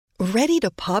Ready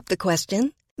to pop the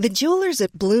question? The jewelers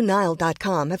at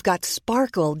BlueNile.com have got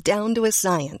sparkle down to a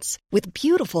science with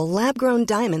beautiful lab-grown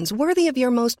diamonds worthy of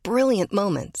your most brilliant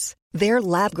moments. Their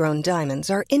lab-grown diamonds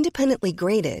are independently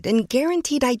graded and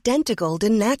guaranteed identical to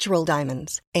natural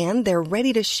diamonds, and they're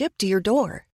ready to ship to your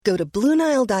door. Go to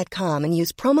BlueNile.com and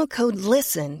use promo code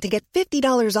LISTEN to get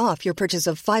 $50 off your purchase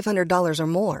of $500 or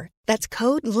more. That's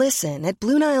code LISTEN at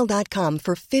BlueNile.com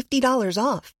for $50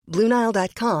 off.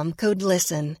 BlueNile.com, code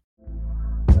LISTEN.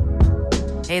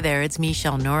 Hey there, it's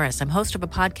Michelle Norris. I'm host of a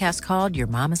podcast called Your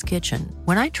Mama's Kitchen.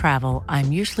 When I travel,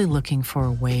 I'm usually looking for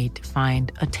a way to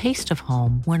find a taste of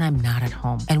home when I'm not at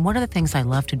home. And one of the things I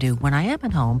love to do when I am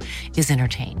at home is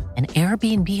entertain. And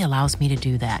Airbnb allows me to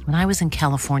do that. When I was in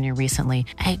California recently,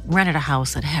 I rented a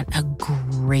house that had a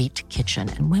great kitchen.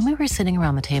 And when we were sitting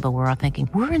around the table, we were all thinking,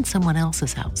 we're in someone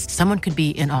else's house. Someone could be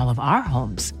in all of our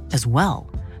homes as well.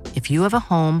 If you have a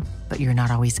home, but you're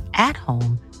not always at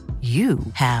home, you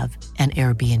have an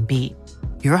Airbnb.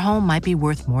 Your home might be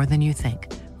worth more than you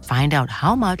think. Find out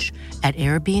how much at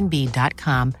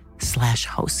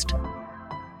airbnb.com/host.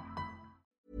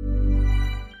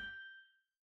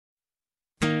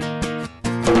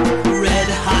 Red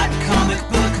hot comic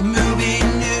book movie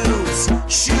news,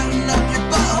 shooting up your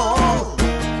butthole.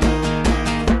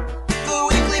 The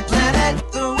Weekly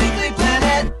Planet, the Weekly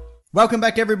Planet. Welcome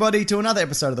back, everybody, to another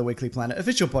episode of the Weekly Planet,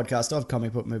 official podcast of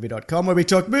comicbookmovie.com, where we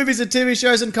talk movies and TV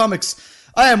shows and comics.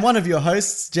 I am one of your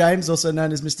hosts, James, also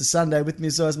known as Mr. Sunday. With me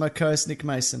as always, my co-host, Nick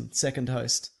Mason, second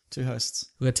host. Two hosts.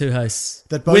 We've got two hosts.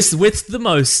 That boast, with the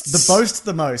most. The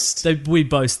most. We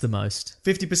boast the most.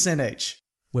 50% each.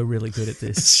 We're really good at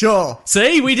this. Sure.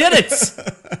 See, we did it!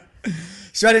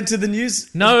 Straight into the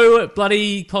news. No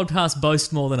bloody podcast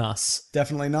boast more than us.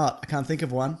 Definitely not. I can't think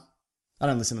of one. I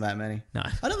don't listen to that many. No.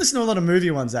 I don't listen to a lot of movie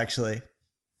ones, actually.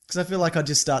 Because I feel like I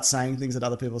just start saying things that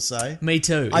other people say. Me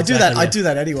too. I do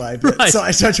that anyway. But, right. so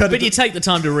I try to but you take the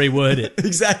time to reword it.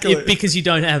 Exactly. Because you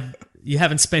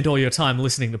haven't spent all your time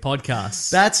listening to podcasts.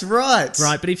 That's right.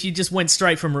 Right, but if you just went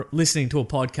straight from listening to a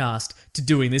podcast to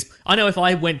doing this... I know if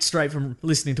I went straight from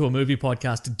listening to a movie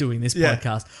podcast to doing this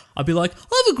podcast, I'd be like,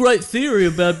 I have a great theory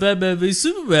about Batman v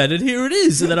Superman, and here it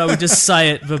is. And then I would just say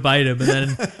it verbatim, and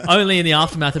then only in the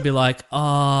aftermath I'd be like,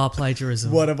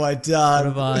 plagiarism. What have I done?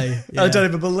 What have I... I don't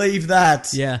even believe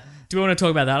that. Yeah. Do we want to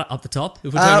talk about that up the top?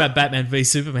 If we're talking about Batman v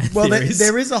Superman theories.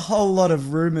 There is a whole lot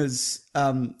of rumours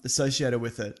associated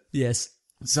with it. Yes.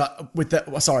 So a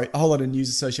whole lot of news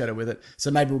associated with it.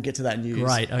 So maybe we'll get to that news.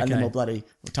 Great, okay. And then we'll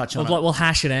touch on it. We'll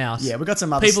hash it out. Yeah, we've got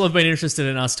some other... People have been interested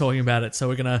in us talking about it, so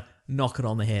we're going to knock it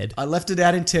on the head. I left it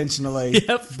out intentionally.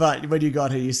 Yep. But when you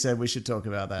got here, you said we should talk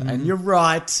about that. And you're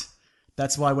right.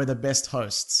 That's why we're the best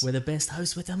hosts. We're the best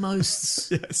hosts with the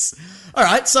most. Yes. All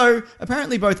right. So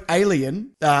apparently both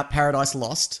Alien, Paradise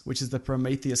Lost, which is the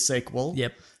Prometheus sequel.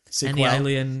 Yep. Sequel. And the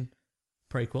Alien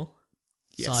prequel.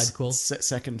 Yes. Sidequel.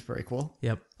 Second prequel.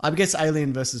 Yep. I guess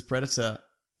Alien versus Predator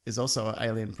is also an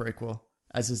Alien prequel,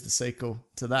 as is the sequel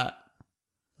to that.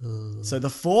 So the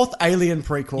fourth Alien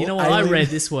prequel. You know what I read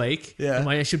this week? Yeah. And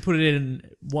I should put it in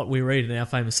what we read in our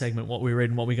famous segment, what we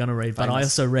read and what we're going to read. But I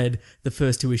also read the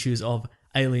first two issues of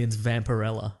Aliens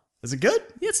Vampirella. Is it good?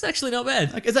 Yeah, it's actually not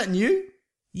bad. Like, is that new?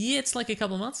 Yeah, it's like a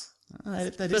couple of months.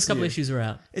 That First couple issues are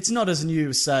out. It's not as new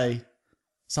as, say,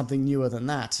 something newer than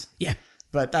that. Yeah.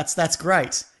 But that's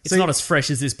great. It's not as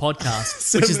fresh as this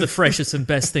podcast, which is the freshest and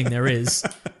best thing there is.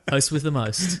 Host with the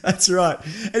most. That's right.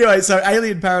 Anyway, so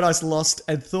Alien Paradise Lost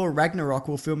and Thor Ragnarok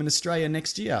will film in Australia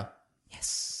next year.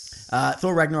 Yes.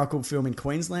 Thor Ragnarok will film in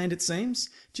Queensland, it seems.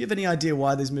 Do you have any idea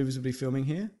why these movies would be filming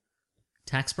here?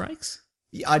 Tax breaks?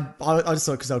 Yeah, I just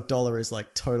thought because our dollar is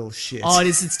like total shit. Oh,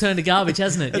 it's turned to garbage,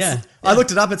 hasn't it? Yeah. I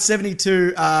looked it up. It's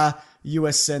 72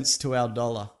 US cents to our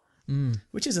dollar,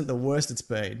 which isn't the worst it's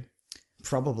been.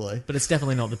 Probably. But it's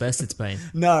definitely not the best it's been.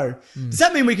 No. Does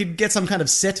that mean we could get some kind of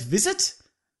set visit?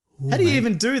 How do you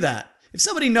even do that? If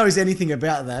somebody knows anything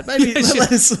about that, maybe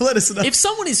let us know. If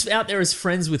someone is out there as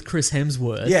friends with Chris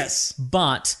Hemsworth, yes,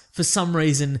 but for some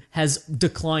reason has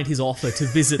declined his offer to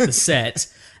visit the set,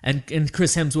 and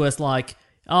Chris Hemsworth like,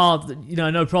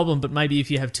 no problem, but maybe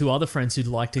if you have two other friends who'd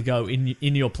like to go in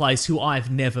your place who I've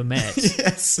never met,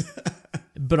 yes,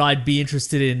 but I'd be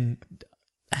interested in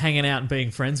hanging out and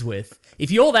being friends with. If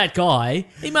you're that guy,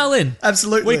 email in.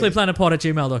 Absolutely.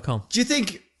 weeklyplanetpod@gmail.com. Do you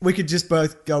think we could just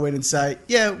both go in and say,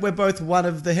 yeah, we're both one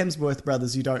of the Hemsworth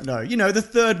brothers you don't know? You know, the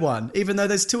third one, even though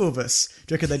there's two of us.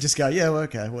 Do you reckon they just go, yeah, well,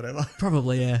 okay, whatever?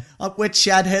 Probably, yeah. We're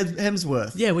Chad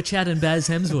Hemsworth. Yeah, we're Chad and Baz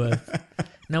Hemsworth.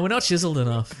 No, we're not chiseled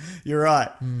enough. You're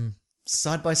right.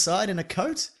 Side by side in a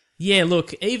coat? Yeah,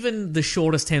 look, even the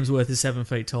shortest Hemsworth is 7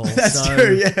 feet tall. That's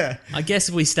true, yeah. I guess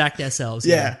if we stacked ourselves.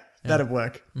 Yeah. That'd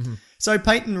work. Mm-hmm. So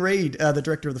Peyton Reed, the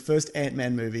director of the first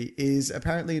Ant-Man movie, is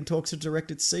apparently in talks to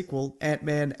direct its sequel,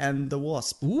 Ant-Man and the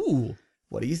Wasp. Ooh.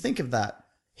 What do you think of that?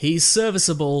 He's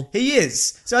serviceable. He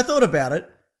is. So I thought about it.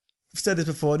 I've said this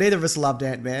before. Neither of us loved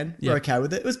Ant-Man. We're okay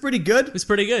with it. It was pretty good. It was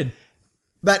pretty good.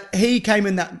 But he came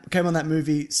on that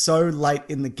movie so late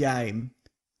in the game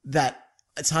that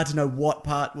it's hard to know what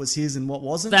part was his and what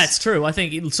wasn't. That's true. I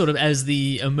think it sort of as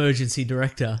the emergency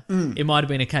director, it might have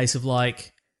been a case of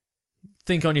like,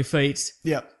 think on your feet.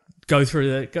 Yep. Go through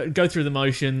the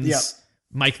motions. Yep.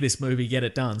 Make this movie, get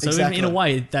it done. So Exactly. in a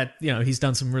way, that he's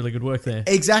done some really good work there.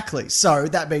 Exactly. So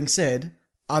that being said,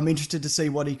 I'm interested to see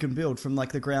what he can build from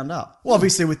like the ground up. Well,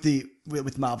 obviously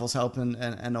with Marvel's help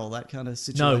and all that kind of No,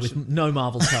 situation. with no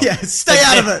Marvel's help. Yeah, stay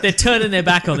out of it. They're turning their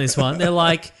back on this one. They're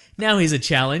like, now here's a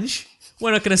challenge.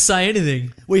 We're not going to say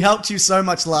anything. We helped you so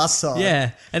much last time.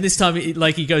 Yeah, and this time,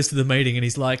 he goes to the meeting and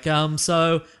he's like,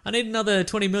 so I need another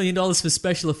 $20 million for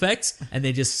special effects, and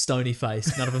they're just stony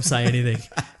faced. None of them say anything.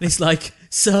 And he's like,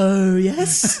 so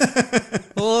yes,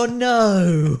 or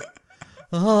no,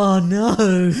 oh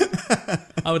no.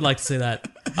 I would like to see that.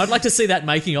 I'd like to see that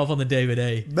making of on the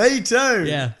DVD. Me too.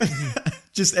 Yeah.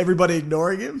 Just everybody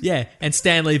ignoring him. Yeah, and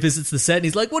Stan Lee visits the set and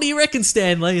he's like, what do you reckon,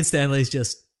 Stan Lee? And Stan Lee's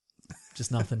just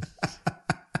nothing.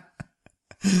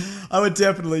 I would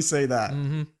definitely see that.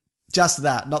 Mm-hmm. Just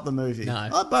that, not the movie.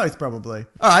 No. Both probably.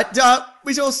 All right.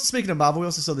 We also, speaking of Marvel, we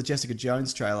also saw the Jessica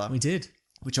Jones trailer. We did.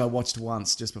 Which I watched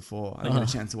once just before. I didn't get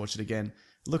a chance to watch it again.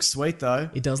 Looks sweet though.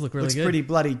 It does look really Looks good. pretty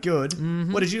bloody good.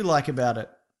 Mm-hmm. What did you like about it?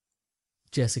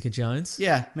 Jessica Jones.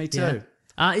 Yeah, me too.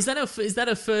 Yeah. Is that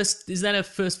her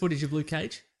first footage of Luke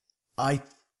Cage? I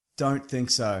don't think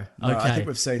so. No, Okay. I think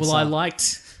we've seen Well, some. I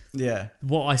liked Yeah.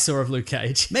 what I saw of Luke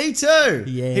Cage. Me too.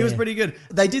 Yeah. He was pretty good.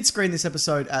 They did screen this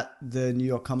episode at the New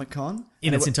York Comic Con.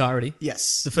 In its entirety.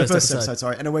 Yes. The first episode.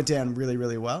 Sorry. And it went down really,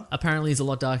 really well. Apparently, it's a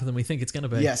lot darker than we think it's going to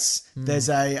be. Yes. There's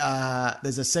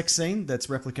a sex scene that's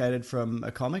replicated from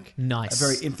a comic. Nice. A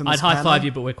very infamous I'd high panel. five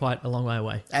you, but we're quite a long way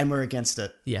away. And we're against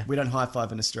it. Yeah. We don't high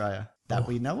five in Australia. That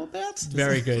we know about?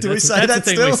 Very good. Do that's we say that's that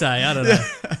the thing still? we say. I don't know.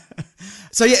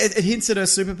 So yeah, it hints at her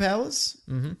superpowers,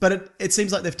 but it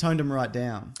seems like they've toned them right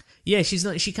down. Yeah, she's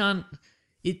not. She can't.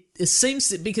 It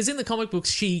seems because in the comic books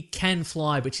she can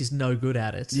fly, but she's no good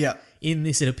at it. Yeah. In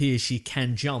this, it appears she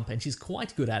can jump, and she's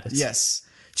quite good at it. Yes.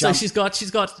 So Jump.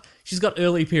 she's got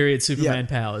early period Superman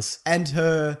powers. And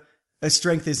her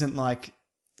strength isn't like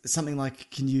something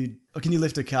like can you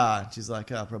lift a car? She's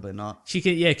like, oh, probably not. She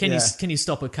can, can you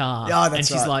stop a car? Yeah, that's and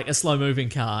she's right. like a slow moving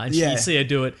car, and Yeah. you see her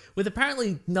do it with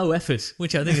apparently no effort,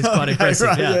 which I think is quite impressive.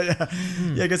 Right, Yeah.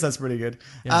 Yeah, I guess that's pretty good.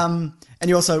 And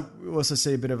you also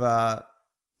see a bit of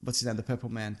what's his name, the Purple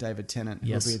Man, David Tennant,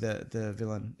 Yes. who will be the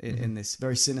villain in this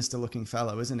very sinister looking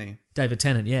fellow, isn't he? David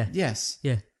Tennant, yeah. Yes.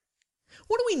 Yeah.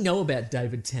 What do we know about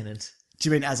David Tennant Do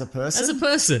you mean as a person? as a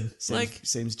person?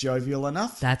 Seems jovial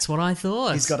enough. That's what I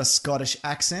thought. He's got a Scottish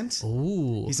accent.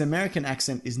 Ooh. His American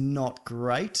accent is not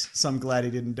great, so I'm glad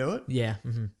he didn't do it. Yeah.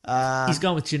 Mm-hmm. He's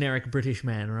gone with generic British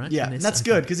man, right? Yeah, In this, that's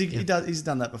okay. good because he's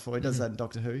done that before. He does that in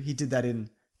Doctor Who. He did that in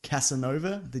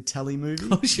Casanova, the telly movie.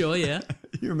 Oh, sure, yeah.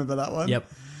 You remember that one? Yep.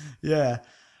 Yeah.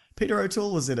 Peter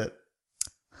O'Toole was in it.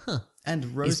 Huh.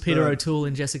 And Rose Is Peter Byrne. O'Toole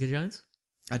in Jessica Jones?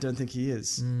 I don't think he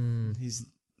is. He's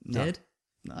no. Dead?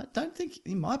 No, I don't think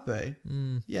he might be.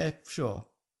 Yeah, sure.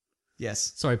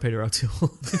 Yes. Sorry, Peter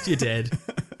O'Toole. You're dead.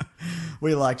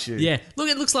 We liked you. Yeah. Look,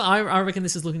 it looks like I reckon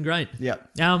this is looking great. Yeah.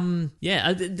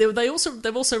 Yeah.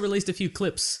 They've also released a few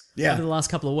clips Yeah. over the last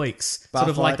couple of weeks, Bar sort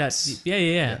of like that. fights.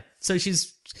 Yeah. So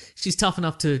she's tough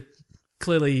enough to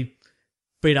clearly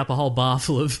beat up a whole bar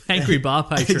full of angry bar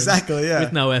patrons. Exactly, yeah.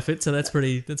 With no effort. So that's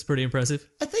pretty impressive.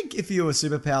 I think if you were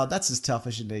superpowered, that's as tough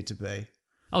as you need to be.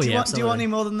 Oh Do you yeah. want Absolutely. any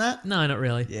more than that? No, not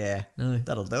really. Yeah. No.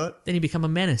 That'll do it. Then you become a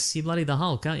menace. You bloody the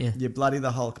Hulk, aren't you? You're bloody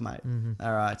the Hulk, mate.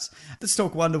 All right. Let's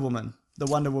talk Wonder Woman. The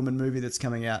Wonder Woman movie that's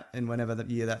coming out in whenever the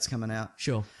year that's coming out.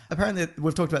 Sure. Apparently,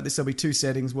 we've talked about this. There'll be two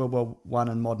settings, World War One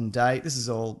and modern day. This is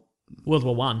all, World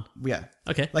War One. yeah.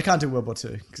 Okay. They can't do World War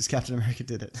Two because Captain America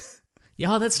did it.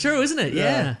 Yeah, that's true, isn't it?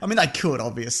 Yeah. I mean, they could,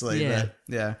 obviously. Yeah. But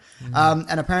yeah.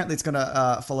 And apparently it's going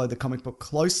to follow the comic book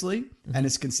closely and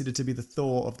is considered to be the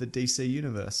Thor of the DC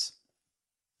universe.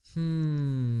 I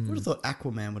would have thought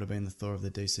Aquaman would have been the Thor of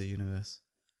the DC universe.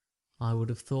 I would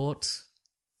have thought.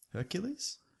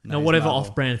 Hercules? No, he's whatever Marvel.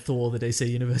 off-brand Thor the DC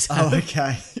universe Oh, has.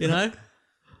 okay. You know?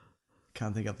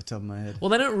 Can't think off the top of my head. Well,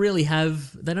 they don't really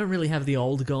have the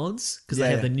old gods because they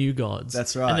Yeah. have the new gods.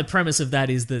 That's right. And the premise of that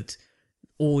is that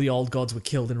all the old gods were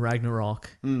killed in Ragnarok,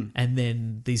 and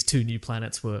then these two new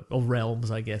planets or realms,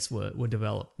 I guess, were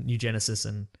developed: New Genesis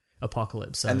and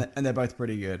Apocalypse. So And they're both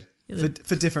pretty good.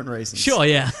 for different reasons. Sure,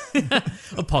 yeah.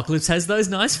 Apocalypse has those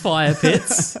nice fire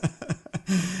pits.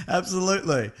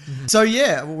 Absolutely. So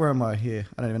yeah, where am I here?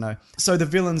 I don't even know. So the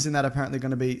villains in that are apparently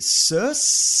going to be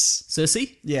Circe.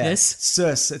 Cersei? Yeah. Yes.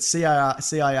 Circe. It's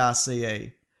Circe.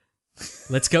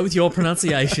 Let's go with your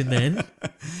pronunciation then.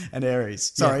 And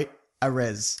Ares. Sorry,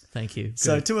 Ares. Thank you. Good.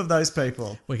 So two of those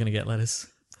people. We're going to get letters.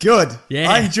 Good.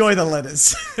 Yeah. I enjoy the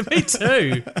letters. Me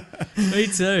too. Me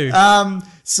too.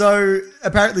 So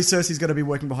apparently Cersei's going to be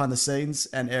working behind the scenes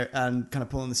and kind of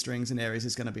pulling the strings, and Ares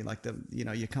is going to be like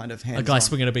your kind of hands. A guy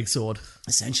swinging a big sword.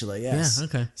 Essentially, yes. Yeah,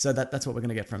 okay. So that's what we're going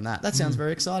to get from that. That sounds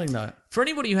very exciting, though. For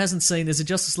anybody who hasn't seen, there's a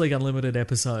Justice League Unlimited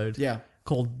episode. Yeah.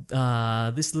 Called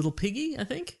This Little Piggy, I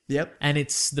think. Yep. And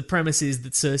the premise is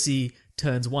that Cersei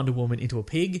turns Wonder Woman into a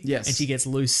pig. Yes. And she gets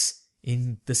loose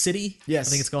in the city. Yes. I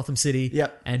think it's Gotham City.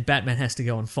 Yep. And Batman has to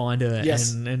go and find her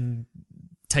Yes. and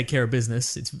take care of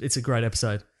business. It's a great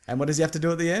episode. And what does he have to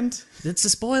do at the end? It's a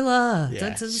spoiler. Yeah.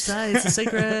 Don't say it's a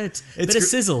secret. It's Bit of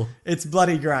sizzle. It's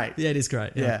bloody great. Yeah, it is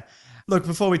great. Yeah. Look,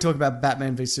 before we talk about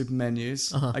Batman v Superman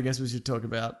news, I guess we should talk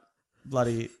about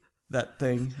bloody that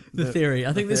thing. The theory.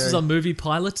 I think this was on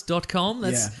moviepilot.com.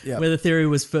 That's Yeah. where the theory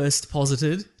was first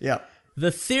posited. Yeah.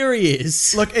 The theory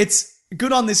is... Look, it's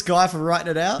good on this guy for writing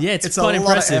it out. Yeah, it's a quite lot of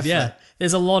impressive. effort. Yeah,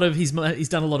 there's a lot of he's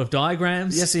done a lot of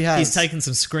diagrams. Yes, he has. He's taken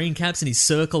some screen caps and he's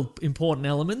circled important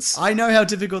elements. I know how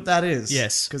difficult that is.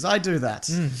 Yes. Because I do that.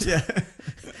 Yeah.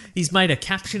 He's made a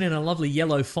caption in a lovely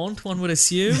yellow font, one would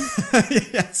assume.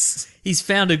 Yes. He's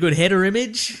found a good header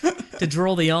image to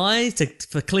draw the eye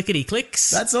for clickety clicks.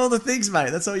 That's all the things, mate.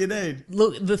 That's all you need.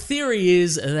 Look, the theory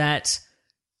is that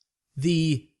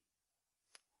the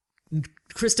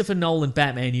Christopher Nolan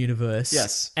Batman universe,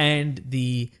 Yes. and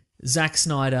the Zack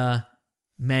Snyder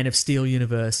Man of Steel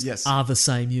universe, Yes. are the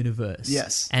same universe,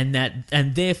 Yes. and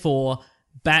therefore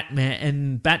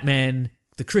Batman,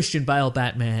 the Christian Bale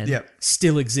Batman, Yep.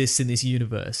 still exists in this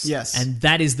universe, Yes. and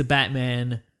that is the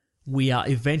Batman we are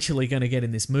eventually going to get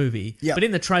in this movie. Yep. But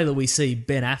in the trailer, we see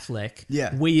Ben Affleck.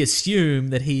 Yeah. We assume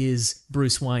that he is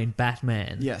Bruce Wayne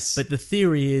Batman. Yes. But the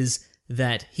theory is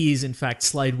that he is in fact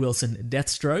Slade Wilson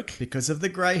Deathstroke Because of the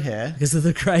grey hair. because of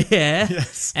the grey hair.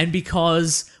 Yes. And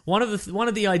because one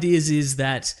of the ideas is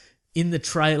that in the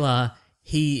trailer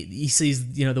he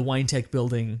sees the Wayne Tech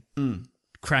building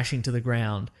crashing to the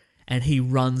ground, and he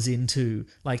runs into,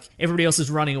 like, everybody else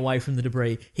is running away from the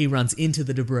debris. He runs into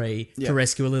the debris Yeah. to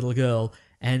rescue a little girl.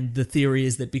 And the theory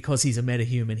is that because he's a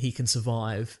metahuman, he can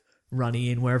survive running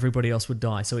in where everybody else would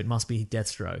die. So it must be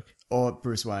Deathstroke. Or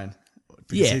Bruce Wayne.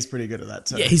 Because Yeah. he's pretty good at that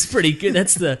too. Yeah, he's pretty good.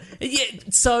 That's the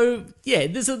So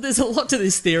there's a lot to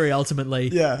this theory ultimately.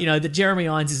 Yeah. That Jeremy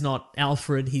Irons is not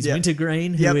Alfred. He's Yep.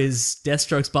 Wintergreen, who Yep. is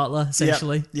Deathstroke's butler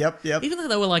essentially. Yep. Even though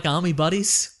they were like army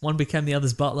buddies, one became the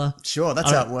other's butler. Sure,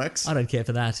 that's how it works. I don't care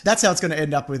for that. That's how it's going to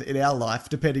end up with in our life,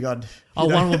 depending on One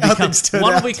will how become things turn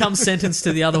out. sentenced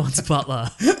to the other one's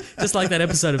butler, just like that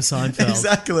episode of Seinfeld.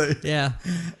 Exactly. Yeah,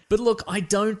 but look, I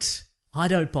don't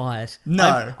buy it.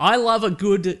 No. I love a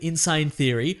good insane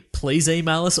theory. Please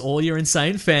email us all your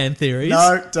insane fan theories.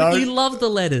 No, don't. You love the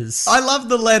letters. I love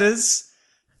the letters.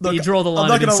 Look, You draw the line I'm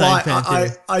not at gonna insane lie. fan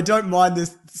theory. I don't mind the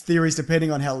theories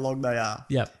depending on how long they are.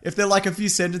 Yep. If they're like a few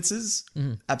sentences,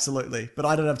 absolutely. But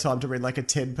I don't have time to read like a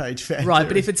 10-page fan Right, theory.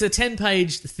 but if it's a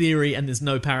 10-page theory and there's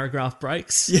no paragraph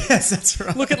breaks, Yes, that's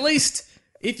right. look, at least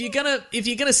if you're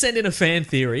gonna send in a fan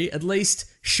theory, at least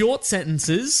short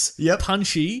sentences, Yep.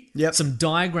 punchy, Yep. some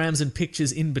diagrams and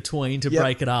pictures in between to Yep.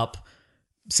 break it up,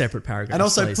 separate paragraphs. And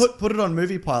also please. put it on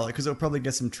Movie Pilot because it'll probably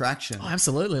get some traction. Oh,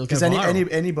 absolutely, it'll go Because viral.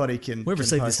 anybody can. We've can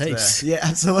received post this heaps. there. Yeah,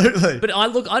 absolutely. But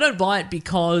I don't buy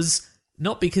it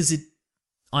not because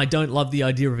I don't love the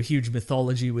idea of a huge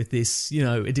mythology with this,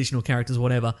 additional characters,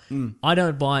 whatever. I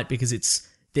don't buy it because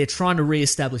they're trying to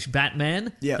re-establish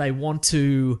Batman. Yeah. They want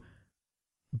to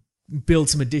build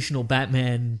some additional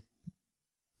Batman.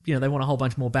 They want a whole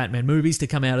bunch more Batman movies to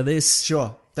come out of this.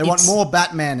 Sure. They want It's- more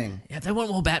Batmaning. Yeah, they want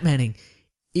more Batmaning.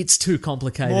 It's too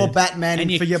complicated. More And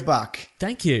Batmaning for your buck.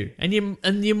 Thank you. And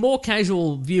your more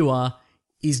casual viewer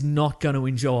is not going to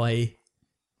enjoy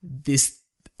this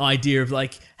idea of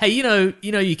like, hey,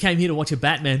 you came here to watch a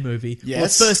Batman movie. Well,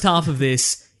 Yes. the first half of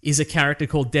this is a character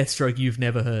called Deathstroke you've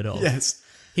never heard of. Yes.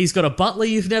 He's got a butler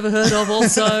you've never heard of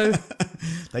also.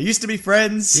 They used to be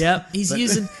friends. Yep. He's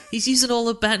using all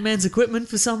of Batman's equipment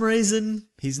for some reason.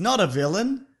 He's not a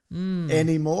villain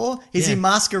anymore. Is he Yeah.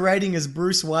 masquerading as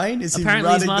Bruce Wayne? Is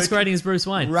Apparently he he's masquerading as Bruce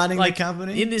Wayne. running the Like,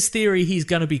 company? In this theory, he's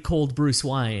going to be called Bruce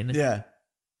Wayne. Yeah.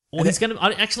 Or he's going to...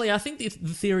 I think the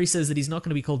theory says that he's not going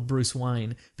to be called Bruce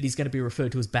Wayne, but he's going to be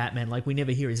referred to as Batman. Like, we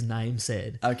never hear his name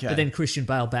said. Okay. But then Christian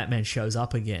Bale Batman shows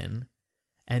up again.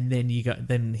 and then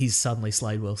then he's suddenly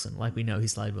Slade Wilson. Like, we know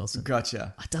he's Slade Wilson.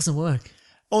 Gotcha. It doesn't work.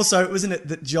 Also, wasn't it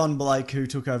that John Blake, who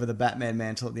took over the Batman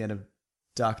mantle at the end of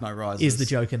Dark Knight Rises, Is the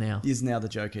Joker now. is now the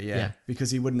Joker, yeah.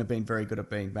 Because he wouldn't have been very good at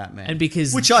being Batman. And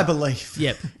because... Which I believe.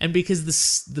 Yep. And because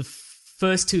the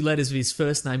first two letters of his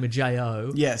first name are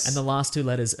J-O. Yes. And the last two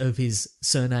letters of his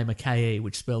surname are K-E,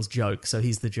 which spells joke. So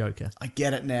he's the Joker. I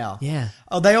get it now. Yeah.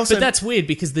 Oh, they also... But that's weird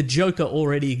because the Joker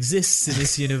already exists in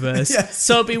this universe. Yes.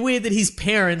 So it'd be weird that his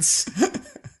parents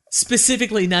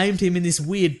specifically named him in this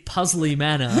weird puzzly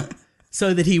manner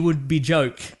so that he would be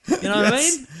joke. You know what I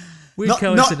mean? Weird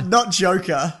coincidence. Not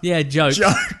Joker. Yeah, joke.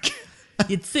 Joke.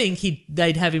 You'd think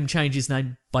they'd have him change his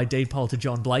name by default to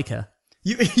John Blaker.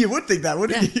 You would think that,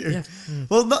 wouldn't you? Yeah.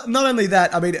 Well, not only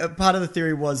that, I mean, part of the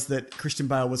theory was that Christian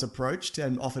Bale was approached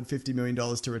and offered $50 million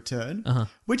to return,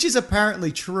 which is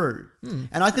apparently true.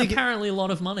 And I think... Apparently a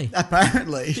lot of money.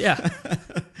 Apparently. Yeah.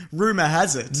 Rumour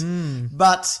has it.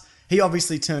 But he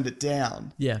obviously turned it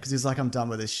down. Yeah. Because he's like, I'm done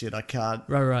with this shit. I can't.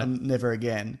 Right. Never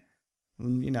again.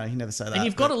 You know, he never said that. And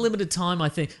you've got a limited time, I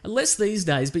think. Less these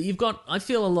days, but you've got... I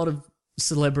feel a lot of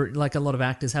a lot of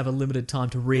actors have a limited time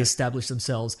to re-establish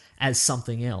themselves as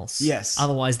something else. Yes.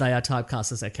 Otherwise, they are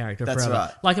typecast as that character That's forever.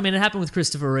 right. Like, I mean, it happened with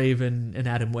Christopher Reeve and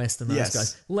Adam West and those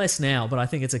guys. Less now, but I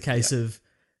think it's a case of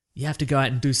you have to go out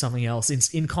and do something else.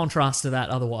 In contrast to that,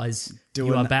 otherwise,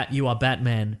 you are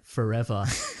Batman forever.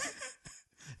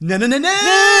 No.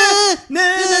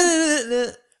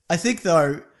 I think,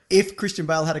 though, if Christian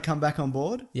Bale had to come back on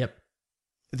board... Yep.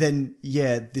 Then,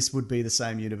 yeah, this would be the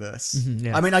same universe.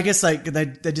 Yeah. I mean, I guess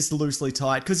they're just loosely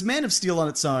tied. Because Man of Steel on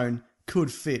its own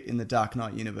could fit in the Dark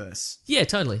Knight universe. Yeah,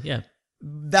 totally, yeah.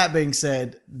 That being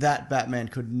said, that Batman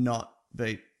could not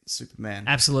beat Superman.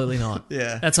 Absolutely not.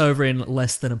 Yeah. That's over in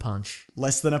less than a punch.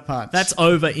 Less than a punch. That's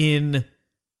over in...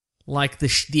 like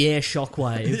the air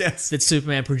shockwave Yes. that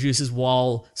Superman produces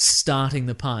while starting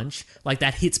the punch. Like,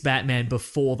 that hits Batman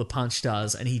before the punch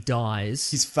does, and he dies.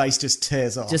 His face just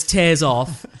tears off. Just tears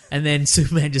off, and then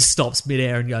Superman just stops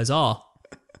midair and goes, oh,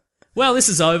 well, this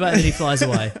is over, and then he flies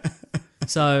away.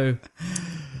 So...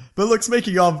 But look,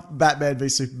 speaking of Batman v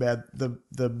Superman,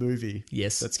 the movie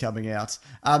that's coming out,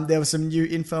 there were some new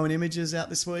info and images out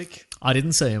this week. I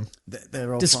didn't see them.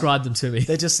 They're all Describe them to me.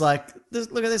 They're just like,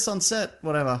 look at this on set,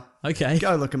 whatever. Okay.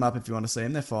 Go look them up if you want to see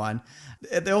them. They're fine.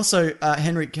 They also,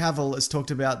 Henry Cavill has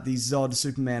talked about the Zod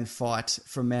Superman fight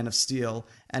from Man of Steel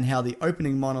and how the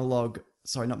opening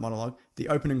the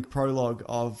opening prologue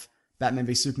of Batman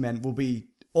v Superman will be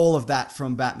all of that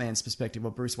from Batman's perspective,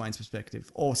 or Bruce Wayne's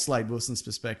perspective, or Slade Wilson's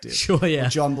perspective. Sure, yeah. Or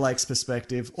John Blake's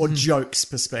perspective, or Joke's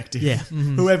perspective. Yeah.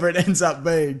 Whoever it ends up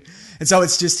being. And so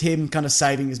it's just him kind of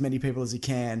saving as many people as he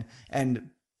can, and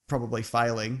probably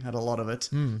failing at a lot of it.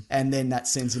 And then that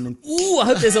sends him in... Ooh, I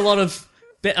hope there's a lot of...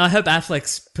 I hope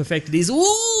Affleck's perfected his...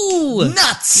 Ooh!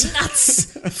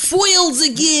 Nuts! Foils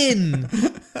again!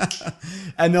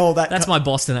 And all that... That's my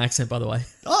Boston accent, by the way.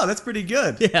 Oh, that's pretty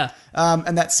good. Yeah.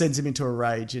 And that sends him into a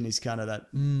rage, and he's kind of that...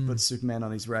 puts Superman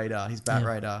on his radar, his bat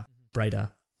radar.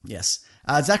 Radar. Yes.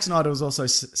 Zack Snyder has also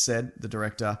said, the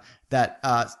director, that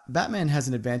Batman has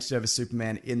an advantage over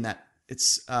Superman in that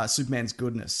it's Superman's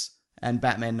goodness, and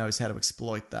Batman knows how to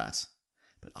exploit that.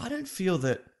 But I don't feel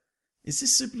that... Is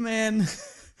this Superman?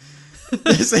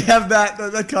 Does he have that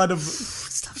kind of...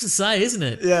 It's tough to say, isn't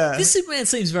it? Yeah. This Superman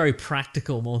seems very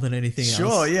practical more than anything else.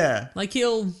 Sure, yeah. Like,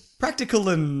 he'll... Practical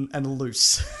and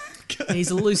loose.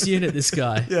 He's a loose unit, this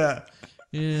guy. Yeah.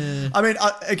 Yeah. I mean,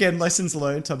 again, lessons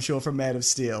learned, I'm sure, from Man of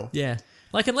Steel. Yeah.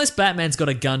 Like, unless Batman's got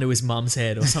a gun to his mum's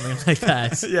head or something like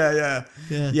that.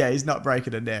 Yeah, he's not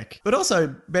breaking a neck. But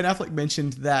also, Ben Affleck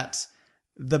mentioned that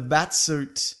the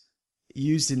Batsuit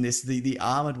used in this, the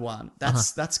armored one,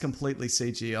 that's completely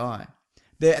CGI.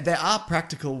 There are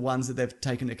practical ones that they've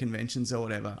taken to conventions or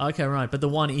whatever. Okay, right. But the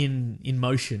one in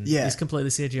motion is completely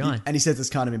CGI. And he says it's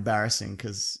kind of embarrassing,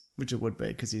 which it would be,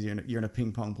 because you're in a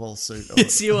ping pong ball suit. Or,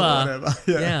 yes, you are. Whatever.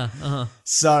 Yeah.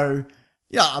 So,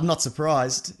 yeah, I'm not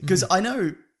surprised, because I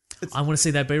know... I want to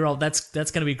see that B-roll. That's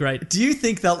going to be great. Do you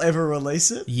think they'll ever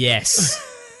release it? Yes.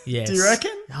 Yes. Do you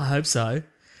reckon? I hope so.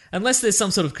 Unless there's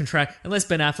some sort of contract, unless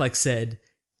Ben Affleck said,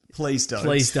 please don't.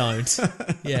 Please don't.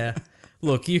 Yeah.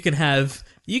 Look, you can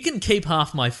keep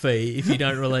half my fee if you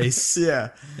don't release. Yeah.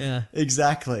 Yeah.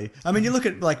 Exactly. I mean, you look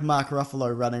at like Mark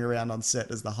Ruffalo running around on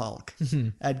set as the Hulk,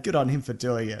 and good on him for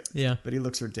doing it. Yeah. But he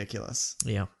looks ridiculous.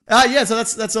 Yeah. So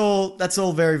that's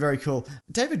all very, very cool.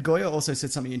 David Goyer also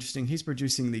said something interesting. He's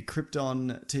producing the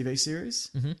Krypton TV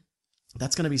series. Mm-hmm.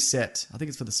 That's going to be set, I think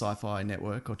it's for the Sci-Fi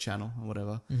Network or channel or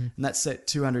whatever. Mm-hmm. And that's set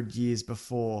 200 years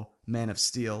before Man of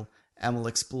Steel, and will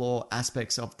explore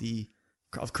aspects of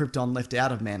Krypton left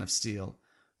out of Man of Steel,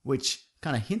 which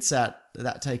kind of hints at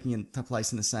that taking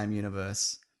place in the same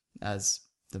universe as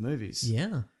the movies.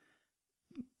 Yeah.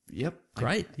 Yep.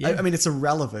 Great. Yeah. I mean, it's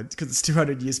irrelevant because it's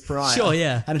 200 years prior. Sure,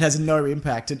 yeah. And it has no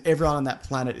impact, and everyone on that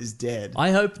planet is dead.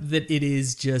 I hope that it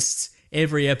is just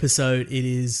every episode it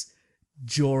is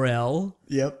Jor-El,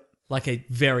 Yep. like a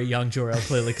very young Jor-El,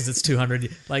 clearly, because it's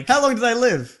 200. Like, How long do they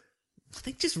live? I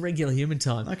think just regular human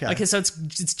time. Okay. So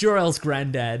it's Jor-El's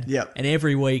granddad. Yep. And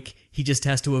every week he just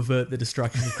has to avert the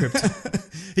destruction of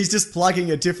Krypton. He's just plugging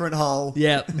a different hole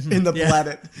Yeah. in the Yeah.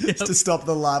 planet Yep. to stop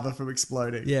the lava from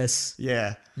exploding. Yes.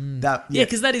 Yeah. Yeah,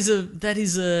 because that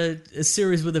is a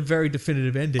series with a very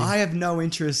definitive ending. I have no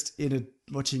interest in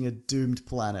watching a doomed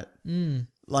planet.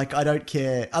 Like, I don't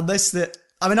care. Unless it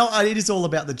is all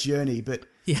about the journey, but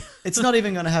Yeah. it's not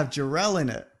even going to have Jor-El in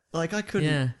it. Like, I couldn't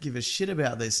Yeah. give a shit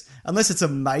about this. Unless it's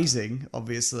amazing,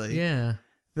 obviously. Yeah.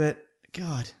 But,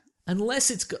 God. Unless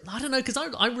it's got, I don't know, because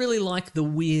I really like the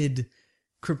weird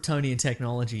Kryptonian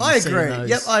technology. You I see in agree. those-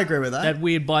 Yep, I agree with that. That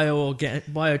weird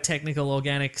biotechnical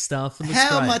organic stuff. It looks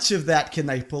How great. much of that can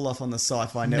they pull off on the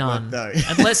Sci-Fi Network, None. though?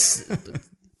 Unless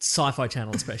Sci-Fi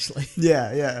Channel, especially.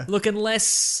 Yeah. Look,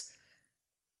 unless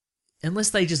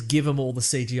they just give them all the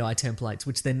CGI templates,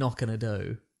 which they're not going to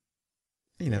do.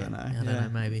 You never know. I don't know,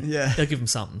 maybe. Yeah. They'll give them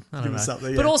something. I don't Give know. 'em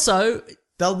something, But yeah. also,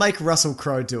 They'll make Russell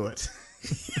Crowe do it.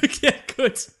 yeah,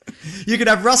 good. You could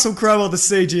have Russell Crowe or the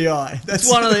CGI. That's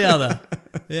It's one or the other.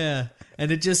 Yeah.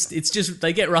 And it's just,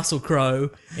 they get Russell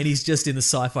Crowe and he's just in the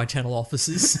Sci-Fi Channel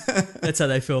offices. That's how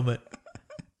they film it.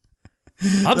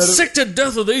 I'm sick to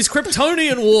death of these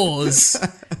Kryptonian wars.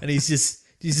 And he's just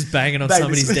banging on Bang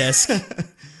somebody's this- desk.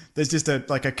 There's just a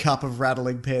cup of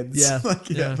rattling pens. Yeah.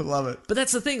 I love it. But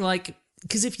that's the thing, like,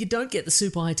 because if you don't get the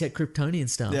super high-tech Kryptonian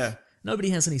stuff, Yeah. nobody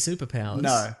has any superpowers.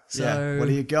 No. So Yeah. What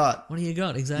do you got? What do you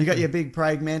got, exactly? You got your big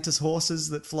praying mantis horses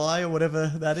that fly or whatever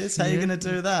that is? How are you Yeah. going to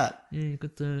do that? Yeah, you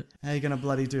got the... How are you going to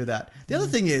bloody do that? The other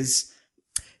thing is...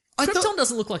 Krypton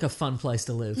doesn't look like a fun place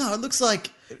to live. No, it looks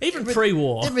like... Even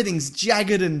pre-war. Everything's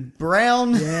jagged and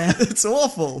brown. Yeah. It's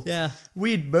awful. Yeah.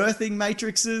 Weird birthing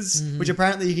matrices, which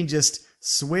apparently you can just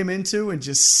swim into and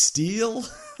just steal.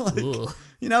 Like, Ugh.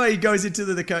 you know, he goes into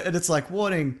the code and it's like,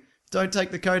 warning, don't take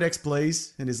the codex,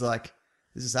 please. And he's like,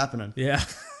 this is happening. Yeah.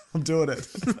 I'm doing it.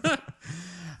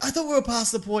 I thought we were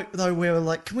past the point, though, where we're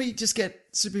like, can we just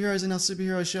get superheroes in our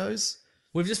superhero shows?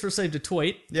 We've just received a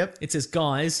tweet. Yep. It says,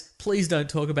 guys, please don't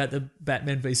talk about the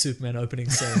Batman v Superman opening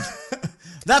scene.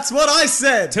 That's what I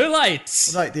said! Too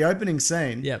late! Like, the opening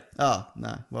scene? Yep. Oh,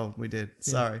 no. Well, we did.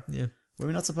 Sorry. Yeah. Were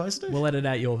we not supposed to? We'll edit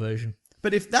out your version.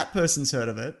 But if that person's heard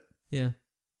of it, Yeah.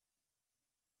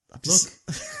 I'm just...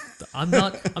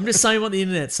 I'm just saying what the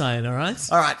internet's saying, alright?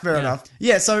 All right, fair Yeah. enough.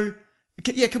 Yeah, so,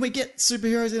 can we get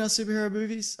superheroes in our superhero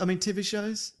movies? I mean, TV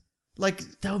shows? Like,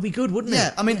 That would be good, wouldn't yeah,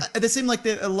 it? I mean, there seem like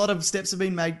a lot of steps have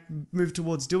been moved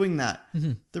towards doing that.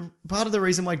 Mm-hmm. The part of the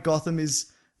reason why Gotham is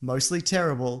mostly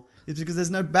terrible is because there's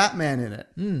no Batman in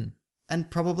it. And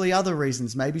probably other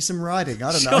reasons, maybe some writing,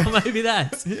 I don't know. Sure, maybe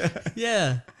that.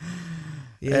 Yeah.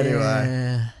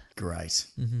 Anyway. Great.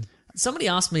 Somebody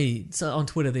asked me on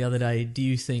Twitter the other day, do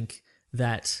you think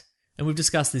that, and we've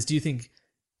discussed this, do you think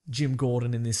Jim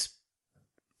Gordon in this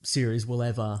series will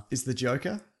ever, Is the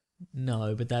Joker?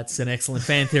 no, but that's an excellent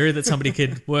fan theory that somebody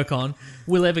could work on,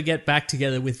 will ever get back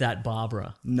together with that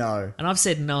Barbara? No, And I've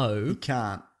said no,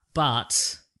 can't.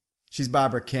 but She's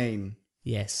Barbara Keane,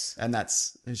 yes. and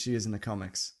that's who she is in the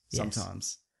comics Yes.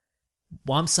 sometimes.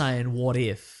 Well, I'm saying what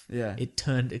if Yeah.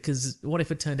 what if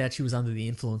it turned out she was under the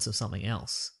influence of something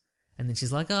else? And then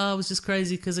she's like, oh, I was just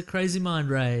crazy because of crazy mind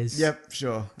rays. Yep,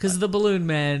 sure. Because the balloon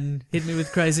man hit me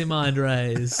with crazy mind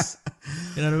rays.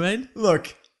 You know what I mean?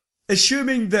 Look,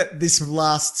 assuming that this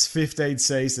lasts 15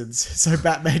 seasons, so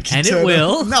Batman can And turn it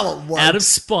will. No, it won't. Out of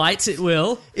spite, it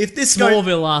will. If this goes...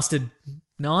 Smallville lasted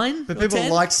 9 But or people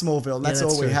 10? liked Smallville, and Yeah, that's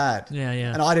that's all we true. had. Yeah,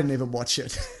 yeah. And I didn't even watch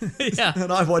it. Yeah.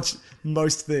 And I watched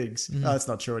most things. Mm-hmm. Oh, it's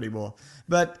not true anymore.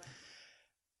 But,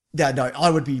 yeah, no, I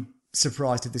would be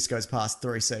surprised if this goes past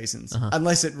 3 seasons.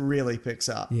 Unless it really picks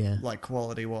up, Yeah. like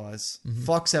quality-wise.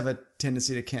 Fox have a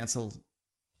tendency to cancel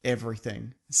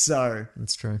everything. So,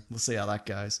 That's true. we'll see how that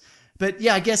goes. But,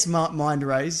 yeah, I guess Mind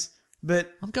Rays.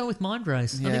 But, I'm going with mind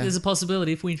rays. I Yeah. think there's a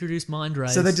possibility if we introduce mind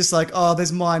rays. so they're just like, oh,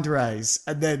 there's Mind Rays.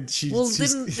 And then Well,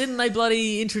 she's... didn't they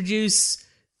bloody introduce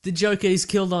the Joker is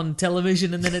killed on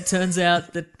television, and then it turns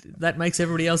out that makes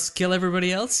everybody else kill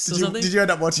everybody else or something? Did you end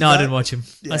up watching No, that? I didn't watch him.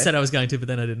 Yeah. I said I was going to, but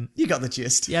then I didn't. You got the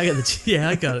gist. Yeah,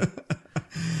 I got it.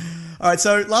 All right,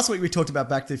 so last week we talked about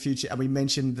Back to the Future, and we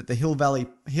mentioned that the Hill Valley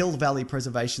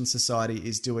Preservation Society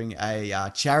is doing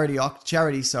a charity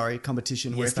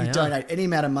competition where Yes, if you they are. donate any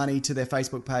amount of money to their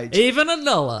Facebook page, Even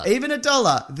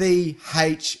 $1. the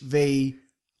HVPS.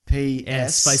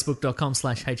 Yes,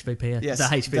 facebook.com/HVPS. Yes, The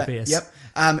HVPS. Yep.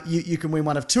 You can win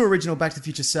one of 2 original Back to the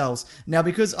Future cells. Now,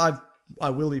 because I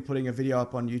will be putting a video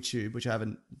up on YouTube, which I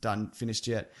haven't finished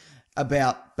yet,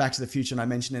 about Back to the Future, and I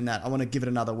mentioned in that I want to give it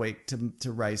another week to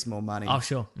raise more money. Oh,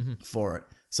 sure. For it.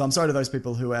 So I'm sorry to those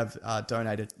people who have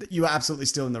donated. You are absolutely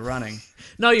still in the running.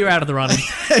 No, you're out of the running.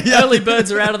 Early birds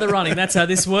are out of the running. That's how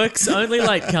this works. Only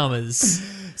latecomers.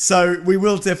 So we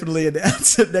will definitely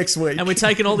announce it next week. And we're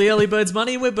taking all the early birds'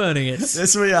 money and we're burning it.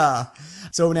 Yes, we are.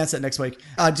 So we'll announce that next week.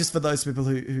 Just for those people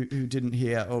who didn't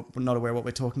hear or were not aware of what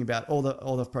we're talking about, all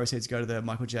the proceeds go to the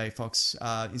Michael J. Fox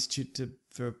Institute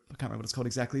for, I can't remember what it's called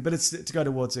exactly, but it's to go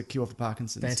towards a cure for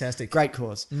Parkinson's. Fantastic. Great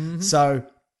cause. So,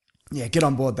 yeah, get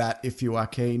on board that if you are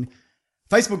keen.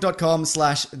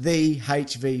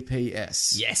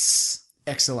 Facebook.com/thehvps. Yes.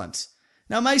 Excellent.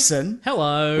 Now, Mason.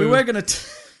 Hello. We were going to...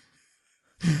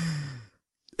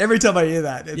 Every time I hear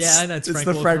that, it's, I know, it's the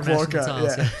Frank Frank Walker Walker. from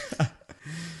National Yeah.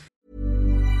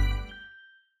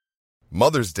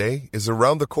 Mother's Day is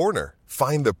around the corner.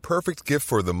 Find the perfect gift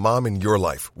for the mom in your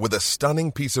life with a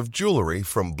stunning piece of jewelry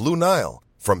from Blue Nile.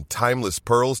 From timeless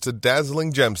pearls to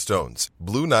dazzling gemstones,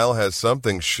 Blue Nile has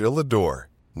something she'll adore.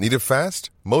 Need it fast?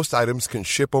 Most items can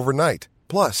ship overnight.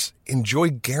 Plus,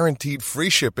 enjoy guaranteed free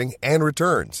shipping and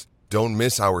returns. Don't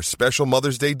miss our special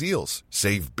Mother's Day deals.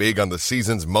 Save big on the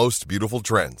season's most beautiful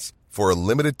trends. For a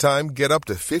limited time, get up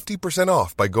to 50%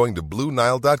 off by going to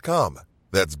BlueNile.com.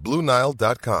 That's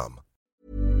BlueNile.com.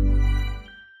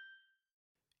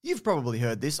 You've probably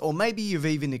heard this, or maybe you've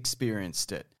even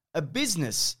experienced it. A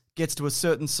business gets to a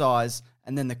certain size,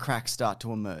 and then the cracks start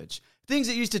to emerge. Things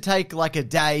that used to take like a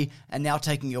day and now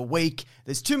taking a week.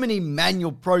 There's too many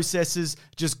manual processes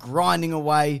just grinding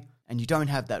away, and you don't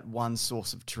have that one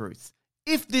source of truth.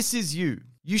 If this is you,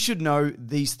 you should know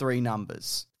these 3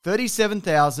 numbers.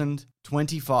 37,000,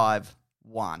 25,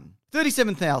 1.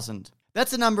 37,000.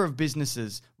 That's the number of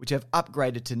businesses which have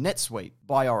upgraded to NetSuite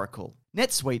by Oracle.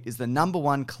 NetSuite is the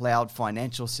 #1 cloud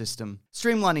financial system,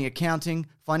 streamlining accounting,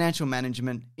 financial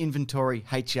management, inventory,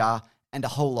 HR, and a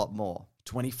whole lot more.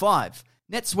 25.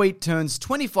 NetSuite turns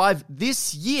 25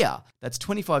 this year. That's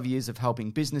 25 years of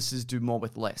helping businesses do more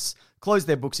with less, close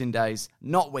their books in days,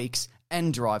 not weeks,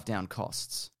 and drive down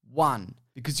costs. 1.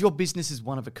 Because your business is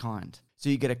one of a kind. So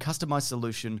you get a customized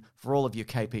solution for all of your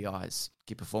KPIs,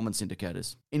 key performance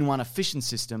indicators, in one efficient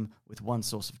system with one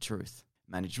source of truth.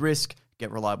 Manage risk,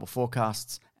 get reliable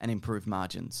forecasts, and improve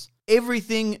margins.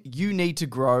 Everything you need to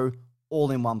grow,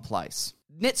 all in one place.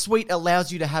 NetSuite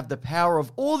allows you to have the power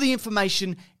of all the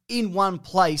information in one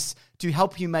place to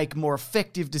help you make more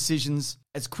effective decisions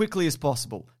as quickly as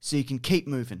possible, so you can keep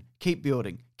moving, keep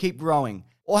building, keep growing,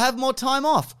 or have more time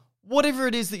off, whatever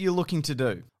it is that you're looking to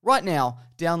do. Right now,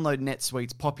 download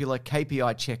NetSuite's popular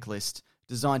KPI checklist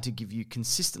designed to give you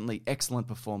consistently excellent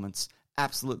performance,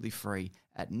 absolutely free,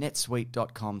 at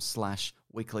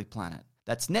netsuite.com/weeklyplanet.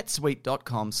 That's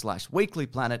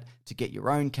netsuite.com/weeklyplanet to get your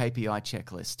own KPI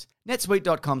checklist.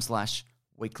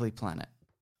 netsuite.com/weeklyplanet.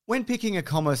 When picking a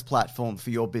commerce platform for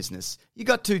your business, you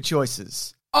got 2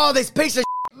 choices. Oh, this piece of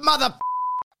mother...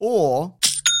 Or...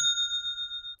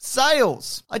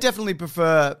 sales. I definitely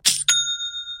prefer...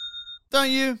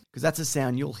 Don't you? Because that's a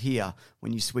sound you'll hear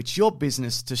when you switch your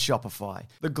business to Shopify,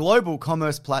 the global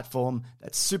commerce platform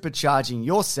that's supercharging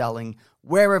your selling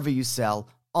wherever you sell,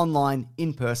 online,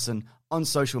 in person, on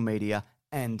social media,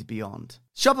 and beyond.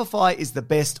 Shopify is the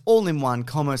best all-in-one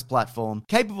commerce platform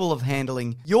capable of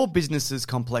handling your business's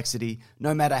complexity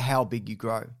no matter how big you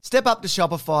grow. Step up to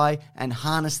Shopify and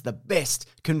harness the best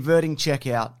converting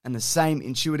checkout and the same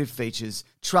intuitive features,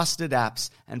 trusted apps,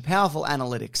 and powerful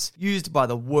analytics used by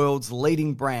the world's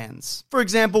leading brands. For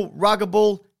example,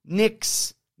 Ruggable,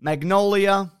 NYX,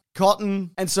 Magnolia,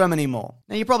 Cotton, and so many more.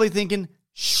 Now you're probably thinking,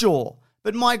 sure,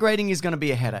 but migrating is going to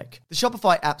be a headache. The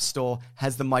Shopify App Store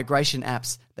has the migration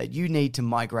apps that you need to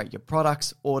migrate your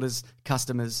products, orders,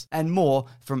 customers, and more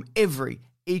from every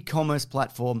e-commerce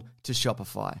platform to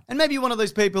Shopify. And maybe you're one of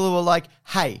those people who are like,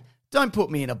 hey, don't put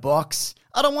me in a box.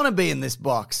 I don't want to be in this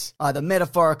box, either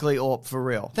metaphorically or for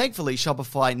real. Thankfully,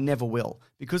 Shopify never will,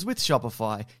 Because with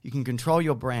Shopify, you can control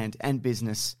your brand and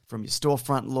business from your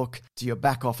storefront look to your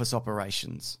back office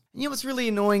operations. And you know what's really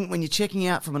annoying? When you're checking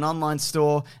out from an online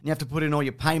store and you have to put in all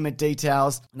your payment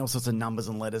details and all sorts of numbers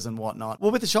and letters and whatnot. Well,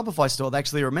 with the Shopify store, they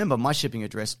actually remember my shipping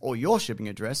address or your shipping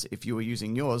address if you were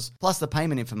using yours, plus the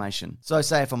payment information. So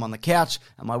say if I'm on the couch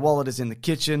and my wallet is in the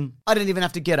kitchen, I don't even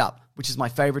have to get up, which is my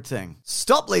favorite thing.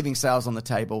 Stop leaving sales on the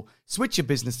table, switch your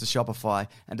business to Shopify,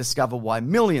 and discover why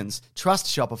millions trust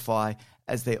Shopify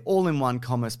as their all-in-one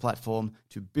commerce platform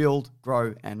to build,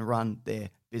 grow, and run their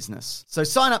business. So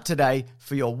sign up today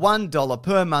for your $1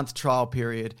 per month trial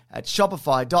period at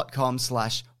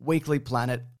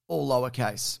shopify.com/weeklyplanet, all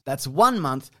lowercase. That's 1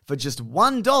 month for just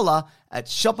 $1 at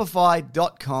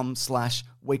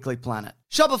shopify.com/weeklyplanet.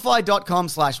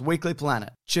 Shopify.com/weeklyplanet.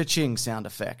 Cha-ching sound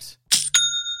effect.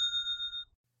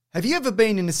 Have you ever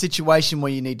been in a situation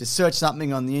where you need to search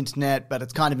something on the internet, but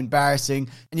it's kind of embarrassing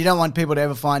and you don't want people to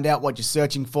ever find out what you're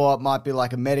searching for? It might be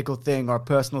like a medical thing or a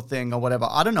personal thing or whatever.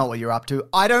 I don't know what you're up to.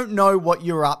 I don't know what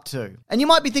you're up to. And you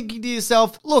might be thinking to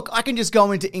yourself, look, I can just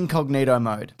go into incognito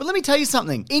mode. But let me tell you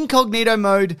something. Incognito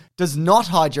mode does not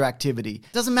hide your activity.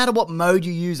 It doesn't matter what mode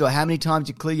you use or how many times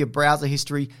you clear your browser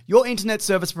history. Your internet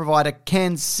service provider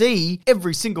can see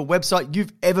every single website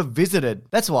you've ever visited.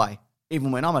 That's why,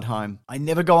 even when I'm at home, I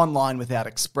never go online without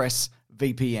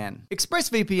ExpressVPN.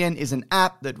 ExpressVPN is an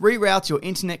app that reroutes your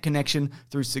internet connection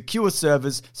through secure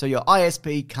servers so your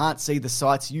ISP can't see the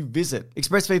sites you visit.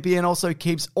 ExpressVPN also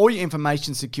keeps all your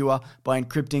information secure by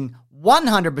encrypting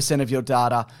 100% of your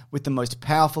data with the most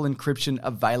powerful encryption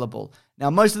available. Now,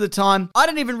 most of the time, I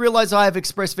don't even realize I have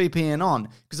ExpressVPN on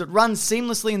because it runs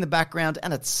seamlessly in the background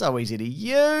and it's so easy to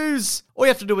use. All you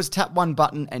have to do is tap one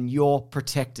button and you're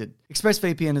protected.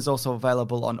 ExpressVPN is also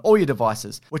available on all your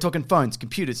devices. We're talking phones,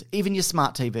 computers, even your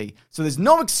smart TV. So there's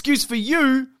no excuse for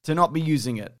you to not be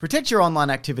using it. Protect your online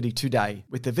activity today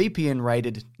with the VPN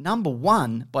rated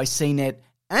 #1 by CNET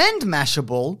and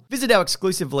Mashable. Visit our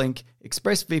exclusive link,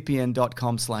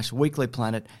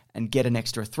 expressvpn.com/weeklyplanet, and get an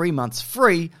extra 3 months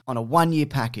free on a 1-year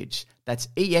package. That's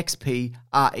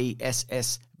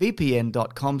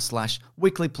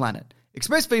expressvpn.com/weeklyplanet.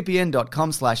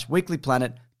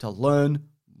 expressvpn.com/weeklyplanet to learn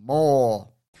more.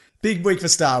 Big week for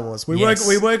Star Wars. We Yes.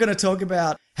 were going to talk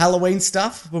about Halloween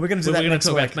stuff, but we're going to do that We're going next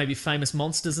to talk week. about maybe famous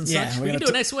monsters and Yeah, such. we're We can gonna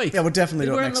do it next week. Yeah, we'll definitely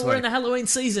do it next We're in week. the Halloween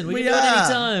season. We We can do it are.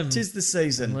 anytime. 'Tis the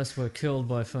season. Unless we're killed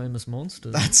by famous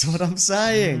monsters. That's what I'm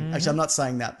saying. Mm-hmm. Actually, I'm not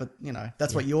saying that, but, you know,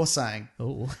 that's what you're saying.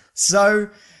 Oh. So,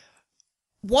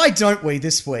 why don't we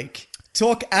this week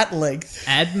talk at length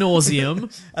Ad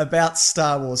nauseum. about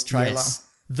Star Wars trailer? Yes.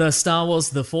 The Star Wars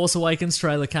The Force Awakens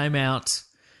trailer came out.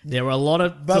 There were a lot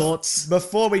of thoughts.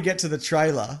 Before we get to the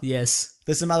trailer, Yes.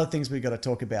 there's some other things we've got to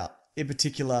talk about. In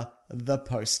particular, the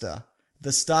poster.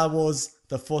 The Star Wars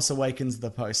The Force Awakens, the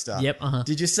poster. Yep, uh-huh.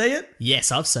 Did you see it?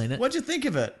 Yes, I've seen it. What'd you think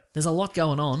of it? There's a lot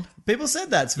going on. People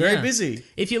said that. It's very Yeah. busy.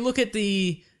 If you look at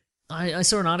I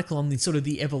saw an article on the sort of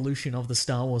the evolution of the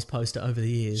Star Wars poster over the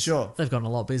years. Sure. They've gotten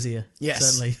a lot busier. Yes.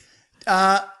 Certainly.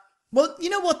 Well,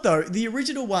 you know what, though? The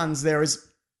original ones, there's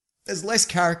less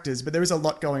characters, but there is a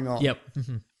lot going on. Yep.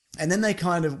 Mm-hmm. And then they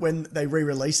kind of, when they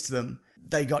re-released them,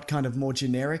 they got kind of more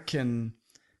generic and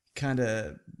kind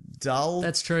of dull.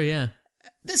 That's true, yeah.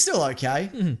 They're still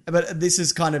okay, but this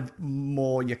is kind of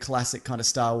more your classic kind of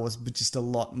Star Wars, but just a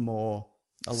lot more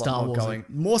Star Wars-y. going.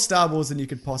 More Star Wars than you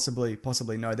could possibly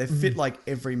know. They fit like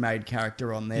every made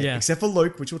character on there, Yeah. except for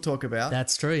Luke, which we'll talk about.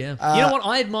 That's true, yeah. You know what?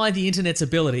 I admire the internet's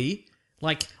ability.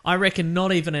 Like, I reckon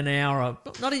not even an hour,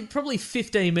 probably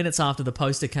 15 minutes after the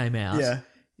poster came out. Yeah.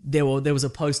 There was a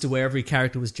poster where every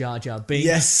character was Jar Jar Binks.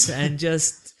 Yes. And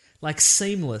just, like,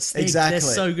 seamless. Exactly.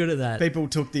 They're so good at that. People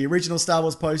took the original Star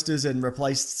Wars posters and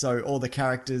replaced, so all the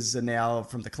characters are now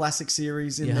from the classic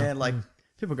series in Yeah. there. Like,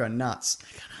 people go nuts.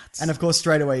 And of course,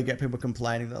 straight away you get people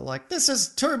complaining. They're like, this is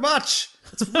too much.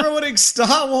 It's ruining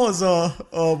Star Wars or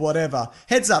whatever.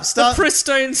 Heads up, The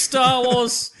pristine Star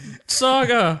Wars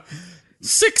saga.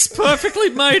 6 perfectly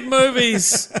made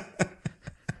movies.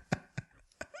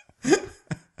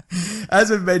 As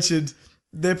we've mentioned,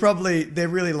 they're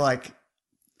really like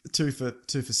 2 for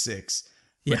 6.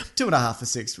 Yeah. 2.5 for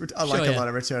 6. I like a yeah. lot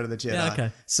of Return of the Jedi. Yeah,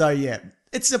 okay. So yeah,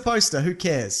 it's a poster. Who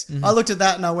cares? I looked at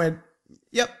that and I went,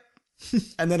 yep.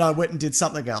 And then I went and did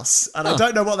something else. And I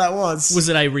don't know what that was. Was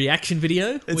it a reaction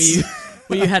video?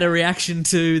 Where you had a reaction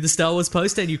to the Star Wars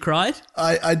poster and you cried?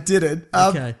 I didn't.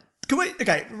 Okay.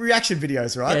 Reaction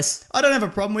videos, right? Yes. I don't have a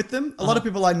problem with them. A lot of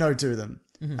people I know do them.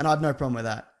 And I have no problem with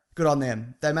that. Good on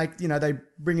them. They make, they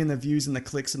bring in the views and the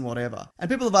clicks and whatever. And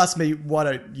people have asked me, why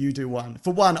don't you do one?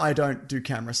 For one, I don't do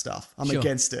camera stuff. I'm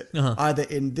against it. Either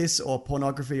in this or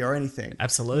pornography or anything.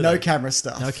 Absolutely. No camera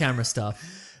stuff. No camera stuff.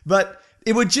 But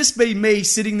it would just be me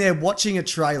sitting there watching a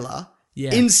trailer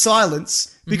in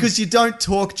silence because you don't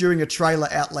talk during a trailer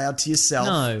out loud to yourself.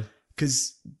 No.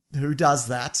 Because who does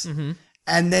that?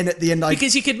 And then at the end,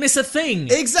 because you could miss a thing.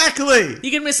 Exactly.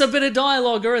 You could miss a bit of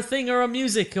dialogue or a thing or a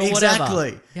music or whatever.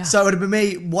 Exactly. Yeah. So it would be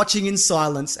me watching in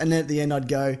silence, and then at the end I'd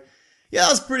go, yeah, that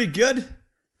was pretty good.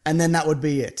 And then that would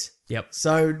be it. Yep.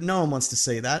 So no one wants to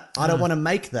see that. I don't want to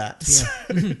make that.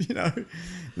 Yeah. So,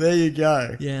 there you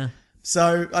go. Yeah.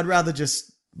 So I'd rather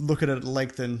just look at it at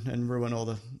length and ruin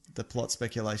all the plot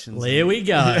speculations. There we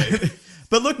go.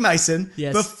 But look, Mason,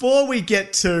 before we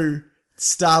get to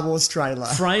Star Wars trailer.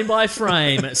 Frame by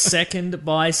frame, second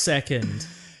by second.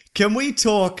 Can we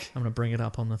talk... I'm going to bring it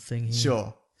up on the thing here.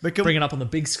 Sure. But bring it up on the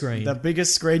big screen. The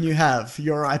biggest screen you have,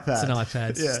 your iPad. It's an iPad.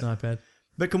 It's an iPad.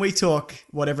 But can we talk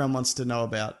what everyone wants to know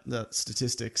about, the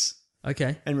statistics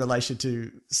Okay. in relation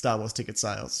to Star Wars ticket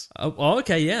sales? Oh,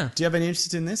 okay, yeah. Do you have any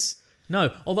interest in this?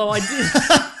 No, although I did...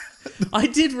 I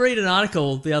did read an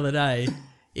article the other day.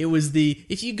 It was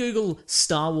if you Google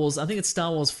Star Wars, I think it's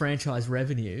Star Wars franchise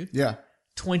revenue. Yeah.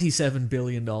 $27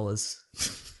 billion.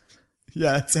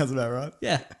 Yeah, that sounds about right.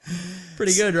 Yeah.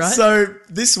 Pretty good, right? So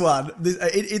this one,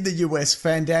 in the US,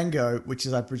 Fandango, which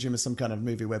is, I presume, is some kind of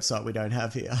movie website we don't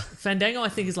have here. Fandango, I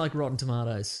think, is like Rotten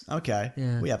Tomatoes. Okay.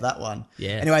 Yeah. We have that one.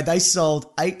 Yeah. Anyway, they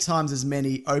sold 8 times as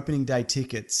many opening day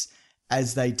tickets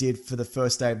as they did for the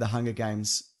first day of the Hunger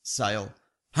Games sale.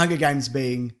 Hunger Games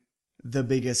being the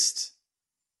biggest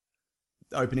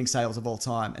opening sales of all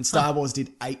time. And Star Wars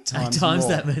did 8 times 8 times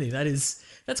more. that many.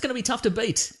 That's going to be tough to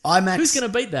beat. IMAX. Who's going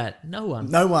to beat that? No one.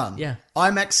 No one. Yeah.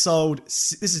 IMAX sold,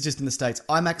 this is just in the States,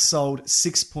 IMAX sold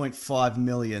 $6.5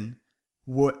 million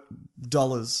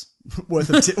dollars worth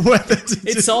of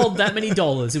It sold that many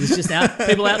dollars. It was just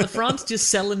people out the front just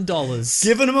selling dollars.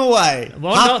 Giving them away.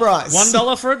 Half price.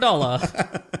 $1 for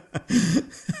 $1.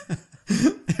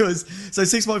 It was so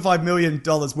 $6.5 million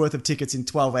worth of tickets in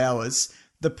 12 hours.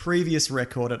 The previous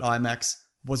record at IMAX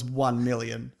was 1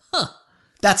 million. Huh.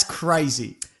 That's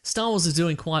crazy. Star Wars is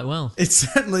doing quite well. It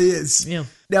certainly is. Yeah.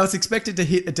 Now it's expected to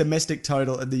hit a domestic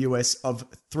total in the US of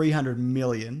 300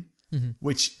 million,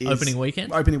 which is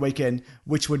Opening weekend,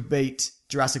 which would beat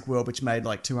Jurassic World, which made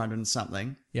like 200 and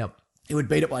something. Yep. It would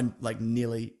beat it by like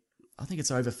nearly, I think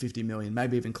it's over 50 million,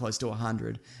 maybe even close to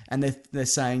 100. And they're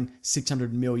saying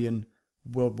 600 million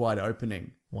worldwide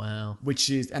opening. Wow.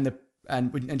 Which is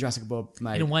and Jurassic World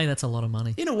made. In a way, that's a lot of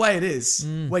money. In a way, it is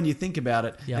when you think about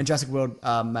it. Yep. And Jurassic World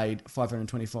made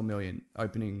 524 million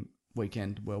opening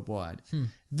weekend worldwide.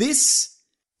 This,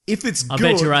 if it's I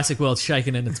good, bet Jurassic World's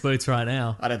shaking in its boots right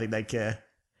now. I don't think they care.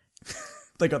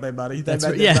 They got their money. They That's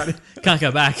made right. their Yeah. money. Can't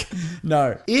go back.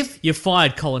 No, if You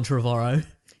fired Colin Trevorrow.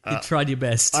 You tried your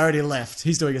best. I already left,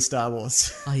 he's doing a Star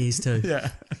Wars. Oh, he is too. Yeah,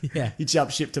 Yeah. he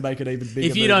jumped ship to make it even bigger.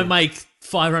 If you don't make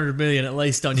 500 million at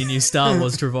least on your new Star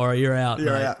Wars, Trevorrow, you're out.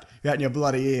 You're mate. out. You're out in your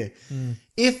bloody ear.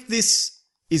 If this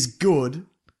is good,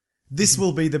 this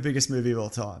will be the biggest movie of all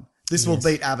time. This will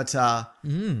beat Avatar.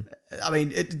 I mean,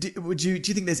 do you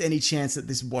think there's any chance that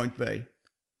this won't be?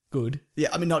 Good.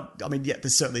 Yeah, yeah,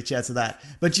 there's certainly a chance of that.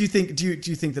 But do you think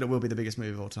that it will be the biggest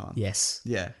movie of all time? Yes.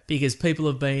 Yeah. Because people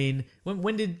have been...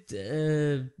 When did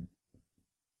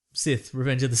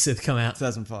Revenge of the Sith come out?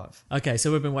 2005. Okay,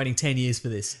 so we've been waiting 10 years for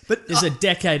this. But there's a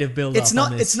decade of build-up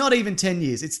on this. It's not even 10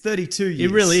 years. It's 32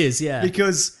 years. It really is, yeah.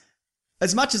 Because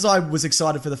as much as I was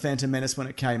excited for The Phantom Menace when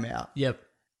it came out, Yep.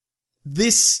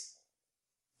 this...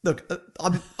 Look,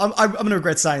 I'm going to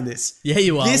regret saying this. Yeah,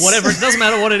 you are. Whatever. It doesn't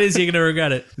matter what it is, you're going to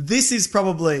regret it. This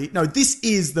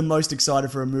is the most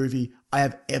excited for a movie I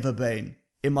have ever been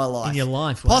in my life. In your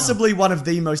life, wow. Possibly one of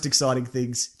the most exciting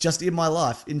things just in my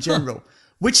life in general.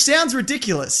 Which sounds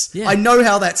ridiculous. Yeah. I know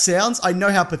how that sounds. I know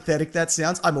how pathetic that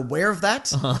sounds. I'm aware of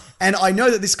that. And I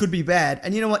know that this could be bad.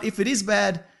 And you know what? If it is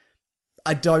bad,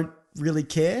 I don't really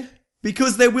care.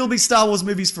 Because there will be Star Wars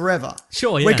movies forever.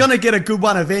 Sure, yeah. We're going to get a good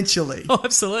one eventually. Oh,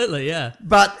 absolutely, yeah.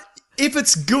 But if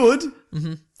it's good,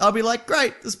 I'll be like,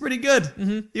 great, that's pretty good.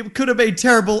 It could have been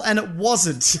terrible and it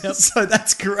wasn't. Yep. So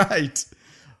that's great.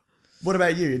 What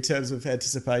about you in terms of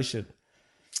anticipation?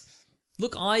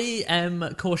 Look, I am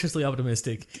cautiously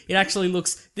optimistic. It actually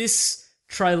looks... This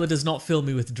trailer does not fill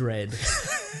me with dread.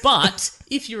 But,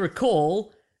 if you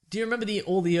recall, do you remember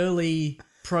all the early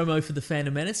promo for the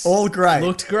Phantom Menace. All great.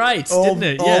 Looked great, All- didn't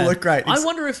it? all Yeah. looked great. I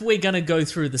wonder if we're going to go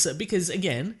through this because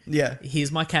again, Yeah.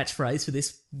 here's my catchphrase for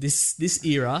this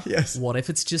era. Yes. What if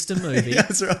it's just a movie?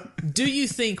 That's right. Do you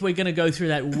think we're going to go through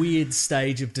that weird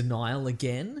stage of denial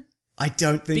again? I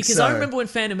don't think Because so. I remember when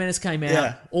Phantom Menace came out,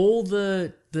 Yeah. all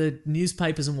the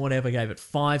newspapers and whatever gave it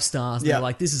 5 stars. Yeah. They're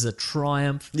like, this is a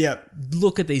triumph. Yep.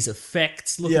 Look at these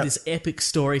effects. Look Yeah. at this epic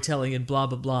storytelling and blah,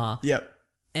 blah, blah. Yep.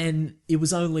 And it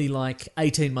was only like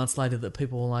 18 months later that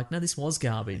people were like, no, this was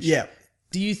garbage. Yeah.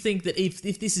 Do you think that if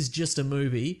this is just a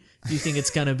movie, do you think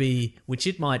it's going to be, which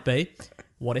it might be,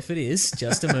 what if it is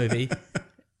just a movie?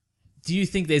 Do you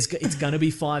think it's going to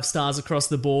be 5 stars across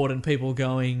the board and people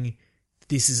going,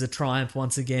 this is a triumph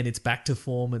once again, it's back to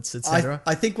form, etc.?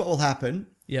 I think what will happen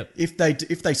Yep. if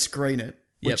they screen it,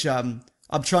 which I'm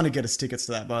trying to get us tickets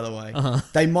to that, by the way. Uh-huh.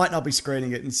 They might not be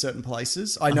screening it in certain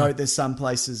places. I know there's some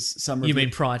places, some You mean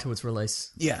prior to its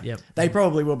release? yeah, Yep. they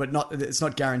probably will, but it's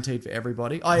not guaranteed for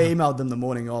everybody. I emailed them the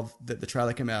morning of the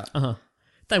trailer came out. Uh-huh.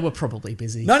 They were probably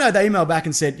busy. No, they emailed back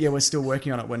and said, yeah, we're still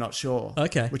working on it. We're not sure.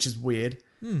 Okay. Which is weird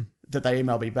that they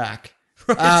emailed me back.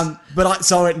 But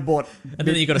so I went and bought. And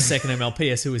then you got a second email.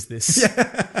 P.S. Who is this?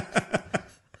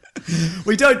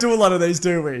 We don't do a lot of these,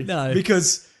 do we? No.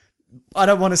 Because I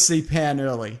don't want to see Pan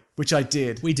early, which I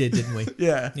did. We did, didn't we?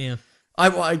 Yeah. Yeah.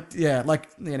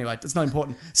 Anyway, it's not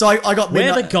important. So I got We're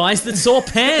the midnight. guys that saw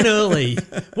Pan early.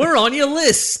 We're on your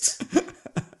list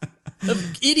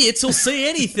of idiots who'll see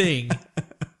anything.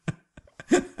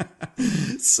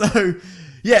 So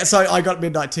I got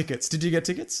midnight tickets. Did you get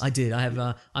tickets? I did. I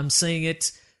have. I'm seeing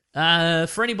it.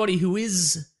 For anybody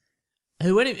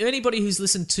anybody who's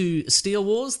listened to Steel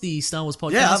Wars, the Star Wars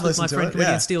podcast Yeah, I've with my listened to friend it,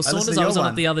 comedian yeah. Steele I listened Saunders, to I was your on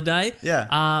one. it the other day.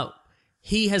 Yeah.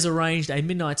 He has arranged a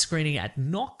midnight screening at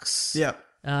Knox. Yep.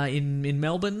 In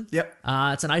Melbourne. Yep.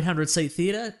 It's an 800-seat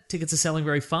theatre. Tickets are selling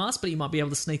very fast, but you might be able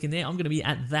to sneak in there. I'm going to be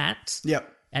at that.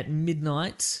 Yep. At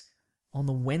midnight on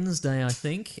the Wednesday, I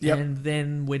think. Yep. And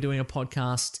then we're doing a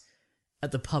podcast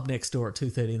at the pub next door at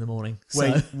 2:30 in the morning. So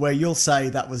Where you'll say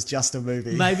that was just a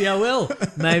movie. maybe I will.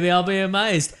 Maybe I'll be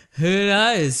amazed. Who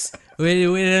knows? We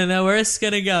don't know where it's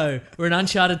going to go. We're in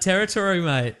uncharted territory,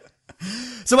 mate.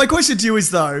 So my question to you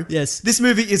is though, Yes. this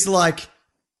movie is like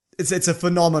it's a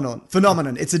phenomenon.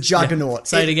 It's a juggernaut.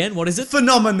 Say it again. What is it?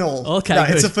 Phenomenal. Okay, no,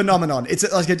 good. it's a phenomenon. It's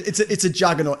a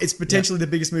juggernaut. It's potentially the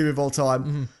biggest movie of all time.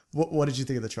 Mm-hmm. What did you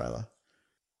think of the trailer?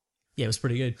 Yeah, it was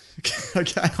pretty good.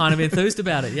 Okay. Kind of enthused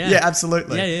about it, yeah. Yeah,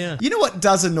 absolutely. Yeah. You know what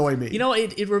does annoy me? You know,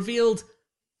 it revealed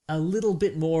a little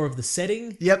bit more of the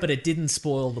setting, Yep. but it didn't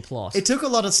spoil the plot. It took a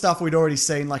lot of stuff we'd already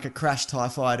seen, like a crashed TIE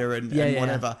fighter and Yeah.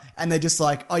 whatever. And they're just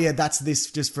like, oh yeah, that's this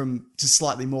just from just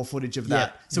slightly more footage of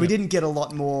that. So we didn't get a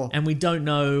lot more. And we don't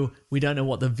know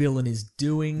what the villain is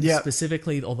doing Yep.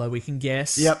 specifically, although we can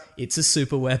guess. Yep. It's a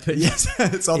super weapon. Yes,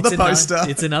 it's on the ano- poster.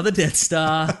 It's another Death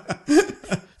Star.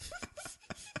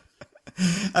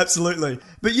 Absolutely.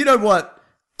 But you know what?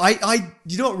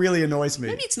 You know what really annoys me?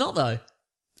 Maybe it's not though.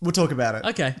 We'll talk about it.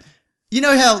 Okay. You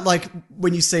know how, like,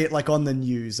 when you see it, like, on the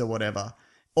news or whatever,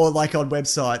 or, like, on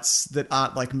websites that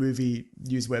aren't, like, movie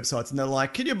news websites, and they're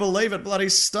like, can you believe it? Bloody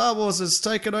Star Wars has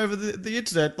taken over the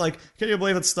internet. Like, can you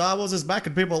believe it? Star Wars is back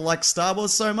and people like Star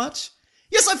Wars so much?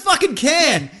 Yes, I fucking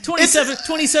can!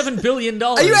 $27 billion.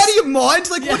 Are you out of your mind?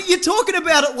 Like, what are you talking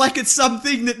about it like it's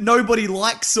something that nobody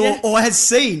likes or has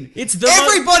seen?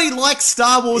 Everybody likes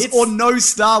Star Wars or knows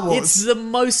Star Wars. It's the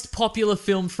most popular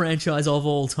film franchise of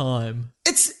all time.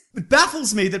 It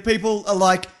baffles me that people are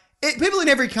like, people in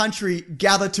every country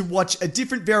gather to watch a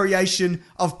different variation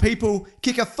of people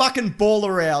kick a fucking ball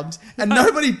around and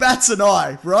nobody bats an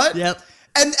eye, right? Yep.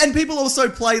 And people also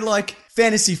play like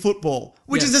fantasy football,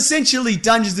 which is essentially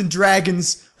Dungeons and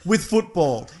Dragons with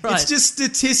football. Right. It's just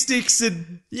statistics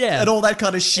and Yeah. and all that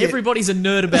kind of shit. Everybody's a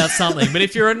nerd about something, but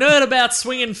if you're a nerd about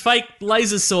swinging fake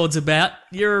laser swords about,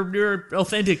 you're an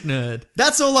authentic nerd.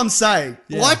 That's all I'm saying.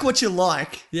 Yeah. Like what you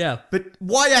like. Yeah. But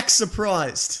why act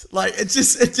surprised? Like, it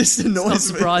just annoys me.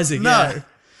 surprising, No. yeah.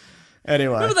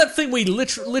 Anyway. Remember that thing we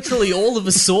literally all of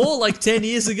us saw like 10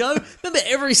 years ago? Remember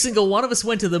every single one of us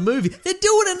went to the movie. They're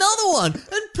doing another one,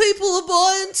 and people are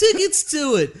buying tickets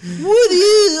to it. What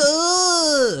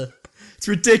is... It's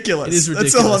ridiculous. It is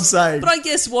ridiculous. That's all I'm saying. But I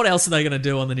guess what else are they going to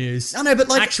do on the news? I know, but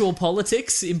like... Actual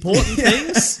politics, important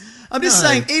things? I'm just No.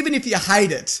 saying, even if you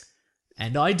hate it,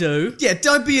 And I do. yeah,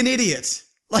 don't be an idiot.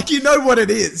 Like, you know what it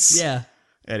is. Yeah.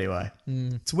 Anyway.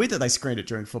 It's weird that they screened it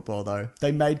during football, though.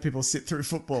 They made people sit through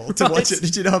football to watch it.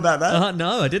 Did you know about that?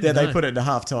 No, I didn't Yeah, they know. put it into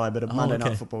halftime at a Monday okay.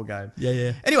 night football game.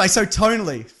 Yeah. Anyway, so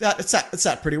tonally, it's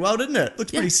sat pretty well, didn't it?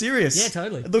 Looks pretty serious. Yeah,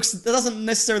 totally. It doesn't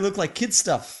necessarily look like kid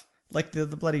stuff. like the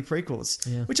bloody prequels,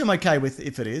 Yeah. which I'm okay with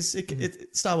if it is.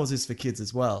 Star Wars is for kids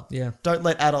as well. Yeah. Don't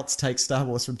let adults take Star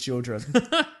Wars from children,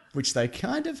 which they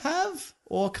kind of have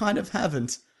or kind of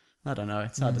haven't. I don't know.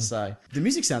 It's hard to say. The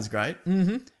music sounds great.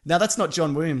 Mm-hmm. Now, that's not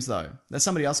John Williams, though. That's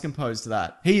somebody else composed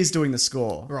that. He is doing the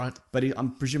score. Right. But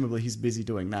presumably he's busy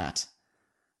doing that.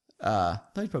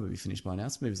 They'd probably be finished by now.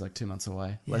 This movie's like 2 months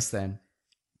away. Yeah. Less than.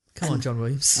 Come on, John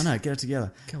Williams. I know, get it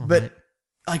together. Come on, but, mate.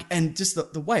 And just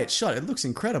the way it's shot, it looks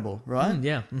incredible, right?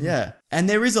 Yeah. Mm-hmm. Yeah. And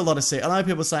there is a lot of CGI. I know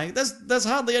people saying, there's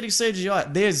hardly any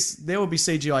CGI. There will be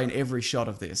CGI in every shot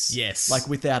of this. Yes. Like,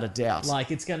 without a doubt. Like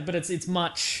but it's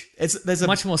much There's a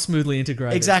much more smoothly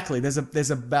integrated. Exactly. There's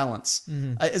a balance.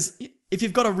 Mm-hmm. If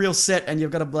you've got a real set and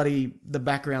you've got the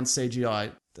background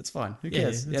CGI, that's fine. Who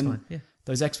cares? Yeah, that's fine. Yeah.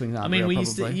 Those X-Wings aren't I mean, real,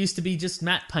 it used to be just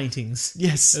matte paintings.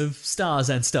 Yes. Of stars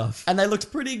and stuff. And they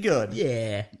looked pretty good.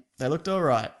 Yeah. They looked all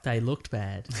right. They looked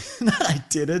bad. No, they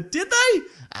didn't. Did they?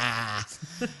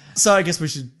 So I guess we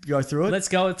should go through it. Let's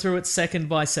go through it second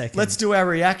by second. Let's do our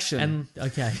reaction. And,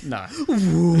 okay. No.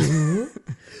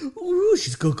 Ooh,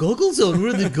 she's got goggles on.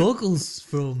 Where are the goggles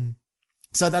from?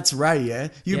 So that's Ray, yeah?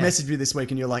 You Yeah. messaged me this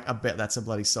week and you're like, I bet that's a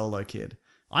bloody Solo kid.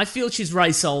 I feel she's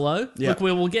Ray Solo. Yeah. Look,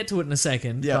 we'll get to it in a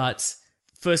second. Yeah. But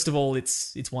first of all,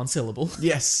 it's one syllable.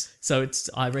 Yes. So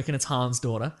I reckon it's Han's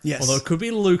daughter. Yes. Although it could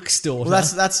be Luke's daughter. Well,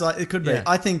 that's it could be. Yeah.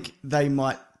 I think they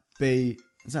might be...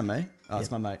 Is that me? Oh, it's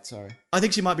my mate, sorry. I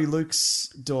think she might be Luke's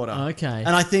daughter. Okay. And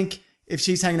I think if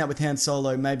she's hanging out with Han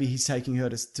Solo, maybe he's taking her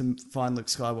to find Luke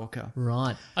Skywalker.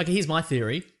 Right. Okay, here's my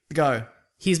theory. Go.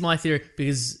 Here's my theory,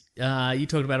 because you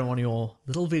talked about it on one of your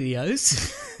little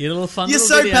videos. Your little fun You're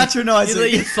little so videos.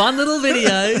 patronising. Your fun little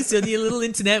videos on your little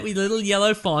internet with little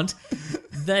yellow font.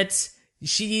 That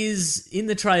she is in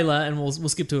the trailer, and we'll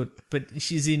skip to it, but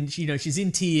she's in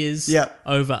tears Yep.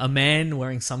 over a man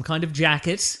wearing some kind of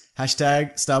jacket.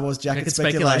 Hashtag Star Wars jacket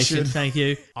speculation. Thank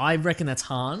you. I reckon that's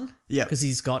Han. Yep. Because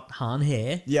he's got Han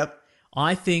hair. Yep.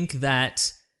 I think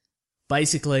that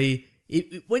basically,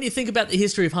 when you think about the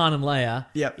history of Han and Leia,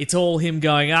 Yep. it's all him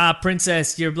going,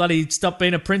 princess, you're bloody, stop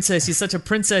being a princess, you're such a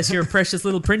princess, you're a precious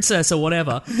little princess or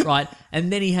whatever, right?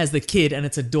 And then he has the kid and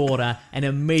it's a daughter and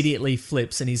immediately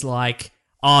flips and he's like,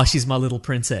 she's my little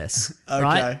princess, Okay.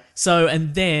 right? So,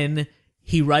 and then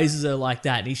he raises her like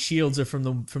that and he shields her from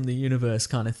the universe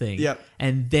kind of thing. Yep.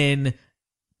 And then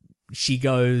she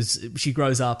grows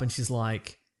up and she's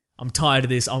like, I'm tired of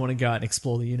this. I want to go out and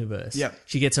explore the universe. Yep.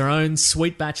 She gets her own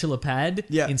sweet bachelor pad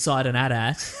Yep. inside an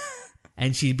AT-AT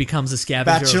and she becomes a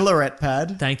scavenger. Bachelorette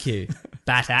pad. Thank you.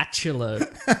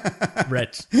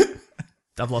 Bat-atchula-ret.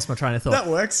 I've lost my train of thought. That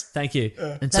works. Thank you.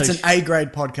 And That's so an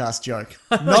A-grade podcast joke.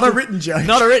 Not a written joke.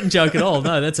 Not a written joke at all.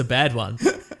 No, that's a bad one.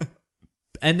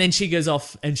 And then she goes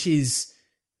off and she's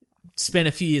spent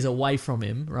a few years away from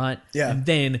him, right? Yeah. And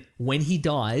then when he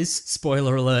dies,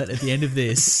 spoiler alert at the end of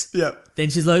this, Yep. then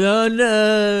she's like, oh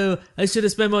no, I should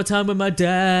have spent more time with my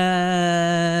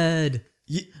dad.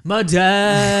 My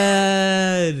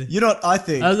dad. You know what I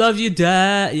think? I love you,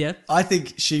 Dad. Yeah. I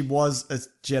think she was a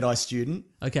Jedi student.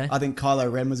 Okay. I think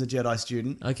Kylo Ren was a Jedi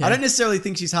student. Okay. I don't necessarily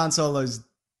think she's Han Solo's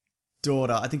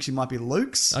daughter. I think she might be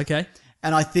Luke's. Okay.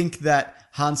 And I think that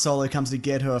Han Solo comes to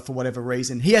get her for whatever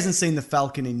reason. He hasn't seen the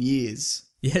Falcon in years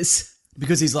Yes.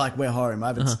 because he's like, we're home. I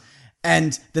haven't.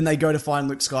 And then they go to find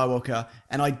Luke Skywalker.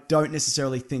 And I don't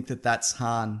necessarily think that that's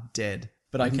Han dead.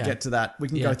 But I can Okay. get to that. We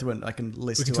can Yeah. go through it and I can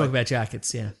list We can to talk it. about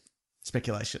jackets, yeah.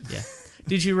 Speculation. Yeah.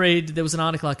 Did you read, there was an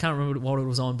article, I can't remember what it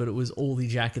was on, but it was all the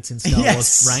jackets in Star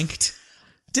Yes. Wars ranked.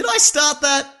 Did I start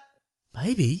that?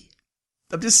 Maybe.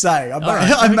 I'm just saying. All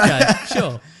right, okay,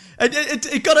 sure.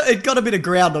 It got a bit of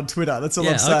ground on Twitter. That's all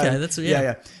Yeah, I'm saying. okay, that's-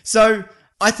 yeah. So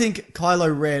I think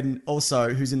Kylo Ren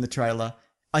also, who's in the trailer,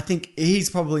 I think he's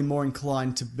probably more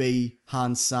inclined to be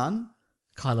Han's son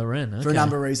Kylo Ren, okay. for a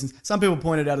number of reasons. Some people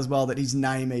pointed out as well that his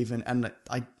name even, and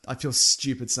I feel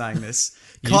stupid saying this.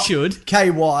 You should.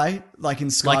 KY, like in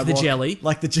Skywalker. Like the jelly.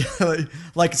 Like the jelly.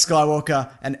 Like Skywalker,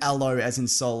 and Aloe as in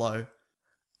Solo.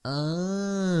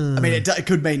 Oh. I mean, it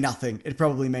could mean nothing. It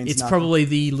probably means It's nothing. probably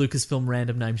the Lucasfilm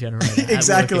random name generator. at work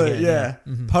Exactly, again, yeah.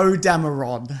 Poe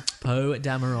Dameron. Poe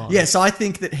Dameron. Yeah, so I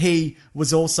think that he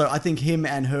was also, I think him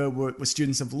and her were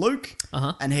students of Luke,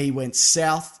 and he went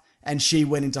south, and she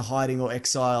went into hiding or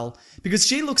exile, because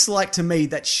she looks like to me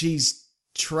that she's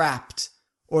trapped,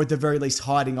 or at the very least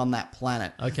hiding on that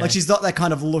planet. Okay. Like she's got that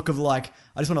kind of look of like,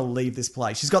 I just want to leave this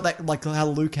place. She's got that, like how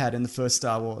Luke had in the first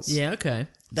Star Wars. Yeah, okay.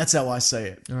 That's how I see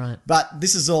it. All right. But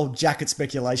this is all jacket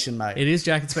speculation, mate. It is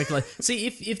jacket speculation. See,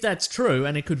 if that's true,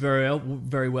 and it could very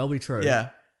well be true. Yeah.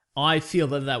 I feel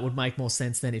that would make more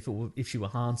sense than if she were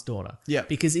Han's daughter. Yeah.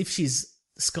 Because if she's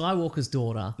Skywalker's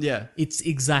daughter. Yeah. It's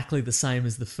exactly the same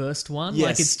as the first one. Yes,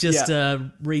 Like, it's just yeah. a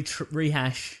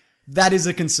rehash. That is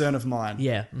a concern of mine.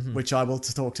 Yeah. Mhm. Which I will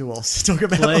talk about.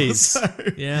 Please.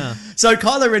 Also. Yeah. So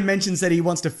Kylo Ren mentions that he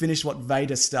wants to finish what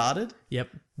Vader started. Yep.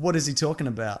 What is he talking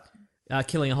about?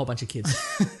 Killing a whole bunch of kids.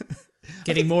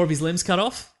 Getting more of his limbs cut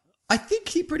off. I think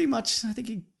he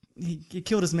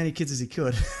killed as many kids as he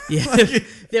could. Yeah.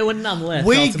 There were none left.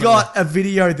 We ultimately. got a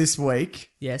video this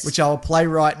week. Yes. Which I will play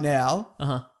right now.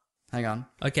 Uh-huh. Hang on.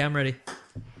 Okay, I'm ready.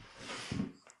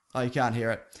 Oh, you can't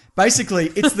hear it. Basically,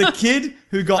 it's the kid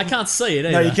who got... I can't see it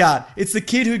either. No, you can't. It's the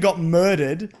kid who got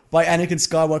murdered by Anakin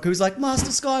Skywalker, who's like, Master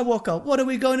Skywalker, what are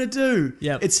we going to do?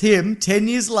 Yep. It's him, 10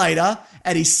 years later,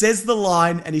 and he says the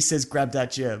line, and he says, grab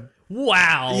that gem.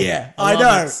 Wow. Yeah, I know.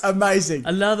 love it. Amazing.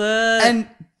 I love it. And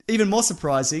even more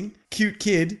surprising, cute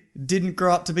kid didn't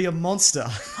grow up to be a monster.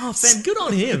 Oh, fam, good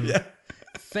on him. Yeah.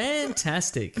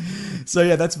 Fantastic. So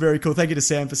yeah, that's very cool. Thank you to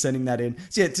Sam for sending that in.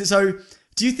 So, yeah, so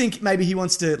do you think maybe he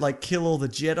wants to like kill all the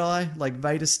Jedi like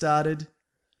Vader started?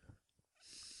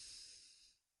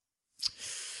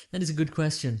 That is a good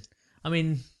question. I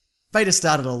mean, Vader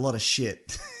started a lot of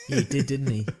shit. he did, didn't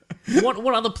he?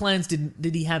 What other plans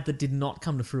did he have that did not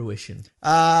come to fruition?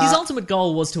 His ultimate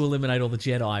goal was to eliminate all the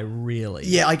Jedi, really.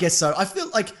 Yeah, I guess so. I feel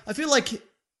like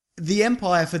the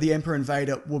Empire for the Emperor and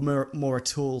Vader were more a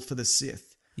tool for the Sith.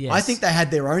 Yes. I think they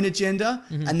had their own agenda,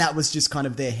 and that was just kind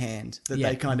of their hand that Yeah.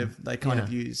 they kind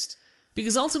of used.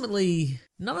 Because ultimately,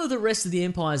 none of the rest of the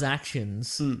Empire's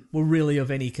actions were really of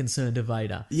any concern to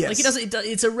Vader. Yes. Like,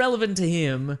 it's irrelevant to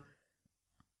him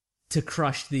to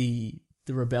crush the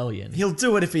rebellion. He'll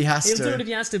do it if he has He'll to. do it if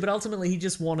he has to, but ultimately he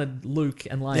just wanted Luke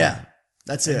and Leia. Yeah,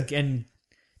 that's it. And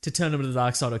to turn them to the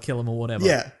dark side or kill them or whatever.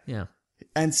 Yeah. Yeah.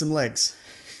 And some legs.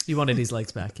 He wanted his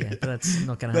legs back, yeah. But that's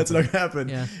not going to happen. That's not going to happen.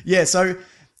 Yeah. Yeah, so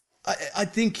I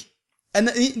think... And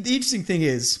the interesting thing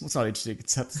is... Well, it's not interesting.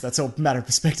 That's all a matter of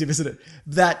perspective, isn't it?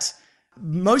 That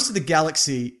most of the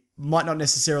galaxy might not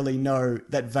necessarily know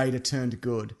that Vader turned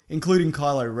good, including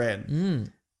Kylo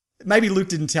Ren. Maybe Luke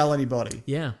didn't tell anybody.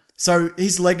 Yeah. So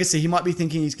his legacy, he might be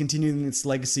thinking he's continuing this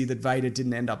legacy that Vader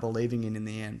didn't end up believing in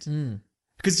the end.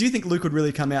 Because do you think Luke would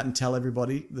really come out and tell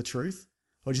everybody the truth?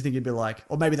 Or do you think he'd be like...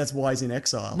 Or maybe that's why he's in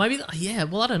exile. Maybe, yeah,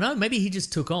 well, I don't know. Maybe he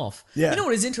just took off. Yeah. You know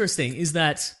what is interesting is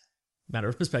that... Matter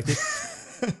of perspective.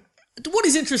 What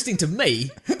is interesting to me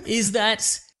is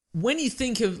that when you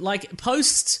think of, like,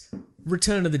 post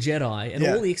Return of the Jedi and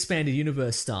Yeah. all the expanded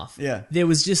universe stuff, Yeah. there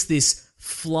was just this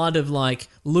flood of, like,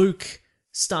 Luke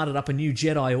started up a new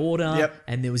Jedi Order, Yep.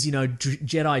 and there was,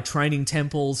 Jedi training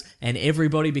temples, and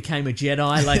everybody became a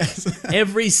Jedi. Like,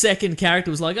 every second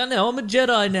character was like, oh, no, I'm a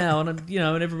Jedi now, and,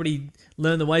 and everybody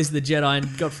learned the ways of the Jedi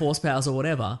and got force powers or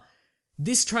whatever.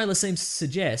 This trailer seems to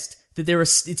suggest that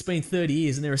it's been 30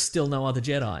 years and there are still no other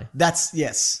Jedi.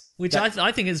 Yes. Which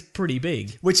I think is pretty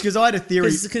big. Because I had a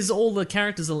theory... Because all the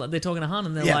characters, they're talking to Han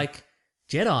and they're Yeah. like,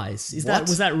 Jedis? What?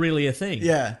 Was that really a thing?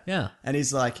 Yeah. Yeah. And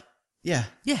he's like, yeah.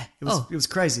 Yeah. It was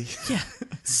crazy. Yeah.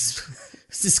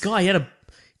 This guy,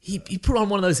 he put on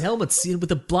one of those helmets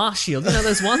with a blast shield. You know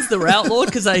those ones that were outlawed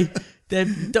because they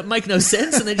don't make no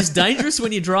sense and they're just dangerous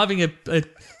when you're driving a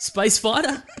space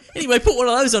fighter? Anyway, put one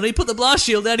of those on. He put the blast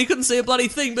shield down. He couldn't see a bloody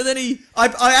thing, but then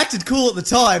I acted cool at the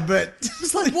time, but...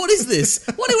 It's like, what is this?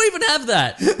 Why do we even have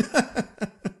that?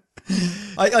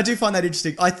 I do find that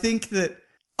interesting. I think that...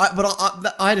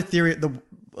 I had a theory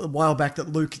a while back that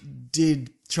Luke did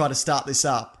try to start this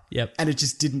up. Yep. And it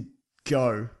just didn't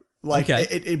go. Like, Okay.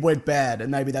 it went bad,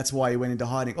 and maybe that's why he went into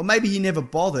hiding. Or maybe he never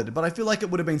bothered, but I feel like it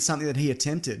would have been something that he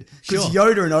attempted. Because Sure.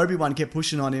 Yoda and Obi-Wan kept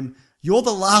pushing on him, you're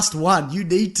the last one, you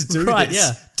need to do Right, this.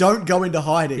 yeah. Don't go into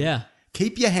hiding. Yeah.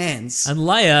 Keep your hands. And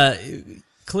Leia,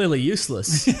 clearly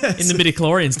useless in the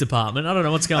midichlorians department. I don't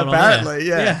know what's going on Apparently,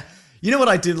 there. yeah. You know what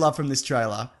I did love from this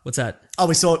trailer? What's that? Oh,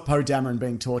 we saw Poe Dameron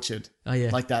being tortured. Oh,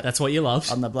 yeah. Like that. That's what you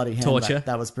loved. On the bloody hand. Torture.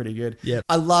 That was pretty good. Yep.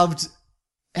 I loved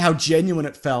how genuine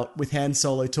it felt with Han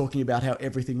Solo talking about how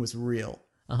everything was real.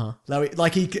 Uh-huh.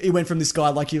 Like he went from this guy,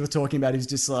 like you were talking about, he's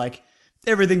just like,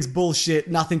 everything's bullshit,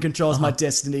 nothing controls my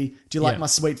destiny. Do you like Yeah. my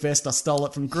sweet vest? I stole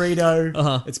it from Greedo.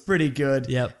 Uh-huh. It's pretty good.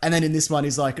 Yep. And then in this one,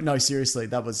 he's like, no, seriously,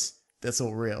 that's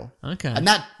all real. Okay. And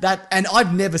and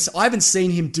I haven't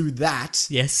seen him do that.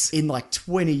 Yes. In like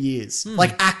 20 years.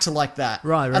 Like act like that.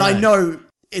 Right. And I know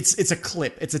it's a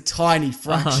clip. It's a tiny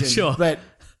fraction. Sure. But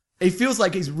it feels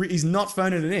like he's not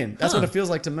phoning it in. That's what it feels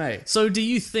like to me. So do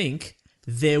you think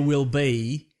there will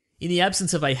be, in the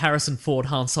absence of a Harrison Ford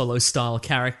Han Solo style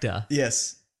character,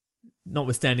 Yes.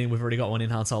 notwithstanding we've already got one in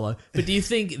Han Solo, but do you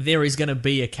think there is going to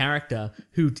be a character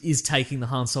who is taking the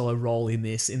Han Solo role in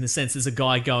this, in the sense there's a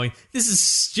guy going, this is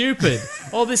stupid,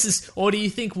 or do you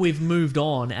think we've moved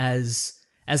on as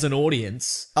an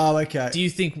audience? Oh, okay. Do you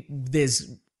think this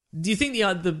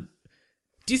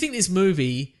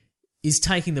movie is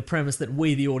taking the premise that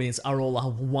we, the audience, are all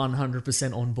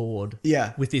 100% on board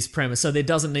with this premise? So there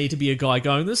doesn't need to be a guy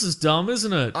going, this is dumb,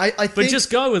 isn't it? But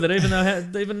just go with it,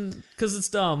 even because it's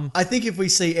dumb. I think if we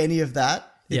see any of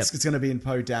that, it's going to be in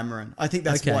Poe Dameron. I think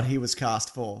that's what he was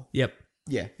cast for. Yep.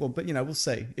 Yeah, well, but we'll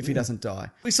see if he doesn't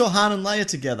die. We saw Han and Leia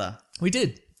together. We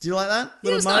did. Do you like that?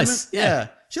 It was nice. Yeah.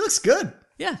 She looks good.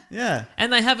 Yeah. Yeah.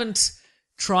 And they haven't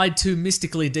tried to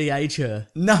mystically de-age her.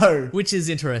 No. Which is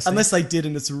interesting. Unless they did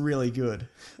and it's really good.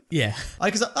 Yeah.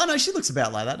 No, she looks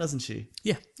about like that, doesn't she?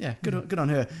 Yeah. Yeah, good on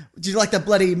her. Did you like that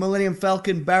bloody Millennium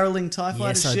Falcon barreling TIE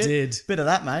fighter shit? Yes, I did. Bit of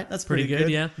that, mate. That's pretty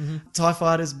good. Yeah. Mm-hmm. TIE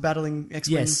fighters battling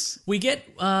X-Wings. Yes. We get,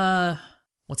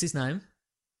 what's his name?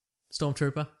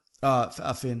 Stormtrooper?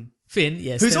 Finn. Finn,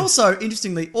 yes. Who's also,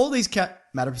 interestingly, all these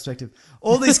matter of perspective,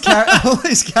 all these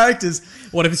characters.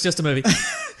 What if it's just a movie?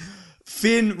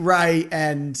 Finn, Rey,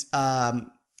 and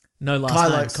no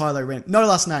last names. Kylo Ren. No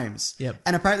last names. Yep.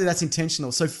 And apparently that's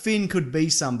intentional. So Finn could be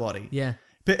somebody. Yeah.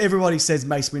 But everybody says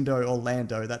Mace Windu or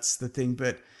Lando. That's the thing.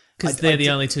 But because they're the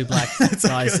only two black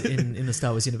guys in the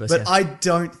Star Wars universe. But I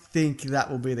don't think that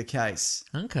will be the case.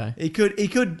 Okay. He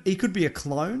could be a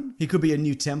clone. He could be a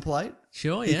new template.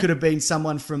 Sure. Yeah. He could have been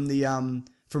someone from the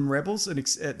from Rebels. And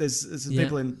there's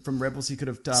people from Rebels. He could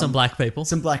have done some black people.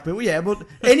 Yeah, well,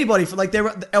 anybody for like there,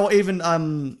 or even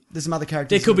there's some other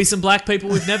characters. There could be some black people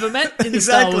we've never met in the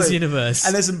Star Wars universe,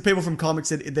 and there's some people from comics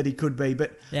that he could be.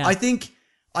 But I think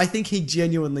he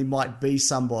genuinely might be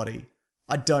somebody.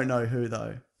 I don't know who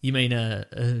though. You mean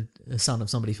a son of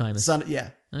somebody famous? Yeah.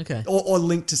 Okay. Or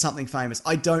linked to something famous.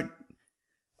 I don't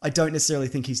necessarily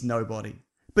think he's nobody.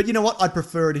 But you know what? I'd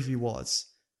prefer it if he was.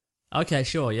 Okay,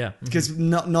 sure, yeah. Because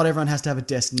not everyone has to have a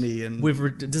destiny, and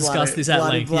we've discussed this at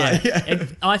length. Yeah.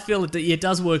 And I feel it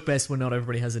does work best when not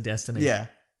everybody has a destiny. Yeah.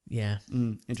 Yeah.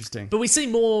 Interesting. But we see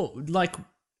more, like,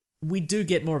 we do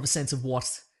get more of a sense of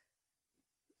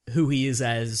who he is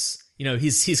as,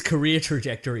 his career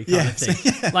trajectory kind of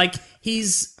thing. Yeah. Like,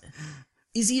 is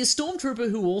he a stormtrooper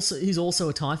who's also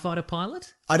a TIE fighter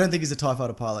pilot? I don't think he's a TIE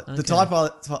fighter pilot. Okay. The TIE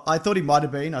pilot, I thought he might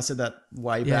have been. I said that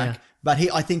way back. But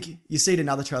I think you see it in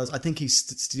other trailers. I think he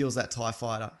steals that TIE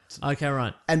fighter. Okay,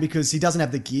 right. And because he doesn't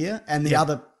have the gear, and the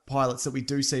other pilots that we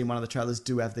do see in one of the trailers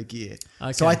do have the gear.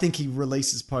 Okay. So I think he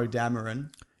releases Poe Dameron,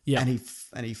 and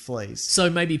he flees. So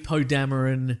maybe Poe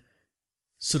Dameron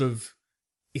sort of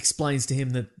explains to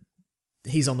him that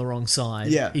he's on the wrong side.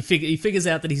 Yeah. He figures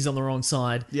out that he's on the wrong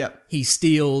side. Yep. He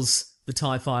steals the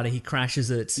TIE fighter, he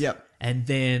crashes it. Yep. And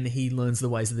then he learns the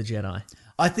ways of the Jedi.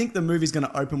 I think the movie's going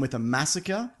to open with a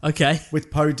massacre. Okay. With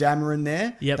Poe Dameron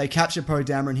there. Yep. They capture Poe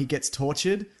Dameron, he gets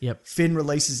tortured. Yep. Finn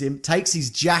releases him, takes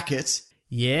his jacket.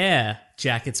 Yeah.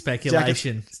 Jacket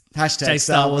speculation. Hashtag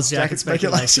Star Wars jacket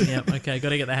speculation. Yep. Okay, got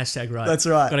to get the hashtag right. That's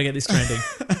right. Got to get this trending.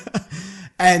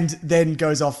 And then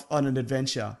goes off on an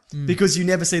adventure. Because you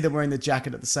never see them wearing the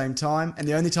jacket at the same time. And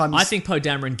the only time I think Poe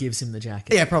Dameron gives him the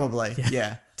jacket. Yeah, probably.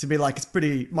 Yeah. To be like,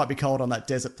 might be cold on that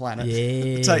desert planet.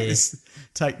 Yeah.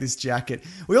 Take this jacket.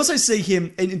 We also see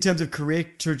him in terms of career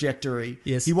trajectory.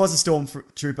 Yes. He was a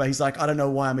stormtrooper. He's like, I don't know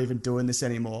why I'm even doing this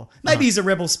anymore. Maybe he's a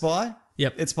rebel spy.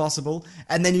 Yep. It's possible.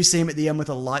 And then you see him at the end with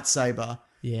a lightsaber.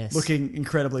 Yes. Looking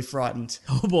incredibly frightened.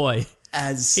 Oh boy.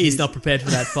 As he's not prepared for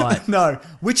that fight. No,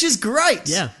 which is great.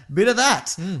 Yeah. Bit of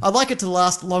that. I'd like it to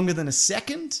last longer than a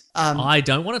second. I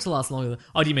don't want it to last longer than...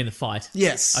 Oh, do you mean the fight?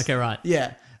 Yes. Okay, right.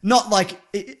 Yeah. Not like...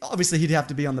 obviously, he'd have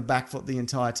to be on the back foot the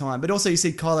entire time. But also, you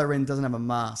see Kylo Ren doesn't have a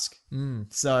mask.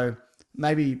 So,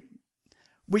 maybe...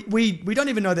 We don't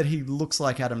even know that he looks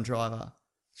like Adam Driver.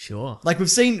 Sure. Like, we've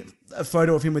seen a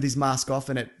photo of him with his mask off,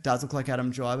 and it does look like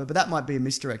Adam Driver, but that might be a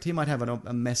misdirect. He might have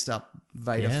a messed up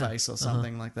Vader face or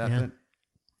something like that. Yeah. But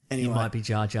anyway. He might be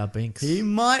Jar Jar Binks. He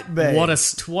might be. What a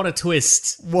twist. What a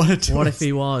twist. What if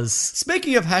he was?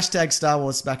 Speaking of hashtag Star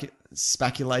Wars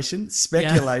speculation.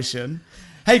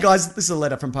 Hey guys, this is a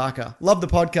letter from Parker. Love the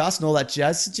podcast and all that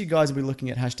jazz. Since you guys will be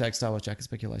looking at hashtag Star Wars jacket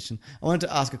speculation, I wanted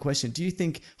to ask a question. Do you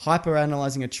think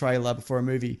hyper-analyzing a trailer before a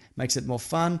movie makes it more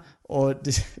fun or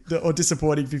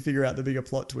disappointing if you figure out the bigger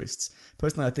plot twists?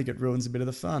 Personally, I think it ruins a bit of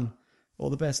the fun.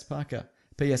 All the best, Parker.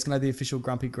 P.S. Can I have the official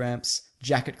Grumpy Gramps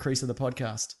jacket crease of the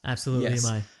podcast? Absolutely, yes.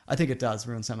 you may. I think it does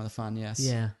ruin some of the fun, yes.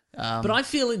 Yeah. But I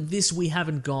feel in this we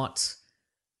haven't got...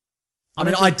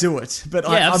 I do it, but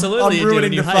absolutely I'm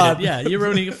ruining the fun. Yeah, you're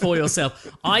ruining it for yourself.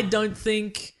 I don't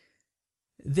think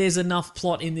there's enough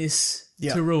plot in this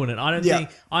Yeah. to ruin it. I don't Yeah. think.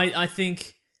 I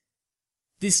think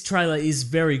this trailer is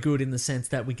very good in the sense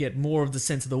that we get more of the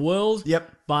sense of the world.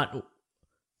 Yep. But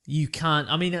you can't.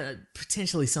 I mean,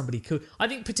 potentially somebody could. I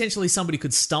think potentially somebody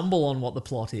could stumble on what the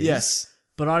plot is. Yes.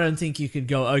 But I don't think you could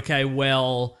go, okay,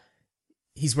 well,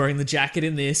 he's wearing the jacket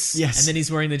in this. Yes. And then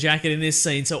he's wearing the jacket in this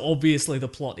scene, so obviously the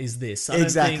plot is this. I don't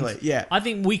Exactly, think- yeah. I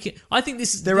think we can. I think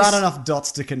this. There aren't enough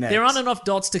dots to connect. There aren't enough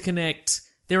dots to connect.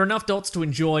 There are enough dots to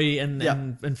enjoy and Yep.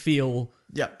 and feel.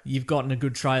 Yep. You've gotten a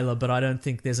good trailer, but I don't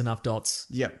think there's enough dots.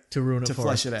 Yep. To ruin it To for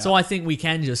flesh us. it out. So I think we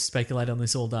can just speculate on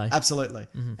this all day. Absolutely.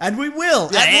 And we will.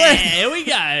 at Yeah, length. here we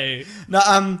go.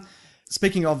 No,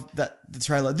 speaking of the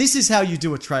trailer, this is how you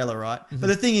do a trailer, right? But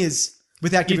the thing is,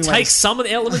 without You giving away take some of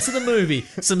the elements of the movie,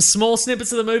 some small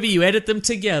snippets of the movie, you edit them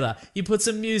together, you put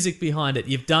some music behind it,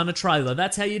 you've done a trailer.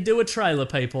 That's how you do a trailer,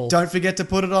 people. don't forget to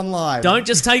put it on live. Don't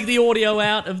just take the audio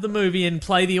out of the movie and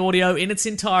play the audio in its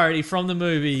entirety from the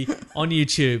movie on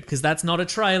YouTube, because that's not a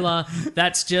trailer.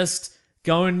 That's just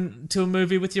going to a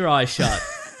movie with your eyes shut.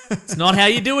 It's not how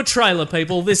you do a trailer,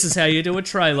 people. This is how you do a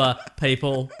trailer,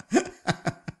 people.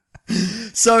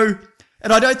 So,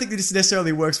 and I don't think that this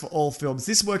necessarily works for all films.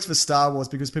 This works for Star Wars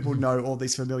because people know all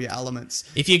these familiar elements.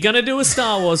 If you're going to do a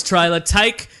Star Wars trailer,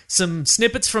 take some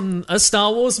snippets from a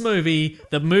Star Wars movie,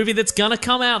 the movie that's going to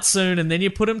come out soon, and then you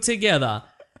put them together.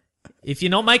 If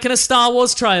you're not making a Star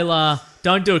Wars trailer,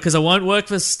 don't do it, because it won't work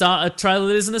for a trailer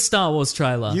that isn't a Star Wars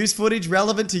trailer. Use footage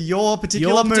relevant to your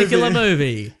particular Your movie. particular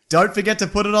movie. Don't forget to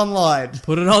put it online.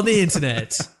 Put it on the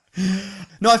internet.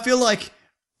 No, I feel like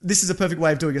this is a perfect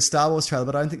way of doing a Star Wars trailer,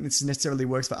 but I don't think this necessarily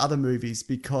works for other movies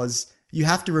because you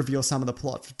have to reveal some of the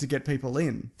plot to get people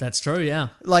in. That's true, yeah.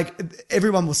 Like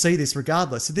everyone will see this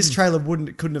regardless. So this trailer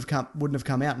wouldn't have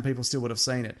come out, and people still would have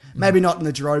seen it. Maybe not in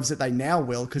the droves that they now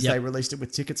will because Yep. they released it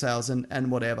with ticket sales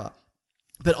and whatever.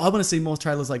 But I want to see more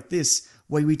trailers like this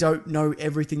where we don't know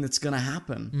everything that's going to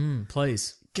happen.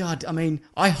 Please. God, I mean,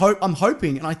 I'm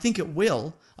hoping, and I think it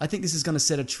will. I think this is going to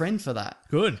set a trend for that.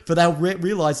 Good. For they'll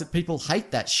realize that people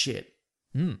hate that shit,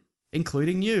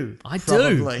 including you. I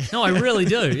probably. do. No, I really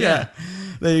do, yeah.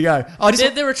 There you go. I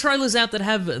just There are trailers out that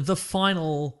have the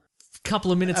final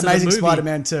couple of minutes Amazing of the movie.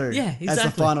 Spider-Man 2 Yeah, as the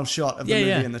exactly. final shot of the Yeah, movie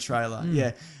yeah. in the trailer.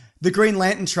 Yeah. The Green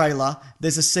Lantern trailer,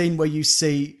 there's a scene where you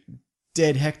see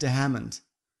dead Hector Hammond.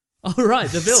 Oh, right,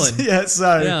 the villain. Yeah,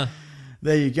 so Yeah.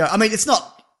 there you go. I mean, it's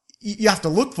not, you have to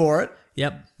look for it,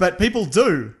 Yep. but people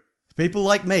do. People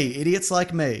like me, idiots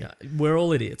like me. We're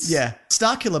all idiots. Yeah.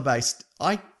 Starkiller based,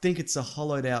 I think it's a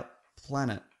hollowed out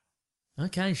planet,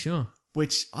 Okay, sure.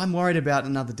 which I'm worried about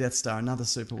another Death Star, another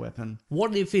super weapon.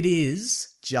 What if it is?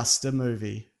 Just a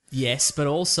movie. Yes, but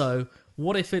also,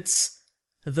 what if it's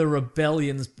the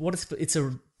rebellion's? What if it's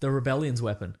the rebellion's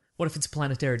weapon? What if it's a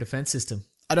planetary defense system?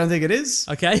 I don't think it is.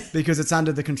 Okay. Because it's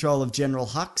under the control of General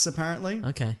Hux, apparently.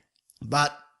 Okay.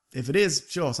 But if it is,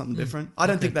 sure, something different. I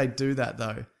don't think they do that,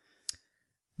 though.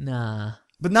 Nah.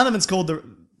 But none of them's called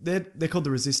they're called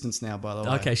the Resistance now, by the way.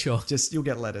 Okay, sure. Just, you'll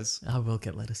get letters. I will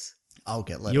get letters. I'll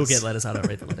get letters. You'll get letters. I don't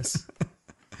read the letters.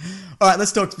 All right,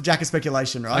 let's talk Jack of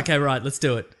Speculation, right? Okay, right. Let's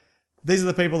do it. These are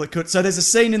the people that could... So there's a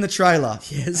scene in the trailer.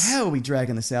 Yes. How are we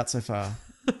dragging this out so far?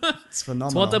 It's phenomenal.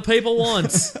 It's what the people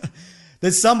want.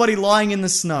 There's somebody lying in the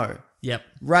snow. Yep.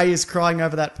 Ray is crying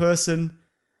over that person.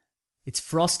 It's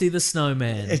Frosty the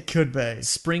Snowman. It could be.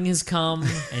 Spring has come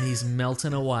and he's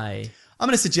melting away. I'm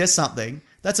going to suggest something.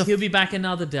 That's a He'll be back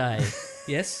another day.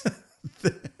 Yes?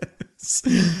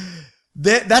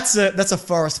 that's a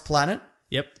forest planet.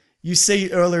 Yep. You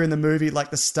see earlier in the movie, like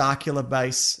the Starkiller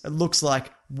base, it looks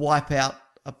like wipe out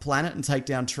a planet and take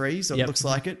down trees, or Yep. it looks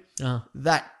like it. Oh.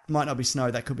 That might not be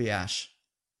snow, that could be ash.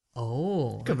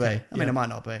 Oh. Could okay. be. I mean, it might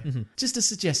not be. Just a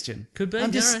suggestion. Could be,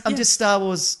 I'm just, alright, I'm yeah. just Star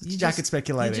Wars You jacket just-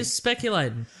 speculating. You're just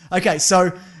speculating. Okay,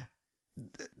 so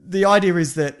the idea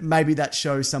is that maybe that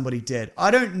shows somebody dead.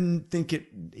 I don't think it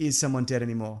is someone dead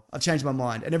anymore. I've changed my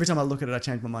mind. And every time I look at it, I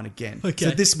change my mind again. Okay.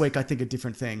 So this week, I think a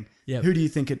different thing. Yep. Who do you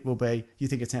think it will be? You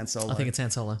think it's Han Solo? I think it's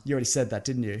Han Solo. You already said that,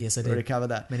 didn't you? Yes, I We did. already covered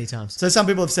that. Many times. So some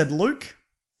people have said Luke.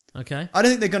 Okay. I don't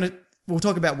think they're going to... We'll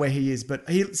talk about where he is, but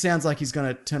he sounds like he's going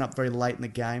to turn up very late in the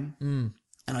game.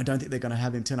 And I don't think they're going to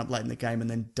have him turn up late in the game and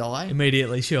then die.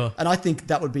 Immediately, sure. And I think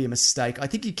that would be a mistake. I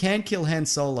think you can kill Han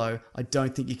Solo. I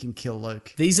don't think you can kill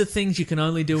Luke. These are things you can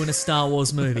only do in a Star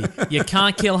Wars movie. You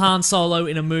can't kill Han Solo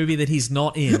in a movie that he's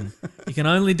not in. You can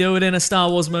only do it in a Star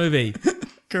Wars movie.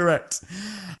 Correct.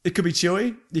 It could be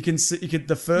Chewie. You could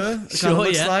the fur. It Sure, kind of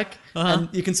looks yeah. like, Uh-huh. and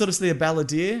you can sort of see a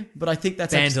balladeer. But I think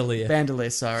that's Bandolier.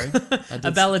 Bandolier. Sorry,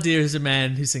 A balladeer is a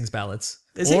man who sings ballads.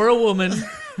 Is or he? a woman.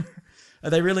 Are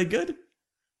they really good?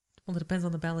 Well, it depends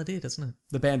on the balladeer, doesn't it?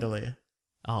 The bandolier.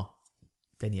 Oh.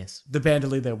 Then yes. The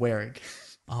bandolier they're wearing.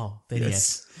 Oh, then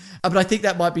yes. But I think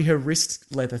that might be her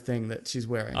wrist leather thing that she's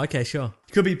wearing. Okay, sure.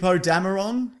 Could be Poe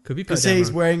Dameron. Could be Poe Because he's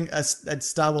Dameron. wearing a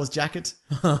Star Wars jacket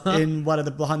in one of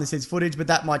the behind-the-scenes footage, but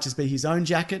that might just be his own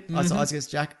jacket,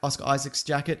 Oscar Isaac's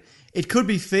jacket. It could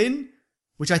be Finn,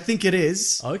 which I think it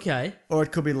is, Okay. or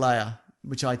it could be Leia,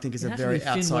 which I think is It'd a have to very be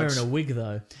Finn outside... wearing a wig,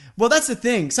 though. Well, that's the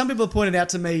thing. Some people have pointed out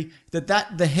to me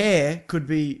that the hair could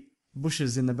be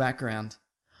bushes in the background.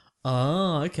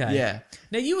 Oh, okay. Yeah.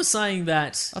 Now, you were saying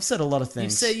that... I've said a lot of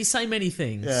things. You say many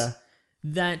things. Yeah.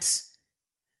 That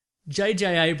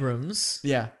J.J. Abrams...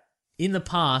 Yeah. in the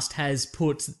past has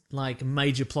put like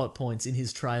major plot points in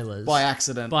his trailers By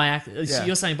accident. So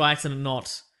you're saying by accident,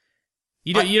 not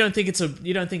you don't think it's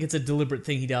a deliberate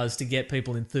thing he does to get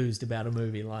people enthused about a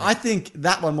movie. Like I think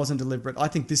that one wasn't deliberate. I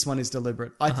think this one is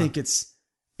deliberate. I think it's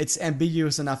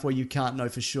ambiguous enough where you can't know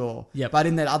for sure. Yep. But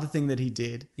in that other thing that he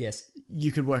did, yes,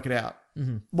 you could work it out.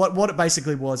 Mm-hmm. What it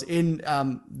basically was in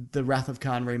the Wrath of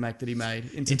Khan remake that he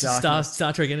made, Into Darkness.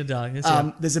 Star Trek Into Darkness.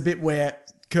 Yeah. There's a bit where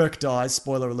Kirk dies,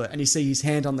 spoiler alert, and you see his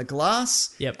hand on the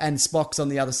glass, Yep. and Spock's on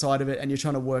the other side of it, and you're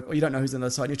trying to or you don't know who's on the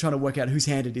other side, you're trying to work out whose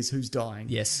hand it is, who's dying.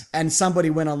 Yes. And somebody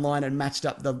went online and matched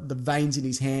up the veins in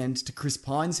his hand to Chris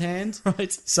Pine's hand.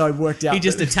 Right. So it worked out. He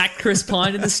just attacked Chris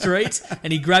Pine in the street,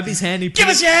 and he grabbed his hand. Give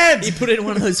us your hand! He put it in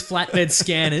one of those flatbed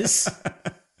scanners.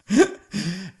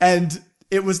 And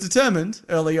it was determined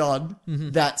early on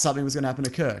that something was going to happen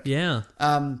to Kirk. Yeah.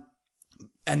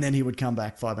 And then he would come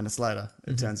back 5 minutes later,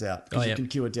 it turns out. Because you yep. can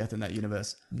cure death in that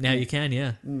universe. Now you can,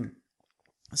 yeah.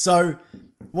 So,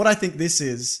 what I think this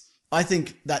is, I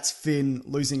think that's Finn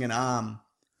losing an arm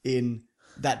in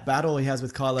that battle he has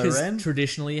with Kylo Ren. Because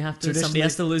traditionally, somebody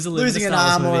has to lose a limb. Losing in an a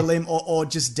Star arm Wars or a movie. limb or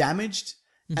just damaged.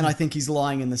 And I think he's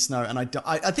lying in the snow. And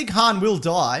I think Han will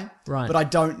die. Right. But I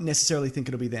don't necessarily think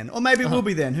it'll be then. Or maybe it will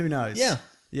be then. Who knows? Yeah.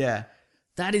 Yeah.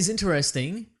 That is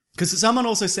interesting. Because someone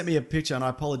also sent me a picture, and I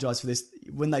apologise for this,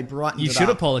 when they brightened You it should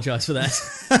up. apologise for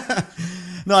that.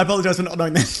 No, I apologise for not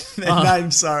knowing their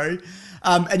name, sorry.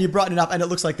 And you brighten it up, and it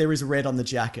looks like there is red on the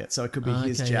jacket, so it could be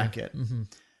his Okay, jacket. Yeah. Mm-hmm.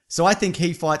 So I think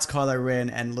he fights Kylo Ren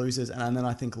and loses, and then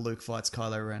I think Luke fights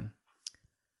Kylo Ren.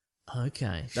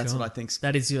 Okay, That's sure. what I think.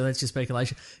 That's your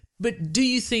speculation. But do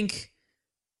you think...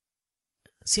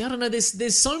 See, I don't know.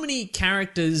 There's so many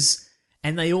characters,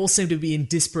 and they all seem to be in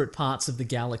disparate parts of the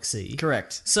galaxy.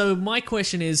 Correct. So my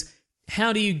question is,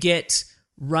 how do you get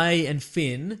Rey and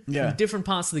Finn from different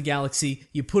parts of the galaxy?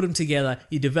 You put them together,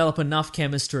 you develop enough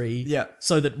chemistry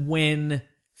so that when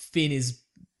Finn is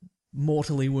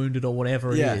mortally wounded or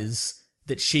whatever it is,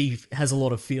 that she has a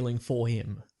lot of feeling for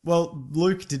him. Well,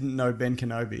 Luke didn't know Ben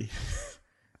Kenobi.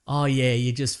 Oh, yeah,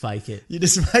 you just fake it. You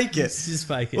just make it. Just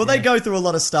fake it. Well, they go through a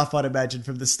lot of stuff, I'd imagine,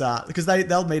 from the start. Because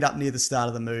they'll meet up near the start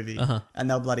of the movie. And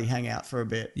they'll bloody hang out for a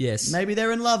bit. Yes. Maybe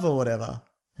they're in love or whatever.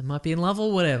 They might be in love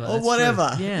or whatever. Or That's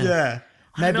whatever. true. Yeah. Yeah.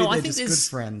 I don't Maybe know, I they're think just good there's-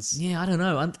 friends. Yeah, I don't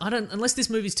know. I don't unless this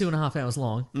movie's 2.5 hours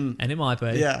long, and it might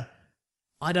be. Yeah.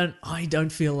 I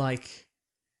don't feel like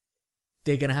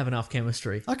they're gonna have enough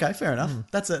chemistry. Okay, fair enough.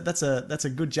 That's a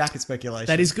good jacket speculation.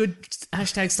 That is good.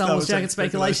 Hashtag Star Star Wars Wars jacket jacket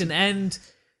speculation. And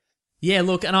yeah,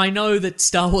 look, and I know that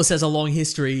Star Wars has a long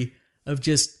history of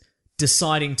just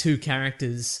deciding two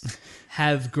characters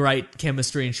have great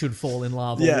chemistry and should fall in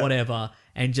love or whatever,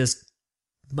 and just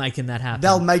making that happen.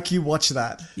 They'll make you watch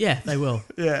that. Yeah, they will.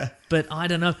 Yeah. But I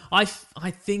don't know. I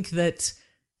think that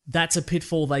that's a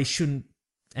pitfall they shouldn't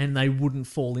and they wouldn't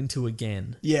fall into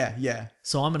again. Yeah, yeah.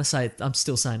 So I'm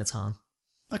still saying it's Han.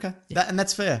 Okay. And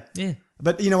that's fair. Yeah.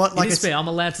 But you know what? It is fair. I'm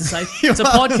allowed to say it's a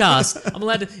podcast. I'm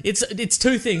allowed to. It's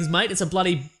two things, mate. It's a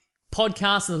bloody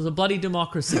podcast and it's a bloody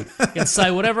democracy. I can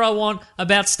say whatever I want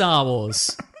about Star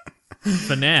Wars.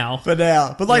 For now. But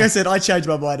like I said, I change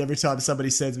my mind every time somebody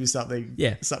sends me something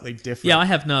different. Yeah, I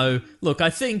have no... Look,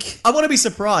 I think... I want to be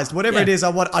surprised. Whatever it is,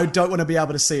 I don't want to be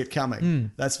able to see it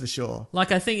coming. That's for sure.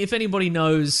 Like, I think if anybody's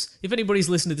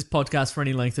listened to this podcast for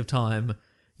any length of time,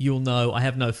 you'll know I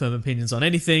have no firm opinions on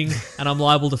anything, and I'm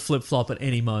liable to flip-flop at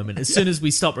any moment. As soon as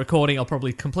we stop recording, I'll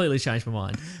probably completely change my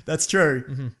mind. That's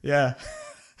true. Yeah.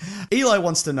 Eli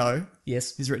wants to know.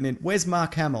 Yes. He's written in, where's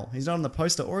Mark Hamill? He's not on the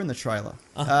poster or in the trailer.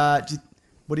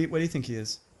 What do you think he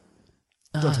is?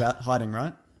 Talks about hiding,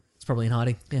 right? It's probably in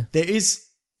hiding, yeah. There is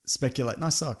speculate.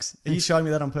 Nice socks. Are you showing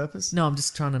me that on purpose? No, I'm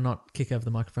just trying to not kick over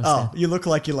the microphone Oh, stand. you look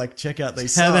like you check out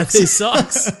these socks. How about these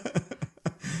socks?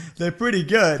 They're pretty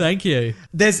good. Thank you.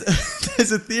 There's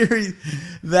a theory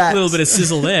that... A little bit of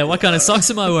sizzle there. What kind of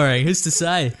socks am I wearing? Who's to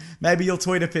say? Maybe you'll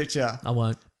tweet a picture. I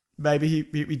won't. Maybe he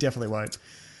definitely won't.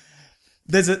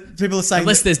 People are saying...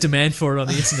 Unless there's demand for it on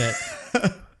the internet.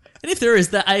 And if there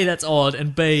is, A, that's odd,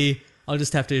 and B, I'll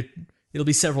just have to it'll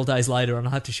be several days later, and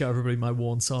I'll have to show everybody my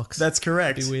worn socks. That's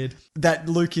correct. It'd be weird. That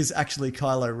Luke is actually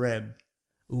Kylo Ren.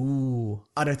 Ooh.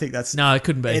 I don't think that's No, it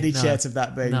couldn't be. any No. chance of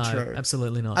that being No, true.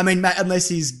 absolutely not. I mean, unless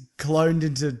he's cloned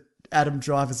into Adam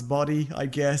Driver's body, I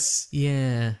guess.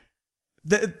 Yeah.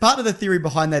 Part of the theory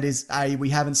behind that is, we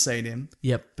haven't seen him,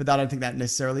 Yep. but I don't think that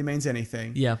necessarily means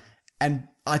anything. Yeah. And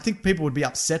I think people would be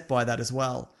upset by that as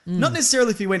well. Mm. Not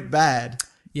necessarily if he went bad,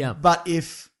 Yeah. but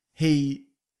if he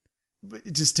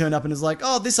just turned up and is like,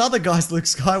 oh, this other guy's Luke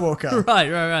Skywalker.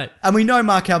 Right. And we know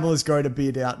Mark Hamill has grown a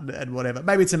beard out and whatever.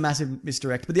 Maybe it's a massive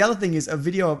misdirect. But the other thing is a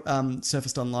video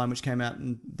surfaced online which came out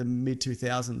in the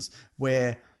mid-2000s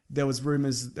where there was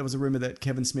a rumor that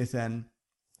Kevin Smith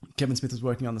was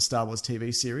working on the Star Wars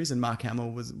TV series and Mark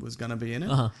Hamill was going to be in it.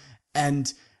 Uh-huh.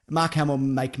 And Mark Hamill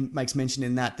makes mention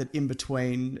in that in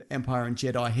between Empire and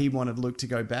Jedi, he wanted Luke to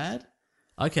go bad.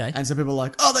 Okay. And so people are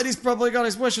like, oh, then he's probably got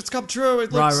his wish. It's come true.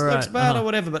 It looks bad or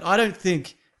whatever. But I don't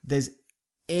think there's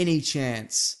any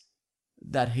chance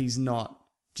that he's not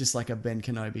just like a Ben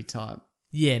Kenobi type.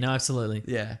 Yeah, no, absolutely.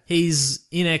 Yeah. He's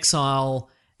in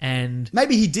exile and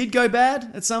Maybe he did go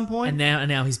bad at some point. and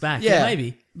now he's back. yeah,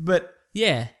 Maybe. But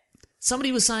Yeah.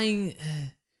 Somebody was saying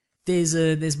there's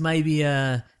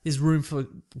room for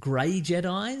grey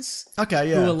Jedis. okay,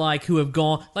 yeah. Who have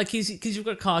gone like because you've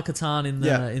got Kyle Katarn in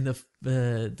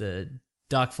the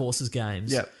Dark Forces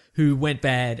games. Yeah. Who went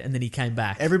bad and then he came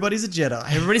back. Everybody's a Jedi.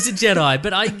 Everybody's a Jedi,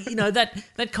 but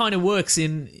that kind of works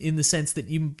in the sense that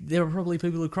there are probably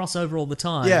people who cross over all the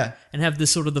time, Yeah. and have the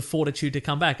sort of the fortitude to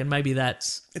come back, and maybe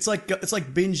that's It's like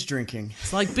binge drinking.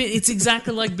 it's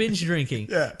exactly like binge drinking.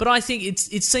 Yeah. But I think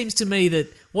it seems to me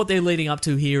that what they're leading up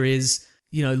to here is,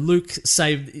 Luke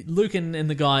and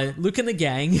the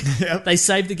gang. Yep. They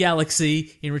saved the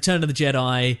galaxy in Return of the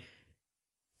Jedi.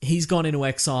 He's gone into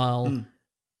exile.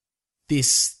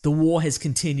 The war has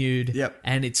continued, Yep.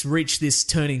 and it's reached this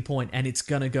turning point, and it's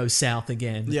gonna go south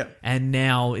again. Yep. And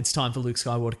now it's time for Luke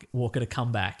Skywalker to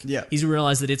come back. Yep. He's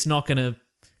realised that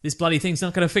this bloody thing's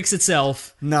not gonna fix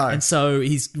itself. No. And so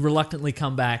he's reluctantly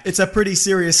come back. It's a pretty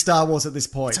serious Star Wars at this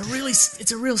point.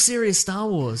 It's a real serious Star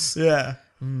Wars. Yeah.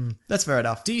 That's fair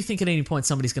enough. Do you think at any point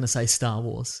somebody's gonna say Star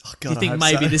Wars? God, Do you I think hope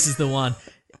maybe so. this is the one?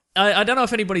 I don't know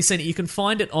if anybody's seen it. You can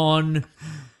find it on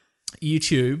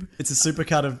YouTube. It's a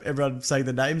supercut of everyone saying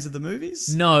the names of the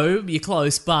movies? No, you're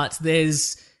close, but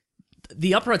there's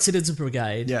the Upright Citizens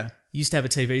Brigade. Yeah. Used to have a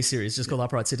TV series just called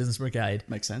Upright Citizens Brigade.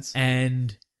 Makes sense.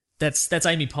 And that's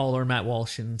Amy Poehler and Matt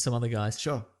Walsh and some other guys.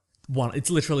 Sure. It's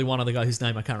literally one other guy whose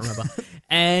name I can't remember.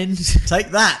 And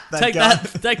Take that take guy.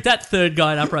 take that third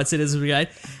guy in Upright Citizens Brigade.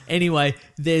 Anyway,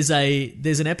 there's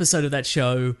an episode of that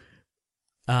show,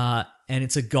 and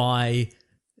it's a guy.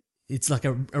 It's like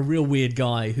a real weird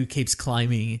guy who keeps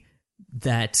claiming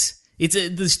that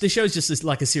the show's just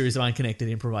like a series of unconnected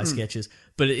improvised sketches,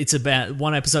 but it's about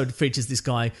one episode features this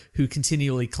guy who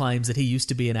continually claims that he used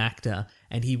to be an actor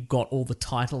and he got all the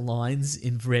title lines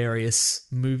in various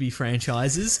movie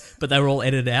franchises, but they were all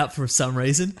edited out for some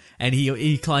reason, and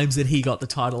he claims that he got the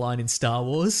title line in Star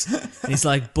Wars. And he's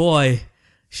like, boy,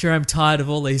 sure I'm tired of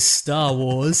all these Star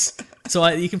Wars. So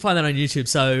you can find that on YouTube.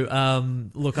 So,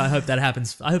 look, I hope that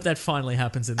happens. I hope that finally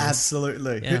happens in this.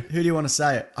 Absolutely. Yeah. Who do you want to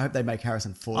say it? I hope they make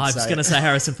Harrison Ford I say was going to it. say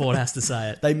Harrison Ford has to say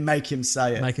it. They make him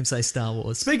say it. Make him say Star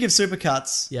Wars. Speaking of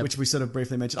supercuts, Yep. which we sort of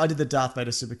briefly mentioned, I did the Darth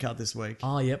Vader supercut this week.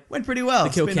 Oh, yep. Went pretty well.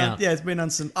 The kill It's been count. it's been on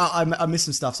some... I missed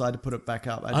some stuff, so I had to put it back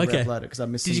up. I had to Okay. re-upload it because I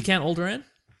missed Did some... you count Alderaan?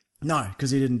 No,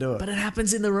 because he didn't do it. But it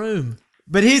happens in the room.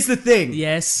 But here's the thing.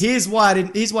 Yes. Here's why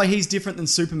he's different than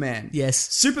Superman. Yes.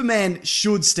 Superman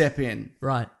should step in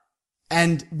Right.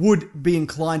 and would be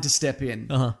inclined to step in.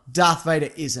 Uh-huh. Darth Vader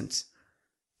isn't.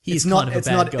 He's It's not. kind of a It's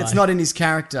bad not. guy. It's not in his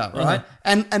character, right?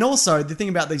 Uh-huh. And also the thing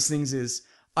about these things is,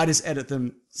 I just edit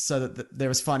them so that they're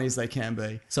as funny as they can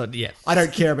be. So, yeah. I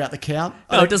don't care about the count.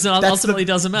 No, it doesn't. Ultimately,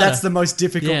 doesn't matter. That's the most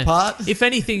difficult Yeah. part. If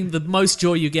anything, the most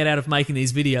joy you get out of making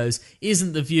these videos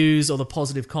isn't the views or the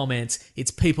positive comments.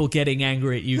 It's people getting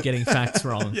angry at you getting facts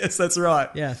wrong. Yes, that's right.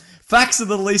 Yeah. Facts are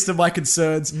the least of my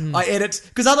concerns. I edit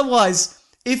because otherwise,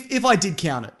 if I did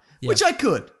count it, which I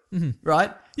could,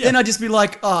 right? Yeah. Then I'd just be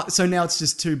like, oh, so now it's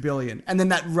just 2 billion, and then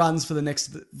that runs for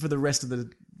the rest of the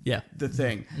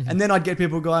thing, and then I'd get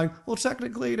people going, well,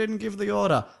 technically you didn't give the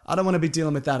order. I don't want to be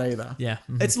dealing with that either. Yeah.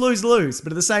 It's lose-lose,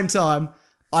 but at the same time,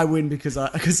 I win because I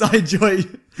enjoy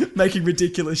making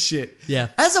ridiculous shit. Yeah.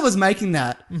 As I was making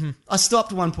that, I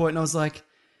stopped at one point and I was like,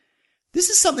 this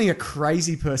is something a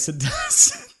crazy person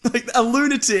does. Like a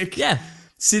lunatic Yeah.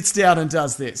 sits down and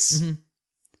does this.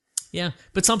 Yeah.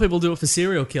 But some people do it for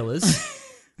serial killers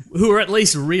who are at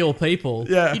least real people.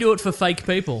 Yeah. You do it for fake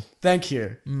people. Thank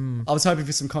you. I was hoping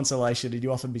for some consolation and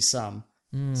you offered me some.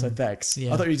 So thanks.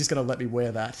 Yeah. I thought you were just going to let me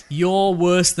wear that. You're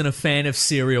worse than a fan of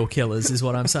serial killers, is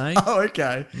what I'm saying. Oh,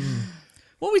 okay.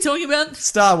 What are we talking about?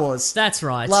 Star Wars. That's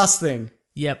right. Last thing.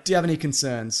 Yep. Do you have any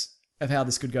concerns of how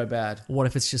this could go bad? What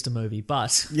if it's just a movie?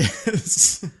 But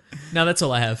Yes. no, that's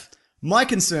all I have. My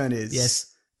concern is Yes.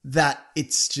 that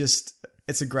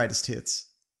it's a greatest hits.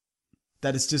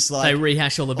 That it's just like They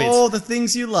rehash all the bits. all the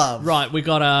things you love. Right, we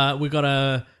got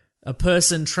a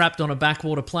person trapped on a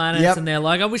backwater planet, Yep. and they're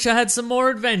like, I wish I had some more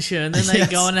adventure. And then they Yes.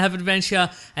 go and have adventure,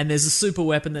 and there's a super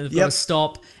weapon that they've got Yep. to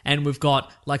stop. And we've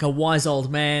got like a wise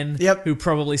old man Yep. who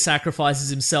probably sacrifices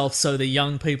himself so the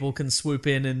young people can swoop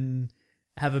in and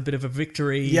have a bit of a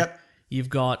victory. Yep. You've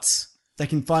got, They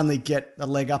can finally get a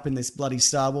leg up in this bloody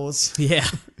Star Wars. yeah.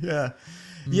 Yeah.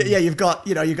 Yeah, you've got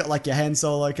like your Han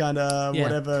Solo kind of Yeah.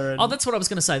 whatever. And Oh, that's what I was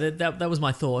going to say. That was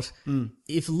my thought.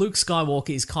 If Luke Skywalker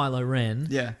is Kylo Ren,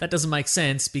 Yeah. that doesn't make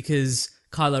sense because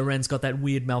Kylo Ren's got that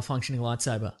weird malfunctioning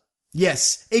lightsaber.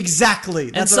 yes, exactly.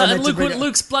 And That's so what I meant to bring up.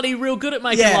 Luke's bloody real good at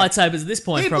making Yeah. lightsabers at this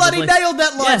point. He probably. bloody nailed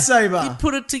that Yeah. lightsaber. He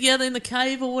put it together in the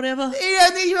cave or whatever.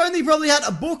 He only probably had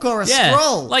a book or a Yeah,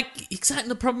 scroll. like exactly.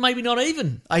 The problem, maybe not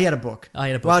even. Oh, he had a book. Oh,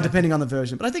 he had a book, Well, okay. depending on the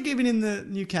version. But I think even in the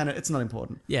new canon, it's not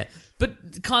important. Yeah,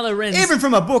 but Kylo Ren's Even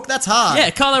from a book, that's hard. yeah,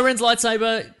 Kylo Ren's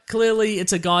lightsaber. Clearly,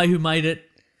 it's a guy who made it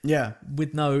Yeah.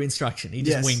 with no instruction. He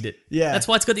just Yes. winged it. Yeah. That's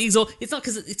why it's got the exhaust. It's not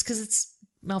because it's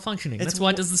malfunctioning. That's why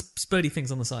it does the spurty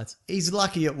things on the sides. He's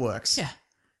lucky it works. Yeah.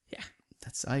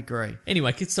 I agree.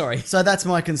 Anyway, sorry. So that's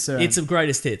my concern. It's a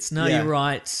greatest hits. No, Yeah. you're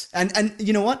right. And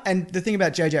you know what? And the thing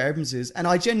about J.J. Abrams is, and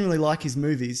I genuinely like his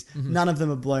movies, Mm-hmm. none of them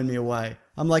have blown me away.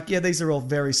 I'm like, yeah, these are all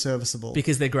very serviceable.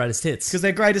 Because they're greatest hits. Because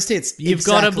they're greatest hits. You've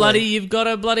got a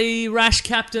bloody rash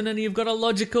captain, and you've got a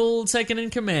logical second in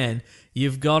command.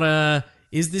 You've got a.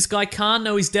 Is this guy Khan?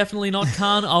 No, he's definitely not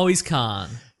Khan. Oh, he's Khan.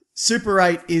 Super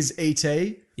 8 is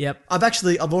E.T. Yep.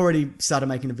 I've already started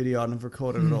making a video and I've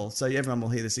recorded Mm-hmm. it all, so everyone will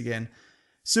hear this again.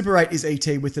 Super 8 is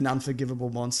E.T. with an unforgivable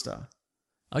monster.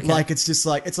 Okay. Like it's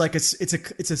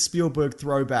a Spielberg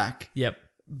throwback, Yep.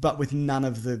 but with none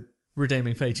of the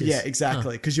Redeeming features. yeah,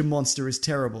 exactly, because your monster is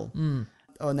terrible.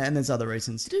 Oh, and there's other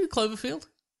reasons. Did he do Cloverfield?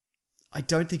 I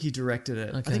don't think he directed it.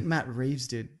 Okay. I think Matt Reeves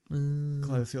did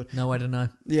Cloverfield. No, I don't know.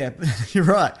 Yeah, you're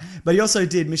right. But he also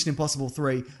did Mission Impossible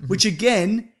 3, which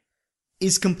again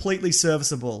is completely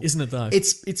serviceable. Isn't it though?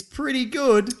 It's pretty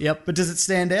good. Yep. But does it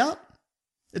stand out?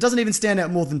 It doesn't even stand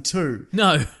out more than 2.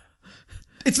 No.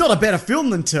 It's not a better film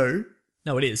than 2.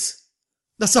 No, it is.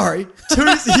 No, sorry. 2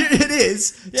 is, it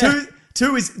is. Yeah.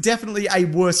 2 is definitely a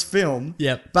worse film.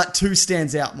 Yep. But 2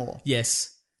 stands out more.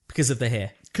 Yes. Because of the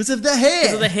hair. Because of the hair.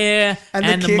 Because of the hair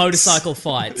and the kicks. motorcycle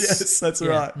fights. Yes, that's Yeah.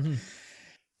 right.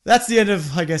 That's the end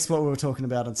of, I guess, what we were talking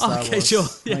about in Star Okay, Wars. sure.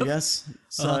 I Yep. guess.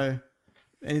 So,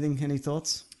 any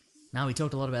thoughts? No, we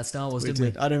talked a lot about Star Wars, We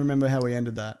didn't did. I don't remember how we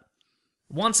ended that.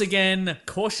 we? Once again,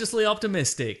 cautiously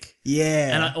optimistic.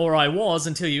 Yeah. And I was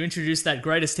until you introduced that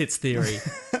greatest hits theory.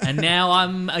 And now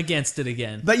I'm against it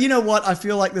again. But you know what? I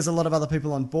feel like there's a lot of other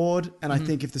people on board, and I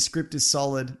think if the script is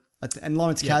solid, and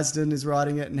Lawrence Kasdan is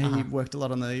writing it, and he worked a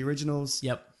lot on the originals.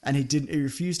 Yep. And he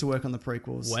refused to work on the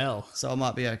prequels. Well. So it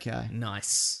might be okay.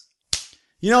 Nice.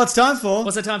 You know what it's time for?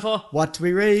 What's that time for? What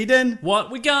we reading? What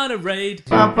we gonna read?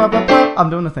 I'm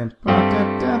doing the thing.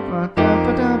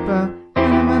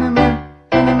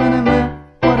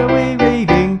 What are we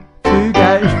reading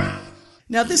today?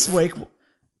 Now this week,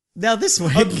 what's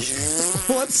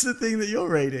the thing that you're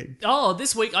reading? Oh,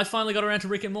 this week I finally got around to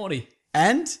Rick and Morty.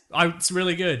 And? It's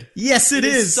really good. Yes, it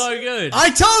is. So good. I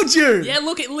told you! Yeah,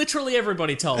 look, literally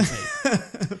everybody told me.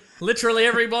 Literally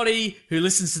everybody who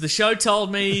listens to the show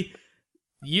told me.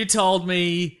 You told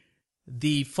me.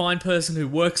 The fine person who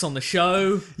works on the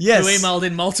show, Yes. who emailed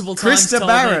in multiple times, Krista told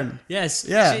Barron. me. Yes,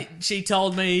 Yeah. She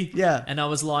told me. Yeah. And I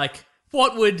was like,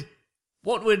 what would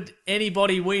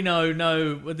anybody we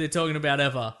know what they're talking about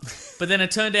ever? But then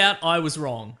it turned out I was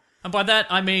wrong. And by that,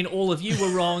 I mean all of you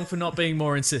were wrong for not being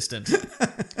more insistent.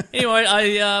 Anyway,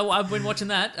 I've been watching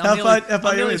that. I'm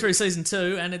nearly through season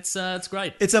 2, and it's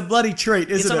great. It's a bloody treat,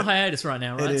 It's isn't on it? hiatus right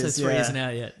now, right? It So is, 3 yeah. isn't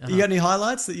out yet. You got any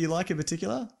highlights that you like in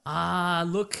particular?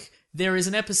 Look, there is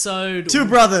an episode... Two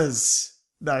Brothers.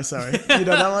 No, sorry. You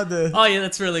know that one? Oh, yeah,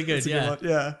 that's really good, That's a yeah. good one.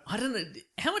 Yeah. I don't know.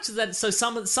 How much of that... So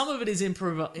some of it is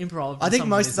improv. I think some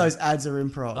most it of those ads are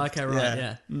improv. Okay,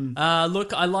 right, yeah.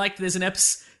 Look, I liked... There's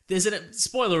a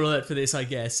spoiler alert for this, I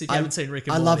guess, if you haven't seen Rick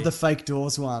and I Morty. love the fake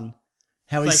doors one.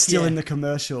 How he's still yeah. in the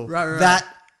commercial. Right. That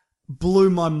blew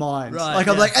my mind. Right, like,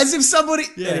 I'm yeah. like, as if somebody...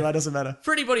 Yeah. Anyway, it doesn't matter.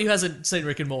 For anybody who hasn't seen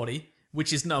Rick and Morty,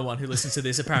 which is no one who listens to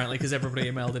this, apparently, because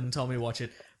everybody emailed in and told me to watch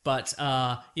it. But,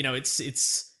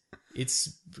 it's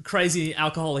It's crazy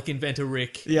alcoholic inventor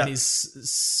Rick Yeah. and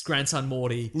his grandson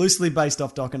Morty. Loosely based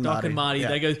off Doc and Doc Marty. and Marty, Yeah.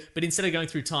 they go, but instead of going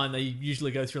through time, they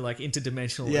usually go through like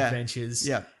interdimensional Yeah. adventures.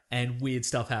 Yeah. And weird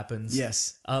stuff happens.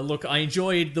 Yes. Look, I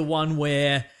enjoyed the one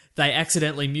where they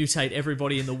accidentally mutate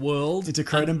everybody in the world. Into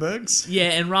Cronenberg's. Yeah,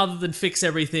 and rather than fix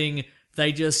everything,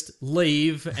 they just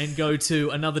leave and go to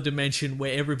another dimension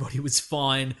where everybody was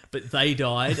fine, but they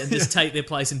died, and just take their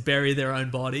place and bury their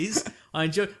own bodies. I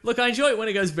enjoy it when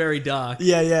it goes very dark.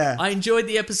 Yeah, yeah. I enjoyed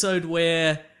the episode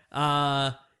where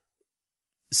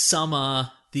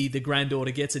Summer, the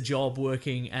granddaughter, gets a job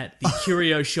working at the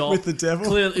curio shop With the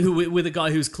devil? with a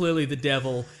guy who's clearly the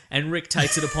devil, and Rick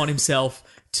takes it upon himself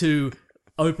to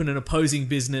open an opposing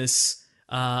business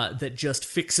that just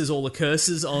fixes all the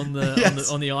curses on the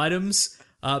Yes. on the items.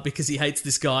 Because he hates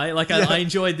this guy. Like, I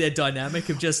enjoyed their dynamic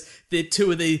of just, they're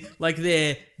two of the, like,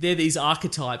 they're these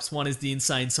archetypes. One is the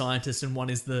insane scientist and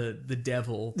one is the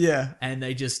devil. Yeah. And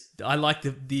they just, I like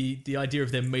the idea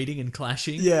of them meeting and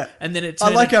clashing. Yeah. And then it I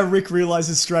turned like how Rick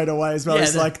realizes straight away as well. Yeah,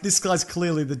 He's like, this guy's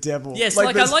clearly the devil. yes,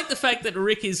 I there's like the fact that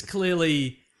Rick is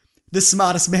clearly the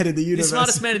smartest man in the the universe.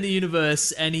 smartest man in the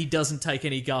universe and he doesn't take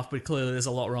any guff, but clearly there's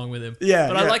a lot wrong with him. Yeah,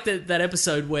 But I yeah. like that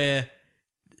episode where,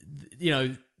 you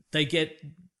know, they get,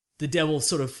 the devil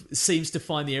sort of seems to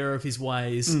find the error of his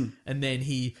ways, and then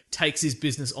he takes his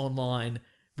business online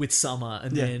with Summer,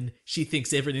 and Yeah. then she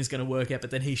thinks everything's going to work out,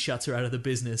 but then he shuts her out of the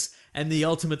business. And the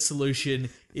ultimate solution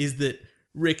is that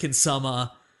Rick and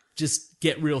Summer just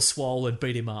get real swole and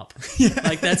beat him up.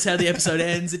 Like, that's how the episode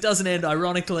ends. It doesn't end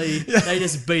ironically. They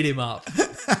just beat him up.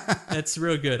 That's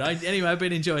real good. Anyway, I've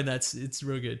been enjoying that. It's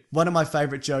real good. One of my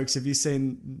favorite jokes, have you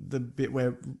seen the bit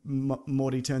where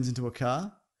Morty turns into a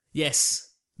car? Yes.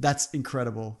 That's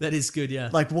incredible. That is good, yeah.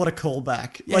 Like, what a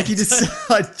callback. Yeah. Like, you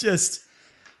just,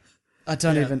 I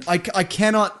don't even, I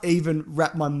cannot even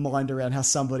wrap my mind around how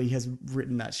somebody has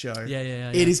written that show.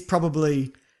 Yeah. It is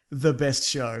probably the best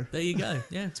show. There you go.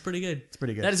 Yeah, it's pretty good. It's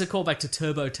pretty good. That is a callback to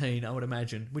Turbo Teen, I would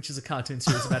imagine, which is a cartoon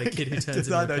series about a kid who turns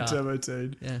into I a know car. Turbo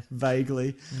Teen. Yeah.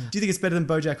 Vaguely. Do you think it's better than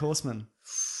BoJack Horseman?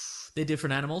 They're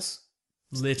different animals,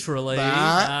 literally.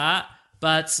 But-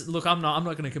 But look, I'm not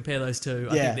going to compare those two.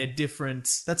 I Yeah. think they're different.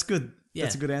 That's good. Yeah.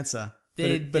 That's a good answer. But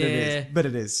They're- it is. But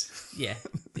it is. Yeah.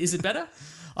 Is it better?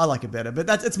 I like it better, but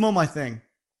it's more my thing.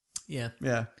 Yeah.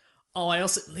 Yeah. Oh, I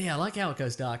like how it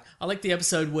goes dark. I like the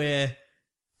episode where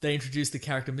they introduce the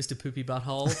character Mr. Poopy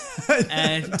Butthole,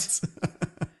 and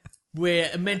we're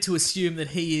meant to assume that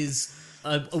he is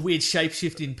a weird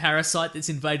shapeshifting parasite that's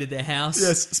invaded their house.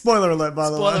 Yes. Spoiler alert, by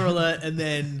the way. Spoiler alert, and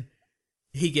then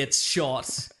he gets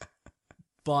shot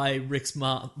by Morty's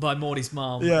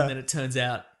mom, Yeah. and then it turns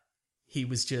out he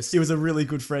was He was a really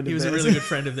good friend of he was theirs. a really good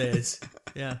friend of theirs.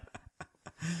 Yeah,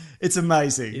 It's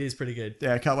amazing. it is pretty good.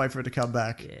 Yeah, I can't wait for it to come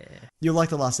back. Yeah. You'll like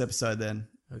the last episode then.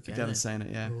 Okay. If you haven't seen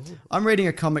it, yeah. Ooh. I'm reading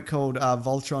a comic called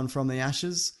Voltron from the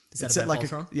Ashes. Is that It's about set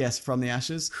Voltron? yes, from the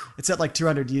Ashes. It's set like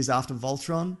 200 years after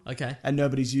Voltron. Okay. And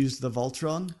nobody's used the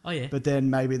Voltron. Oh, yeah. But then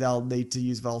maybe they'll need to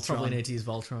use Voltron. Probably need to use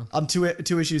Voltron. I'm two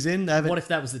issues in. They haven't. What if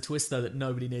that was the twist, though, that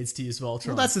nobody needs to use Voltron?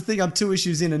 Well, that's the thing. I'm 2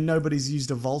 issues in and nobody's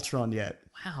used a Voltron yet.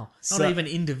 Wow. So- Not even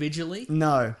individually?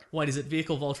 No. Wait, is it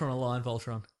Vehicle Voltron or Lion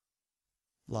Voltron?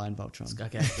 Lion Voltron.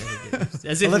 Okay.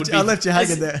 As I if left- it would I left you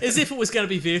hanging as, there. As if it was going to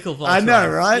be Vehicle Voltron. I know,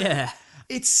 right? Yeah.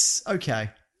 It's okay.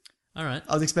 All right.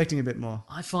 I was expecting a bit more.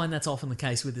 I find that's often the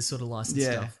case with this sort of licensed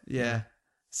Yeah, stuff. yeah.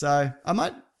 So I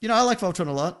might, I like Voltron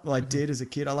a lot. Well, I did as a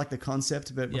kid. I like the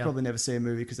concept, but we'll Yeah. probably never see a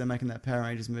movie because they're making that Power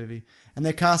Rangers movie. And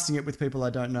they're casting it with people I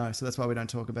don't know, so that's why we don't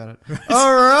talk about it.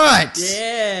 All right!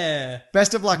 Yeah.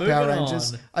 Best of luck, Moving Power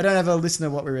Rangers. on. I don't have a listener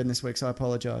what we're in this week, so I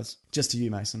apologise. Just to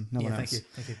you, Mason. No one Yeah, else.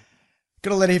 thank you.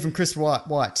 Got a letter here from Chris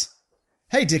White.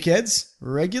 Hey, dickheads.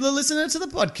 Regular listener to the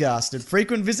podcast and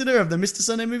frequent visitor of the Mr.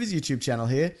 Sunday Movies YouTube channel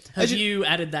here. Have you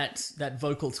added that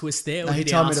vocal twist there? Or No, he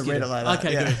did told me ask to you read it like that,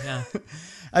 Okay, yeah. good. Yeah.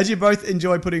 As you both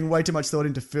enjoy putting way too much thought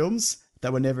into films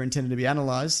that were never intended to be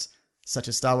analysed, such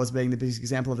as Star Wars being the biggest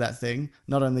example of that thing,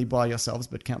 not only by yourselves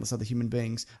but countless other human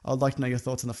beings, I would like to know your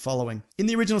thoughts on the following. In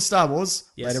the original Star Wars,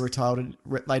 Yes. later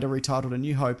retitled A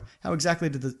New Hope, how exactly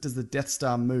does the Death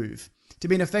Star move? To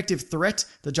be an effective threat,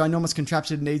 the ginormous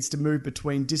contraption needs to move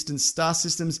between distant star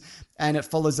systems, and it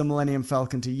follows the Millennium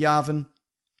Falcon to Yavin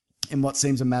in what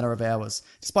seems a matter of hours.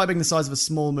 Despite being the size of a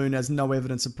small moon, it has no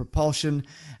evidence of propulsion,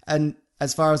 and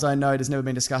as far as I know, it has never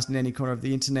been discussed in any corner of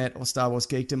the internet or Star Wars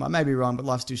geekdom. I may be wrong, but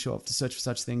life's too short to search for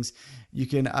such things. You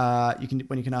can ask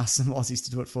some Aussies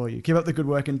to do it for you. Keep up the good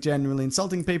work and genuinely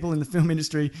insulting people in the film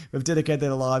industry who have dedicated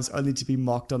their lives only to be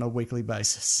mocked on a weekly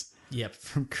basis. Yep.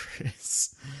 From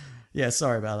Chris. Yeah,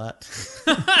 sorry about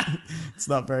that. It's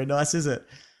not very nice, is it?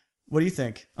 What do you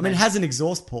think? I mean, it has an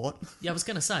exhaust port, Yeah, I was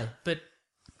going to say, but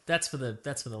that's for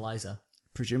the laser.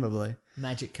 presumably.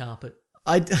 Magic carpet.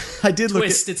 I did look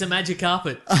Twist, it's a magic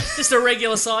carpet. Just a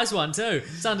regular size one too.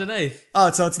 It's underneath.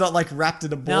 Oh, so it's not like wrapped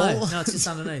in a ball? No, it's just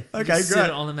underneath. You Okay, just sit great.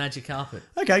 it on the magic carpet.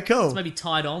 Okay, cool. It's maybe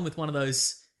tied on with one of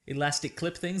those elastic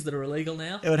clip things that are illegal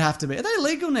now. It would have to be. Are they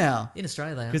illegal now? In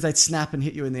Australia they are. Because they'd snap and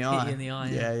hit you in the eye. you in the eye,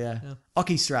 Yeah, yeah. yeah.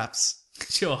 Ocky straps.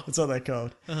 Sure. That's what they're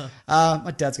called.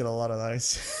 My dad's got a lot of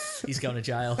those. He's going to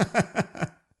jail.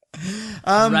 Um,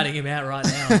 I'm ratting him out right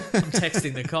now. I'm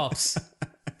texting the cops.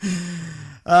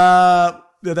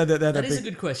 That is a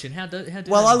good question. How do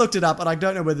Well, they- I looked it up, and I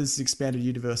don't know whether this is expanded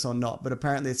universe or not, but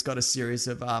apparently it's got a series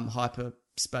of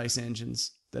hyperspace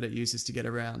engines that it uses to get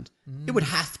around. It would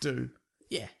have to,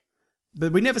 Yeah.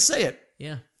 but we never see it.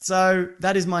 Yeah. So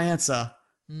that is my answer.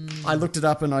 I looked it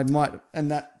up, and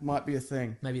that might be a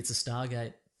thing. Maybe it's a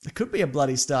Stargate. It could be a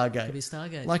bloody Stargate, Maybe a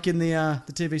Stargate. like in the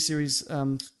TV series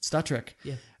Star Trek.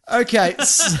 Yeah. Okay,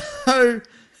 so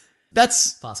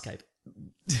that's Farscape.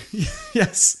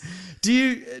 yes. Do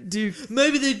you?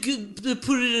 Maybe they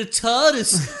put it in a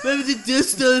TARDIS. Maybe they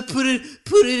just put it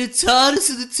in a TARDIS,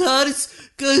 and the TARDIS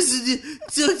goes to the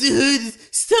Doctor Who and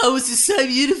Star Wars the same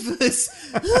universe.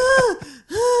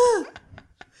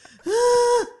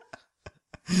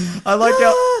 I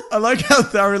like how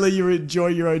thoroughly you enjoy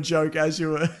your own joke as you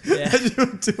were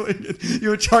doing it. You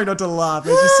were trying not to laugh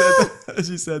as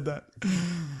you said that.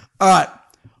 All right,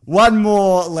 one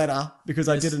more letter because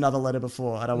I did another letter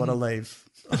before. I don't want to leave.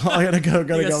 I gotta go. You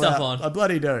got go stuff out. on. I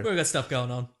bloody do. We've got stuff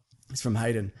going on. It's from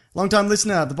Hayden, long-time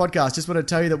listener of the podcast. Just want to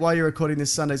tell you that while you're recording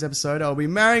this Sunday's episode, I'll be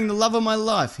marrying the love of my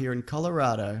life here in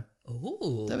Colorado.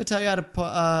 Ooh. Did I ever tell you I had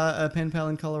a pen pal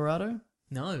in Colorado?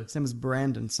 No. His name was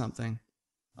Brandon something.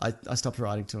 I stopped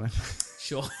writing to him.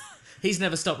 Sure. He's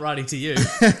never stopped writing to you.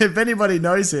 If anybody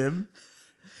knows him,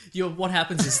 What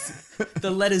happens is the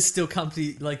letters still come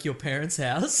to like your parents'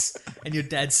 house, and your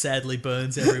dad sadly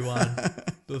burns everyone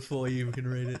before you can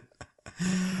read it.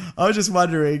 I was just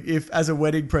wondering if, as a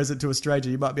wedding present to a stranger,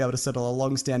 you might be able to settle a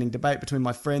long-standing debate between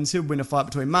my friends who would win a fight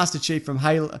between Master Chief from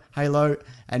Halo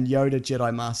and Yoda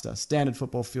Jedi Master. Standard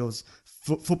football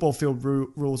field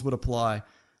rules would apply.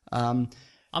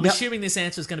 I'm assuming this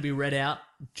answer is going to be read out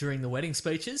during the wedding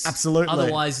speeches. Absolutely.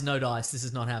 Otherwise, no dice. This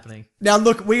is not happening. Now,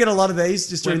 look, we get a lot of these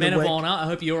just We're during men the of week. honor. I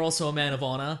hope you're also a man of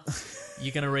honor.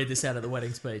 You're going to read this out at the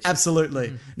wedding speech.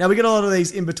 Absolutely. Now, we get a lot of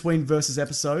these in between versus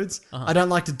episodes. I don't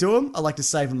like to do them. I like to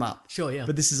save them up. Sure, yeah.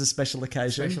 But this is a special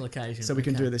occasion. Special occasion, So we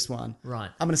can okay. do this one. Right.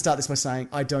 I'm going to start this by saying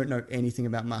I don't know anything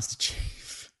about Master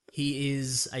Chief. He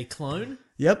is a clone.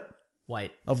 Yep.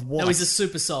 Wait. Of what? No, he's a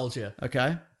super soldier.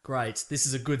 Okay. Great. This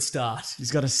is a good start. He's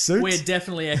got a suit. We're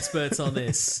definitely experts on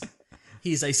this.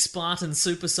 He's a Spartan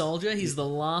super soldier. He's the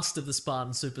last of the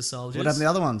Spartan super soldiers. What happened to the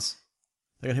other ones?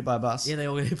 They got hit by a bus. Yeah, they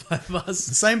all got hit by a bus.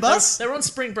 The same bus? They were on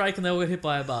spring break and they all got hit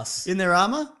by a bus. In their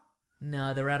armor?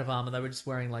 No, they're out of armor. They were just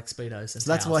wearing like Speedos. And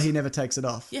So that's towels. why he never takes it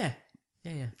off. Yeah.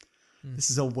 Yeah. This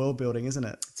is all world building, isn't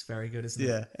it? It's very good, isn't it?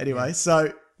 Yeah. Anyway,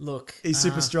 so Look. he's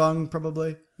super strong,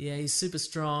 probably. Yeah, he's super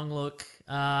strong. Look.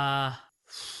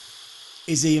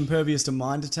 Is he impervious to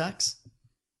mind attacks?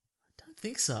 Don't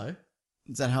think so.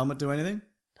 Does that helmet do anything?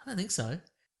 I don't think so.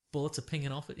 Bullets are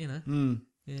pinging off it, you know.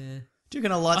 Yeah. Do you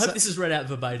reckon a I lightsaber? hope this is read out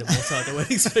verbatim also at the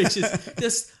wedding speeches.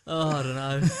 Just, I don't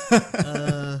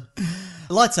know.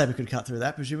 A lightsaber could cut through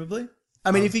that, presumably.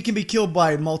 I mean, if he can be killed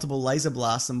by multiple laser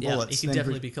blasts and Yeah, bullets, he can then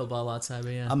definitely be killed by a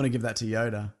lightsaber, yeah. I'm going to give that to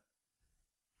Yoda.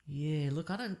 Yeah, look,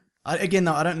 I don't... Again,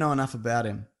 though, I don't know enough about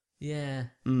him. Yeah.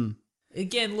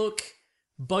 Again, look,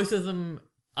 both of them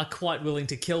are quite willing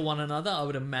to kill one another, I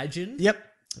would imagine. Yep.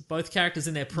 Both characters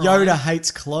in their prime. Yoda hates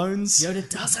clones. Yoda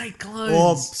does hate clones.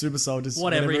 Or super soldiers.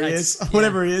 Whatever he hates. is.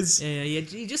 Whatever he is. Yeah,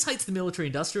 he just hates the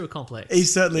military-industrial complex. He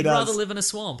certainly He'd does. rather live in a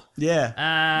swamp.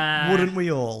 Yeah. Wouldn't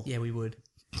we all? Yeah, we would.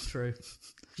 True.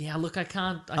 Yeah, look, I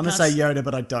can't... I'm going to say Yoda,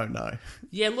 but I don't know.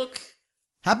 Yeah, look...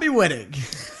 Happy wedding.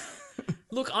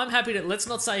 Look, I'm happy to... Let's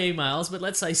not say emails, but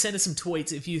let's say send us some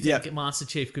tweets if you think Yep. Master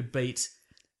Chief could beat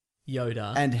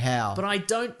Yoda. And how? But I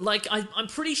don't... Like, I'm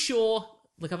pretty sure...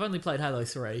 Look, I've only played Halo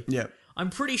 3. Yep.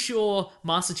 I'm pretty sure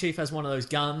Master Chief has one of those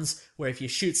guns where if you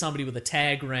shoot somebody with a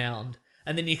tag round,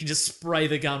 and then you can just spray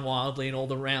the gun wildly and all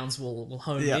the rounds will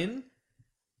hone Yep. in.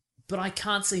 But I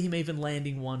can't see him even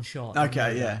landing one shot.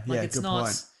 Okay, yeah, Like, yeah, it's good not...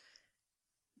 point.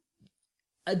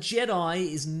 A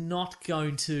Jedi is not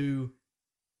going to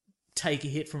take a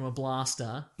hit from a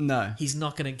blaster. No. He's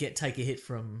not going to take a hit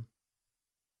from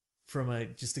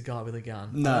just a guy with a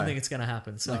gun. No. I don't think it's going to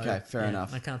happen. So, Okay, fair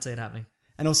enough. I can't see it happening.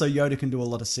 And also, Yoda can do a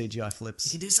lot of CGI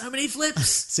flips. He can do so many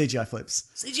flips. CGI flips.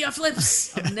 CGI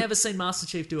flips. I've never seen Master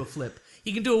Chief do a flip.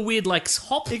 He can do a weird like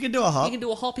hop. He can do a hop. He can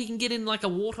do a hop. He can get in like a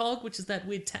warthog, which is that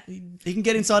weird He can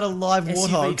get inside a live SUV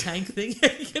warthog. tank thing.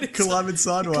 Climb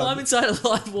inside one. Climb inside a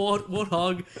live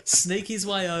warthog. Sneak his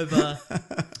way over.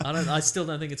 I still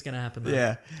don't think it's going to happen. Though.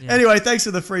 Yeah. Anyway, thanks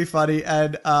for the free funny,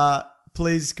 and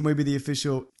please, can we be the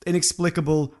official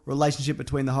inexplicable relationship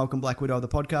between the Hulk and Black Widow of the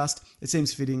podcast? It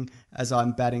seems fitting as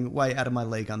I'm batting way out of my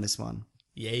league on this one.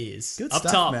 Yeah, he is. Good Up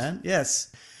stuff, top. man.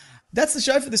 Yes. That's the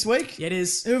show for this week. Yeah, it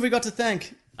is. Who have we got to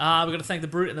thank? We've got to thank the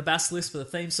Brute and the Basilisk for the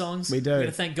theme songs. We do. We're going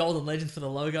to thank Golden Legend for the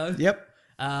logo. Yep.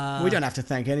 We don't have to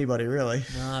thank anybody, really.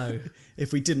 No.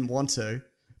 If we didn't want to.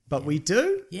 But we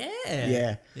do?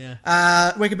 Yeah.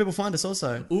 Yeah. Where can people find us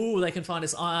also? Ooh, they can find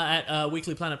us at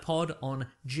Weekly Planet Pod on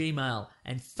Gmail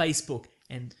and Facebook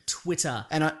and Twitter.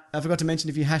 And I forgot to mention,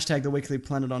 if you hashtag the Weekly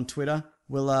Planet on Twitter,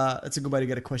 it's a good way to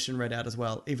get a question read out as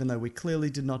well, even though we clearly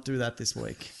did not do that this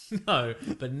week. No,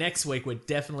 but next week we're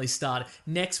definitely starting.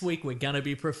 Next week we're going to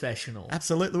be professional.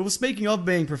 Absolutely. Well, speaking of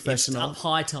being It's professional... up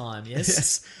high time, yes?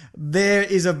 Yes. There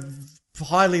is a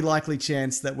highly likely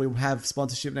chance that we'll have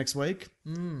sponsorship next week.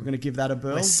 We're going to give that a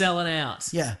burl. We're selling out.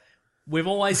 Yeah. We've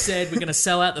always said we're going to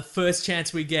sell out the first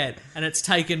chance we get, and it's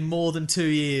taken more than 2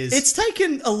 years. It's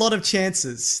taken a lot of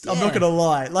chances. I'm not Yeah. going to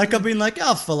lie. Like, I've been like,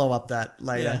 I'll follow up that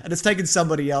later. Yeah. And it's taken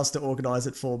somebody else to organise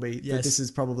it for me that Yes. this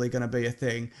is probably going to be a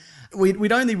thing.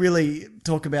 We'd only really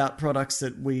talk about products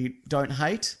that we don't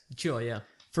hate. Sure, yeah.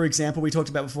 For example, we talked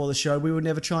about before the show, we would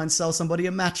never try and sell somebody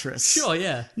a mattress. Sure,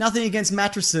 yeah. Nothing against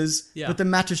mattresses, Yeah. but the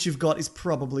mattress you've got is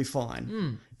probably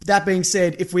fine. That being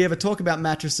said, if we ever talk about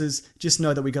mattresses, just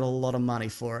know that we got a lot of money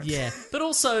for it. Yeah. But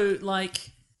also, like,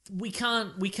 we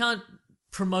can't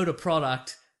promote a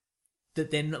product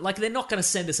that they're not going to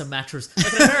send us a mattress.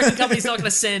 Like, an American company's not going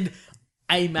to send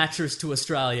a mattress to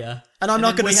Australia. And I'm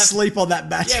not then going to we have sleep on that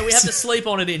mattress. Yeah, we have to sleep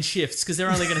on it in shifts because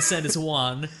they're only going to send us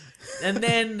one. And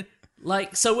then,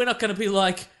 like, so we're not going to be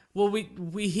like, well,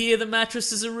 we hear the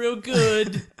mattresses are real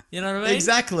good. You know what I mean?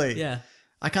 Exactly. Yeah,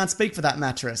 I can't speak for that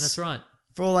mattress. that's right.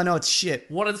 For all I know, it's shit.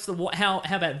 What if how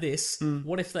about this?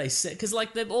 What if they said, because like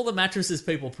all the mattresses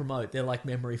people promote, they're like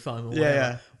memory foam or whatever.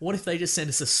 Yeah. What if they just send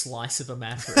us a slice of a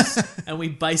mattress and we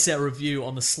base our review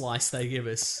on the slice they give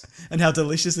us? And how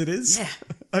delicious it is? Yeah.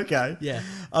 Okay. Yeah.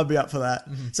 I'll be up for that.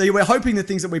 So yeah, we're hoping the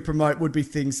things that we promote would be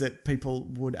things that people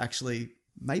would actually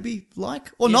maybe like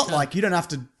or not like. You don't have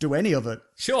to do any of it.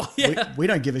 Sure, yeah. We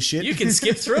don't give a shit. You can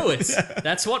skip through it.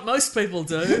 That's what most people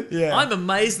do. Yeah. I'm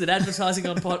amazed that advertising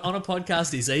on a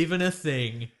podcast is even a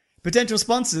thing. Potential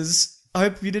sponsors, I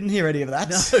hope you didn't hear any of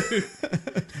that. No,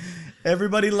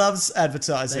 Everybody loves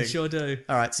advertising. they sure do.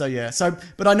 All right, so yeah.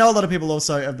 But I know a lot of people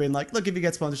also have been like, look, if you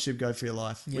get sponsorship, go for your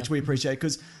life, which we appreciate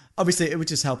because obviously it would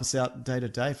just help us out day to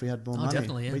day if we had more money.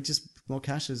 Definitely, yeah. We just, more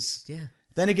cash is... Yeah.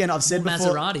 Then again, I've said More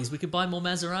before... Maseratis. We could buy more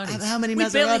Maseratis. How many We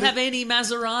Maseratis? barely have any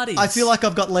Maseratis. I feel like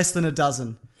I've got less than a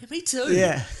dozen. Yeah, me too.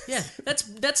 Yeah. Yeah,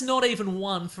 that's not even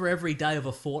one for every day of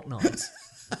a fortnight.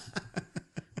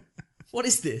 What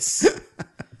is this?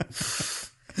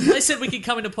 They said we could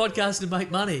come into podcast and make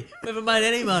money. We haven't made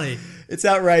any money. It's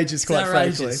outrageous, quite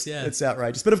outrageous, frankly. yeah. It's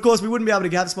outrageous. But of course, we wouldn't be able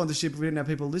to have sponsorship if we didn't have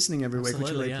people listening every week, which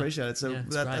Absolutely, really yeah. appreciate it. So Yeah,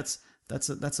 it's great.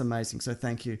 that's amazing. So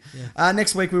thank you. Yeah.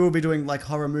 Next week, we will be doing like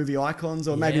horror movie icons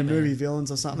or maybe man. movie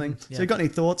villains or something. Yeah. So if you've got any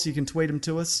thoughts, you can tweet them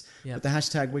to us Yeah. with the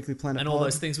hashtag Weekly Planet And all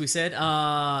those things we said.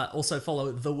 Also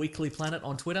follow The Weekly Planet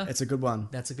on Twitter. It's a good one.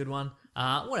 That's a good one.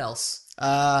 What else?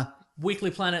 Uh,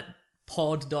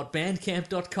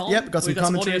 weeklyplanetpod.bandcamp.com. Yep, got some We've got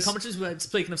commentaries. some audio commentaries.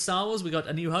 Speaking of Star Wars, we got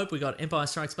A New Hope, we got Empire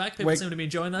Strikes Back. People seem to be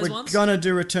enjoying those we're ones. going to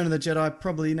do Return of the Jedi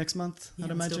probably next month, Yeah,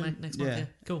 I'd let's do imagine. it next month, yeah.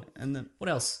 Cool. And then... What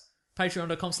else?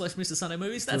 Patreon.com/Mr. Sunday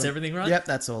Movies. That's everything, right? Yep,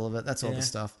 that's all of it. That's all the Yeah.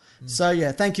 stuff. So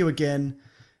yeah, thank you again.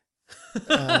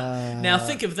 Now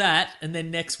think of that, and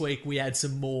then next week we add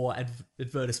some more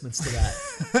advertisements to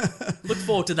that. Look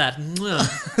forward to that.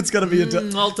 Mwah. It's going to be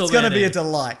molto it's going to be bene. a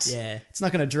delight. Yeah. It's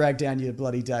not going to drag down your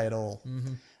bloody day at all.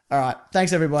 All right.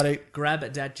 Thanks, everybody. Grab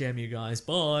at that gem, you guys.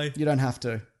 Bye. You don't have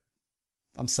to.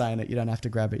 I'm saying it. You don't have to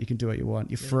grab it. You can do what you want.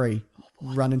 You're free.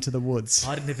 Run into the woods.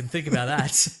 I didn't even think about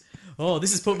that. Oh,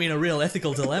 this has put me in a real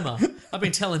ethical dilemma. I've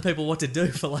been telling people what to do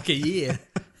for like a year.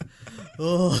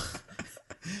 Oh,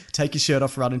 Take your shirt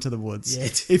off, run into the woods. Yeah.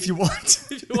 If you want.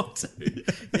 if you want to.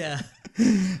 Yeah.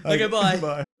 Okay, bye.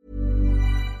 Bye.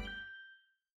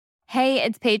 Hey,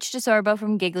 it's Paige DeSorbo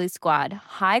from Giggly Squad.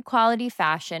 High quality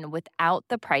fashion without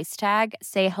the price tag.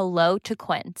 Say hello to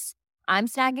Quince. I'm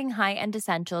snagging high-end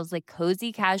essentials like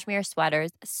cozy cashmere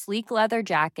sweaters, sleek leather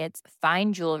jackets,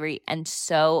 fine jewelry, and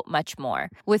so much more.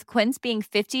 With Quince being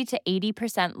 50 to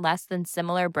 80% less than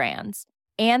similar brands.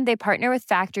 And they partner with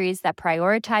factories that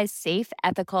prioritize safe,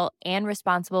 ethical, and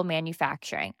responsible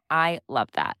manufacturing. I love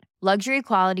that. Luxury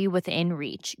quality within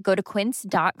reach. Go to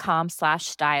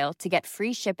quince.com/style to get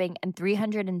free shipping and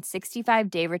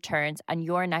 365-day returns on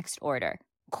your next order.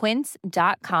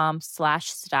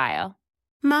 Quince.com/style.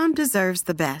 Mom deserves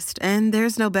the best, and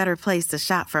there's no better place to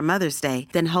shop for Mother's Day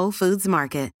than Whole Foods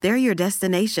Market. They're your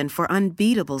destination for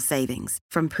unbeatable savings,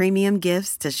 from premium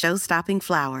gifts to show-stopping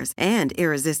flowers and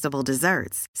irresistible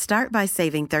desserts. Start by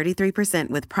saving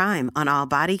 33% with Prime on all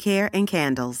body care and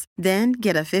candles. Then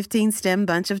get a 15-stem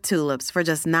bunch of tulips for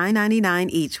just $9.99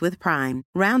 each with Prime.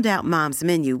 Round out Mom's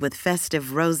menu with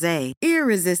festive rosé,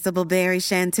 irresistible berry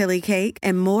chantilly cake,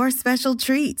 and more special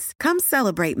treats. Come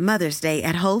celebrate Mother's Day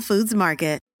at Whole Foods Market.